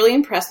like I was really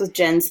impressed with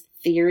Jen's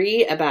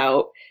theory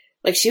about,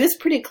 like, she was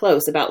pretty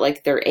close about,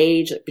 like, their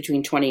age, like,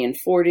 between 20 and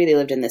 40. They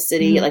lived in the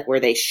city, like, where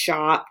they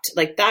shopped.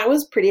 Like, that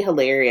was pretty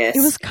hilarious.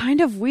 It was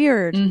kind of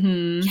weird.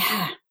 Mm-hmm.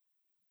 Yeah.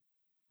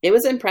 It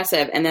was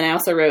impressive. And then I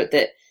also wrote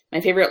that my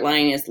favorite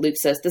line is Luke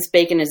says, "This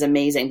bacon is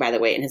amazing, by the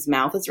way." And his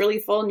mouth is really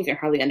full and you can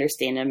hardly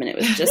understand him. And it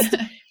was just,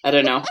 I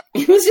don't know.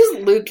 It was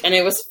just Luke. And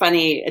it was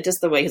funny.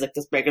 Just the way he's like,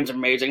 "This bacon's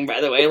amazing, by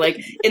the way." Like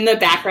in the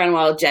background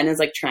while Jen is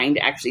like trying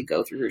to actually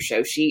go through her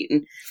show sheet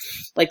and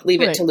like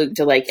leave it to Luke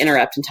to like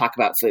interrupt and talk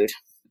about food.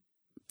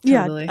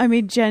 Totally. Yeah. I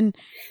mean, Jen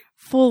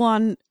full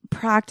on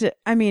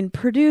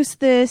produced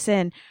this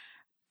and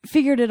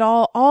figured it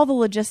all the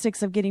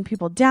logistics of getting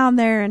people down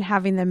there and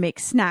having them make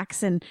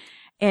snacks and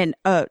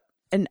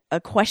a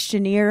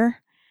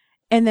questionnaire.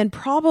 And then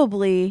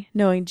probably,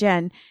 knowing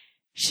Jen,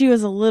 she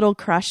was a little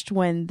crushed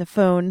when the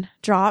phone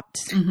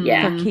dropped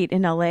for Kate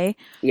in LA.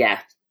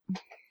 Yeah.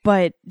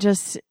 But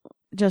just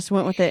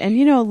went with it. And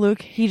you know,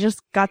 Luke, he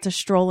just got to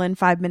stroll in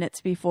 5 minutes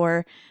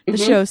before the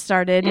show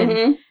started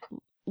and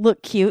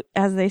look cute,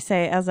 as I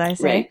say,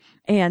 right.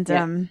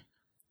 And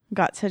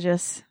got to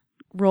just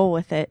roll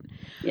with it.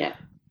 Yeah.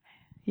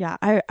 Yeah,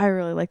 I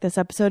really like this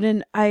episode.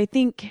 And I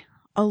think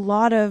a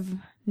lot of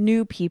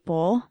new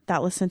people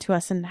that listen to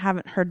us and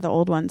haven't heard the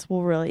old ones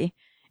will really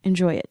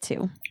enjoy it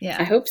too. Yeah.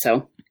 I hope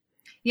so.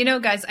 You know,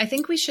 guys, I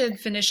think we should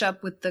finish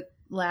up with the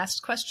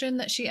last question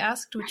that she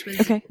asked, which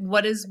was,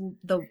 what is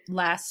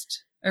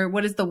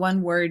the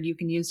one word you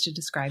can use to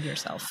describe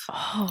yourself?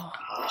 Oh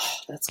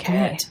that's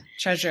good.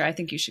 Treasure, I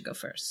think you should go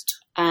first.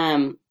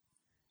 I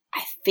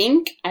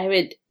think I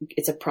would,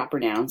 it's a proper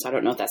noun, so I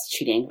don't know if that's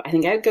cheating. I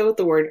think I would go with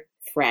the word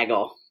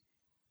Fraggle.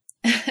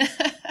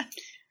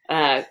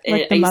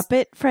 Like the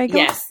Muppet Fraggle?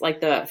 Yes, like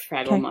the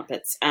Fraggle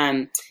Muppets.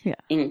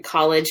 In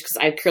college, because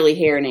I have curly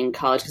hair, and in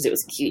college, because it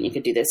was cute and you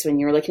could do this when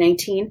you were like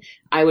 19,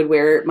 I would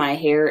wear my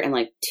hair in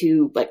like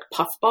two like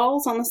puff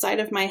balls on the side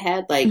of my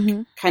head, like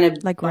kind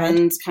of like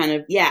buns, kind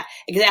of, yeah,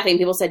 exactly. And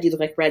people said you look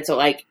like Red, so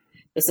like,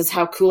 this is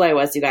how cool I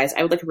was, you guys.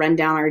 I would like run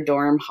down our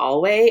dorm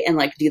hallway and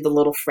like do the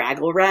little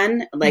Fraggle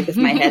run, like with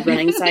my head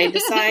running side to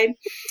side.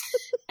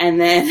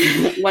 And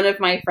then one of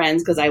my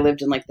friends, because I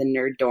lived in like the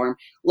nerd dorm,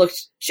 looked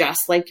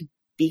just like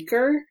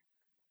Beaker.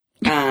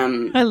 I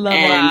love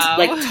and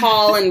like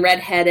tall and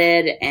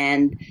redheaded,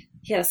 and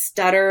he had a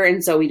stutter,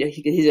 and so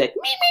he's like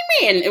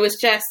me, and it was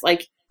just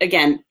like,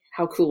 again,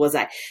 how cool was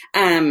I?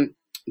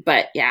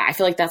 But yeah, I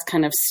feel like that's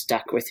kind of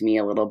stuck with me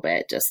a little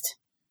bit. Just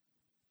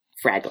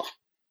Fraggle.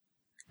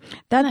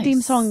 That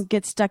theme song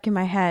gets stuck in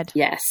my head.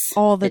 Yes,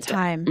 all the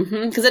time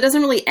because it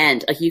doesn't really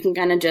end. Like you can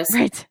kind of just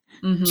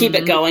keep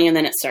it going, and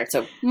then it starts.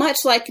 So much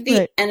like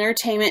the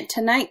Entertainment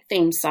Tonight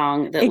theme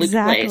song that Luke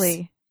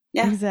plays.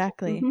 Yeah,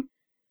 exactly.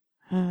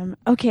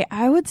 Okay,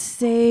 I would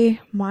say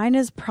mine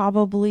is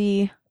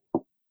probably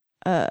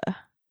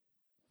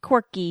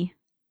quirky.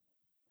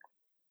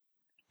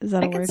 Is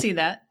that a word? I can see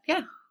that.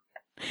 Yeah.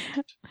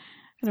 I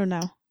don't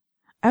know.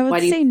 I would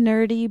say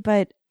nerdy,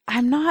 but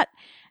I'm not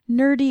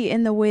nerdy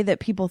in the way that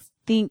people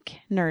think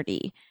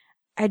nerdy.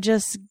 I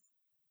just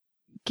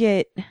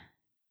get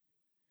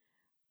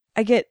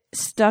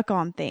stuck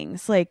on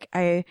things. Like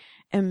I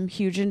am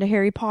huge into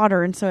Harry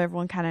Potter, and so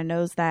everyone kind of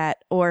knows that.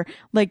 Or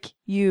like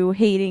you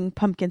hating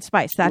pumpkin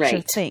spice. That's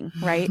your thing,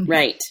 right?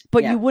 Right.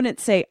 But you wouldn't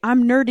say,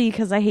 I'm nerdy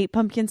because I hate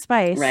pumpkin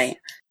spice. Right.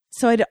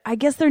 So I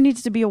guess there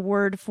needs to be a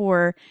word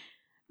for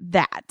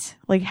that.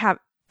 Like I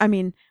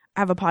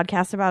have a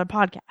podcast about a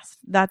podcast.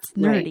 That's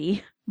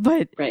nerdy.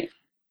 But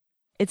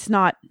it's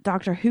not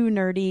Doctor Who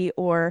nerdy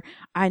or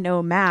I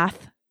know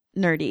math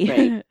nerdy.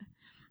 Right.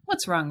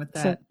 What's wrong with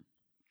that?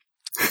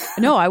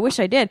 No, I wish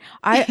I did.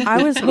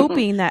 I was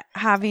hoping that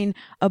having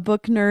a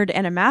book nerd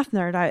and a math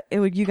nerd,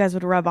 you guys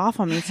would rub off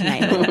on me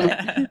tonight a little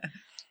bit.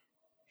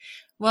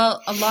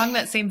 Well, along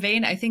that same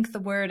vein, I think the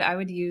word I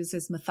would use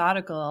is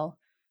methodical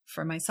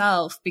for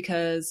myself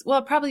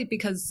probably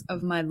because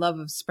of my love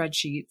of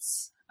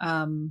spreadsheets.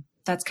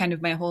 That's kind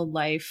of my whole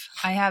life.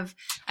 I have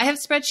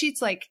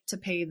spreadsheets like to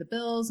pay the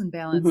bills and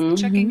balance the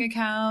checking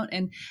account.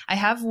 And I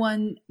have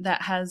one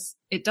that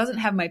it doesn't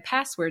have my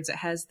passwords. It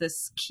has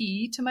this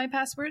key to my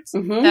passwords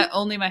that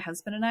only my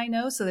husband and I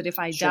know, so that if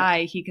I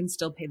die, he can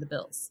still pay the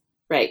bills.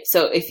 Right.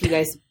 So if you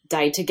guys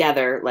die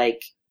together,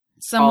 like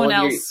someone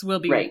else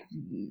will be,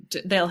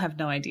 they'll have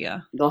no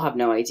idea. They'll have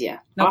no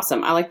idea. Nope.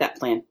 Awesome. I like that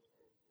plan.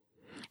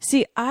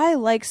 See, I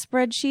like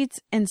spreadsheets,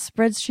 and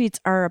spreadsheets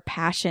are a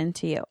passion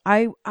to you.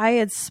 I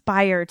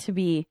aspire to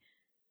be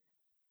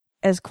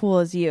as cool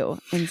as you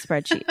in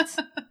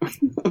spreadsheets.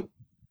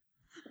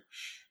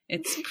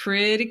 It's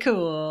pretty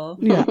cool.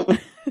 Yeah.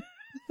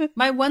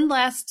 My one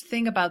last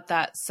thing about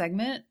that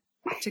segment,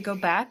 to go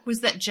back, was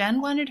that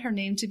Jen wanted her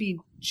name to be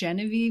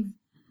Genevieve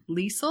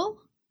Liesel.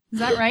 Is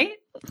that right?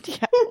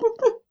 Yeah.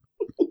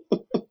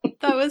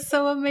 That was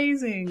so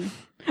amazing.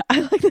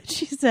 I like that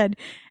she said,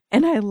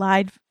 and I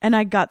lied, and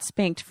I got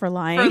spanked for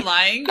lying. For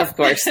lying? Of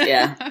course,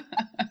 yeah.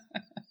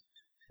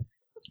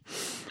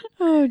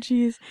 Oh,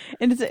 geez.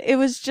 And it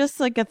was just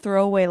like a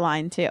throwaway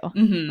line, too.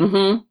 Mm-hmm.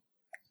 Mm-hmm.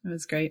 It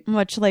was great.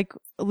 Much like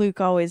Luke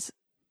always.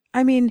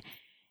 I mean,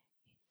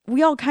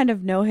 we all kind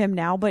of know him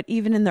now, but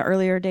even in the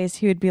earlier days,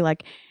 he would be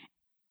like,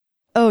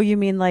 oh, you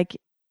mean like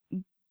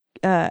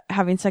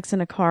having sex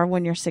in a car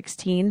when you're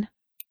 16?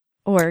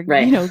 Or,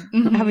 right. you know,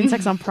 having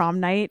sex on prom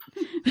night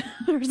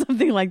or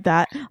something like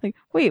that. Like,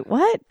 wait,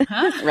 what?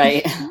 Huh?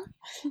 Right.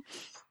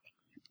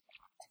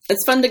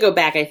 It's fun to go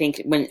back, I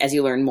think, as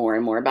you learn more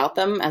and more about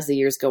them as the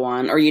years go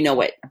on, or you know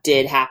what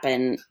did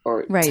happen,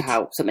 or right.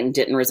 how something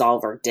didn't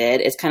resolve or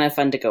did. It's kind of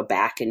fun to go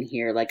back and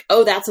hear, like,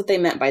 oh, that's what they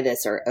meant by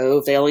this, or oh,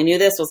 if they only knew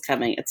this was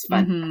coming. It's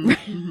fun.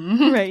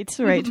 Mm-hmm. Right.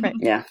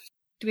 Yeah.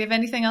 Do we have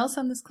anything else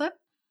on this clip?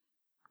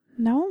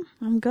 No,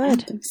 I'm I good.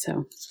 don't think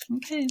so.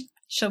 Okay.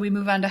 Shall we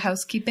move on to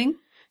housekeeping?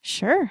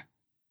 Sure.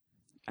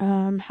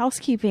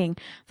 Housekeeping.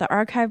 The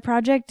archive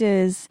project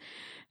is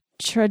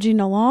trudging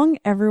along.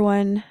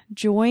 Everyone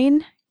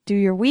join. Do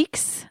your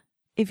weeks.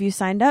 If you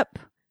signed up,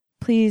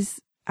 please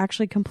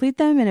actually complete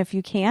them. And if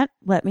you can't,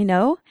 let me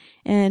know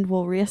and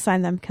we'll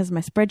reassign them because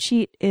my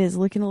spreadsheet is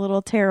looking a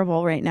little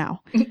terrible right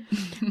now.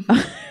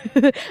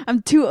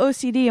 I'm too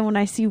OCD, and when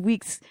I see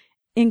weeks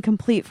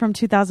incomplete from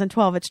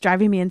 2012, it's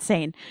driving me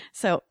insane.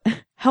 So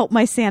help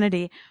my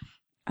sanity.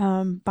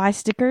 Buy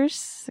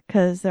stickers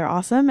because they're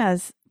awesome,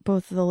 as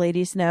both of the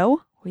ladies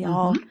know. We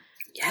all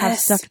have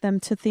stuck them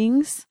to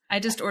things. I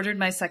just ordered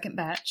my second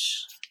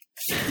batch.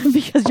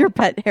 Because your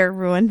pet hair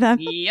ruined them.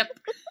 Yep.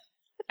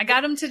 I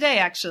got them today,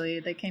 actually.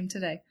 They came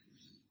today.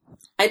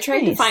 I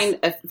tried to find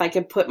if I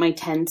could put my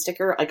 10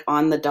 sticker like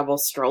on the double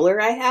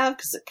stroller I have,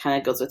 because it kind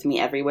of goes with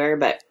me everywhere,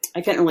 but I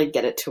couldn't really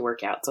get it to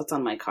work out, so it's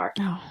on my car.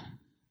 Oh.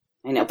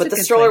 I know, but the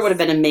stroller would have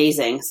been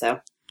amazing,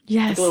 so.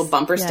 Yes. Like a little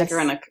bumper sticker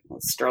on a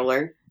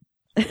stroller.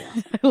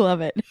 I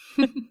love it.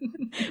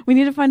 We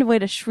need to find a way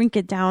to shrink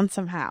it down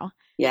somehow.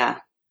 Yeah.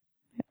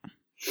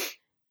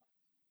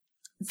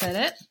 Is that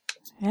it?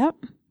 Yep.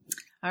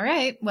 All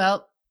right.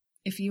 Well,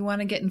 if you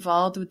want to get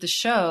involved with the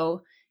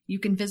show, you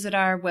can visit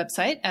our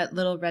website at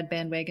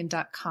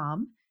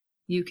littleredbandwagon.com.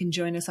 You can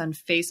join us on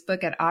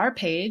Facebook at our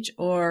page,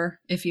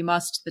 or if you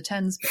must, the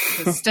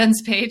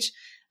Stens page.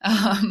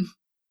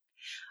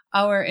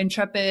 Our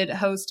intrepid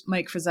host,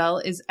 Mike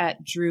Frizzell, is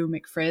at Drew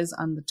McFrizz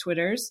on the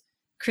Twitters.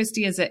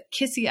 Christy is at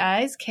Kissy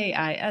Eyes,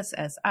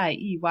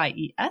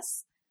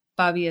 KISSIEYES.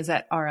 Bobby is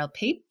at RL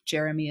Pape.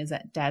 Jeremy is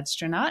at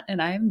Dadstronaut.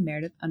 And I am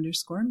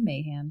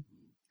Meredith_Mahan.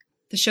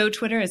 The show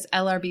Twitter is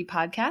LRB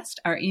Podcast.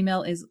 Our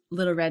email is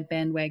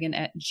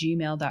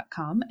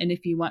littleredbandwagon@gmail.com. And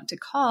if you want to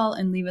call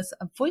and leave us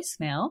a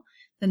voicemail,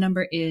 the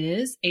number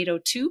is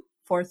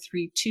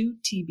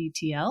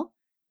 802-432-TBTL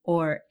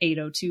or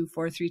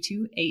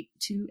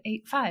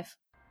 802-432-8285.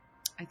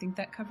 I think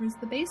that covers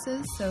the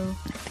bases. So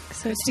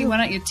Christy, why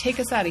don't you take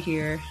us out of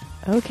here?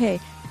 Okay.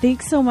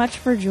 Thanks so much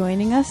for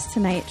joining us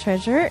tonight,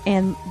 Treasure.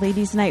 And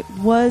Ladies' Night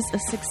was a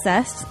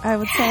success, I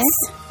would say.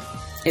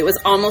 It was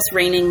almost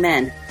raining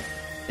men.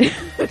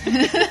 Exactly.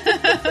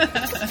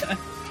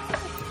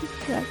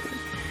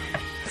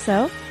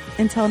 So,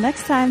 until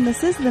next time,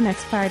 this is The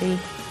Next Party.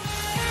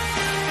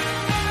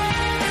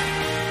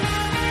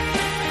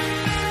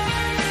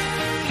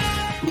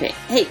 Okay.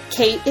 Hey,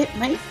 Kate, it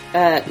might...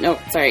 no,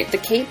 sorry. The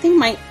Kate thing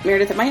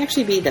Meredith, it might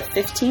actually be the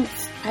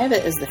 15th. I have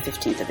it as the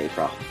 15th of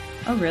April.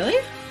 Oh, really?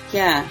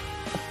 Yeah.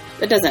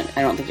 I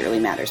don't think it really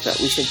matters, but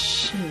we should...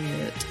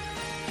 Shit.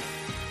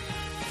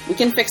 We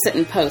can fix it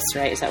in post,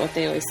 right? Is that what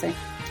they always say?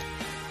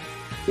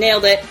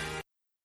 Nailed it.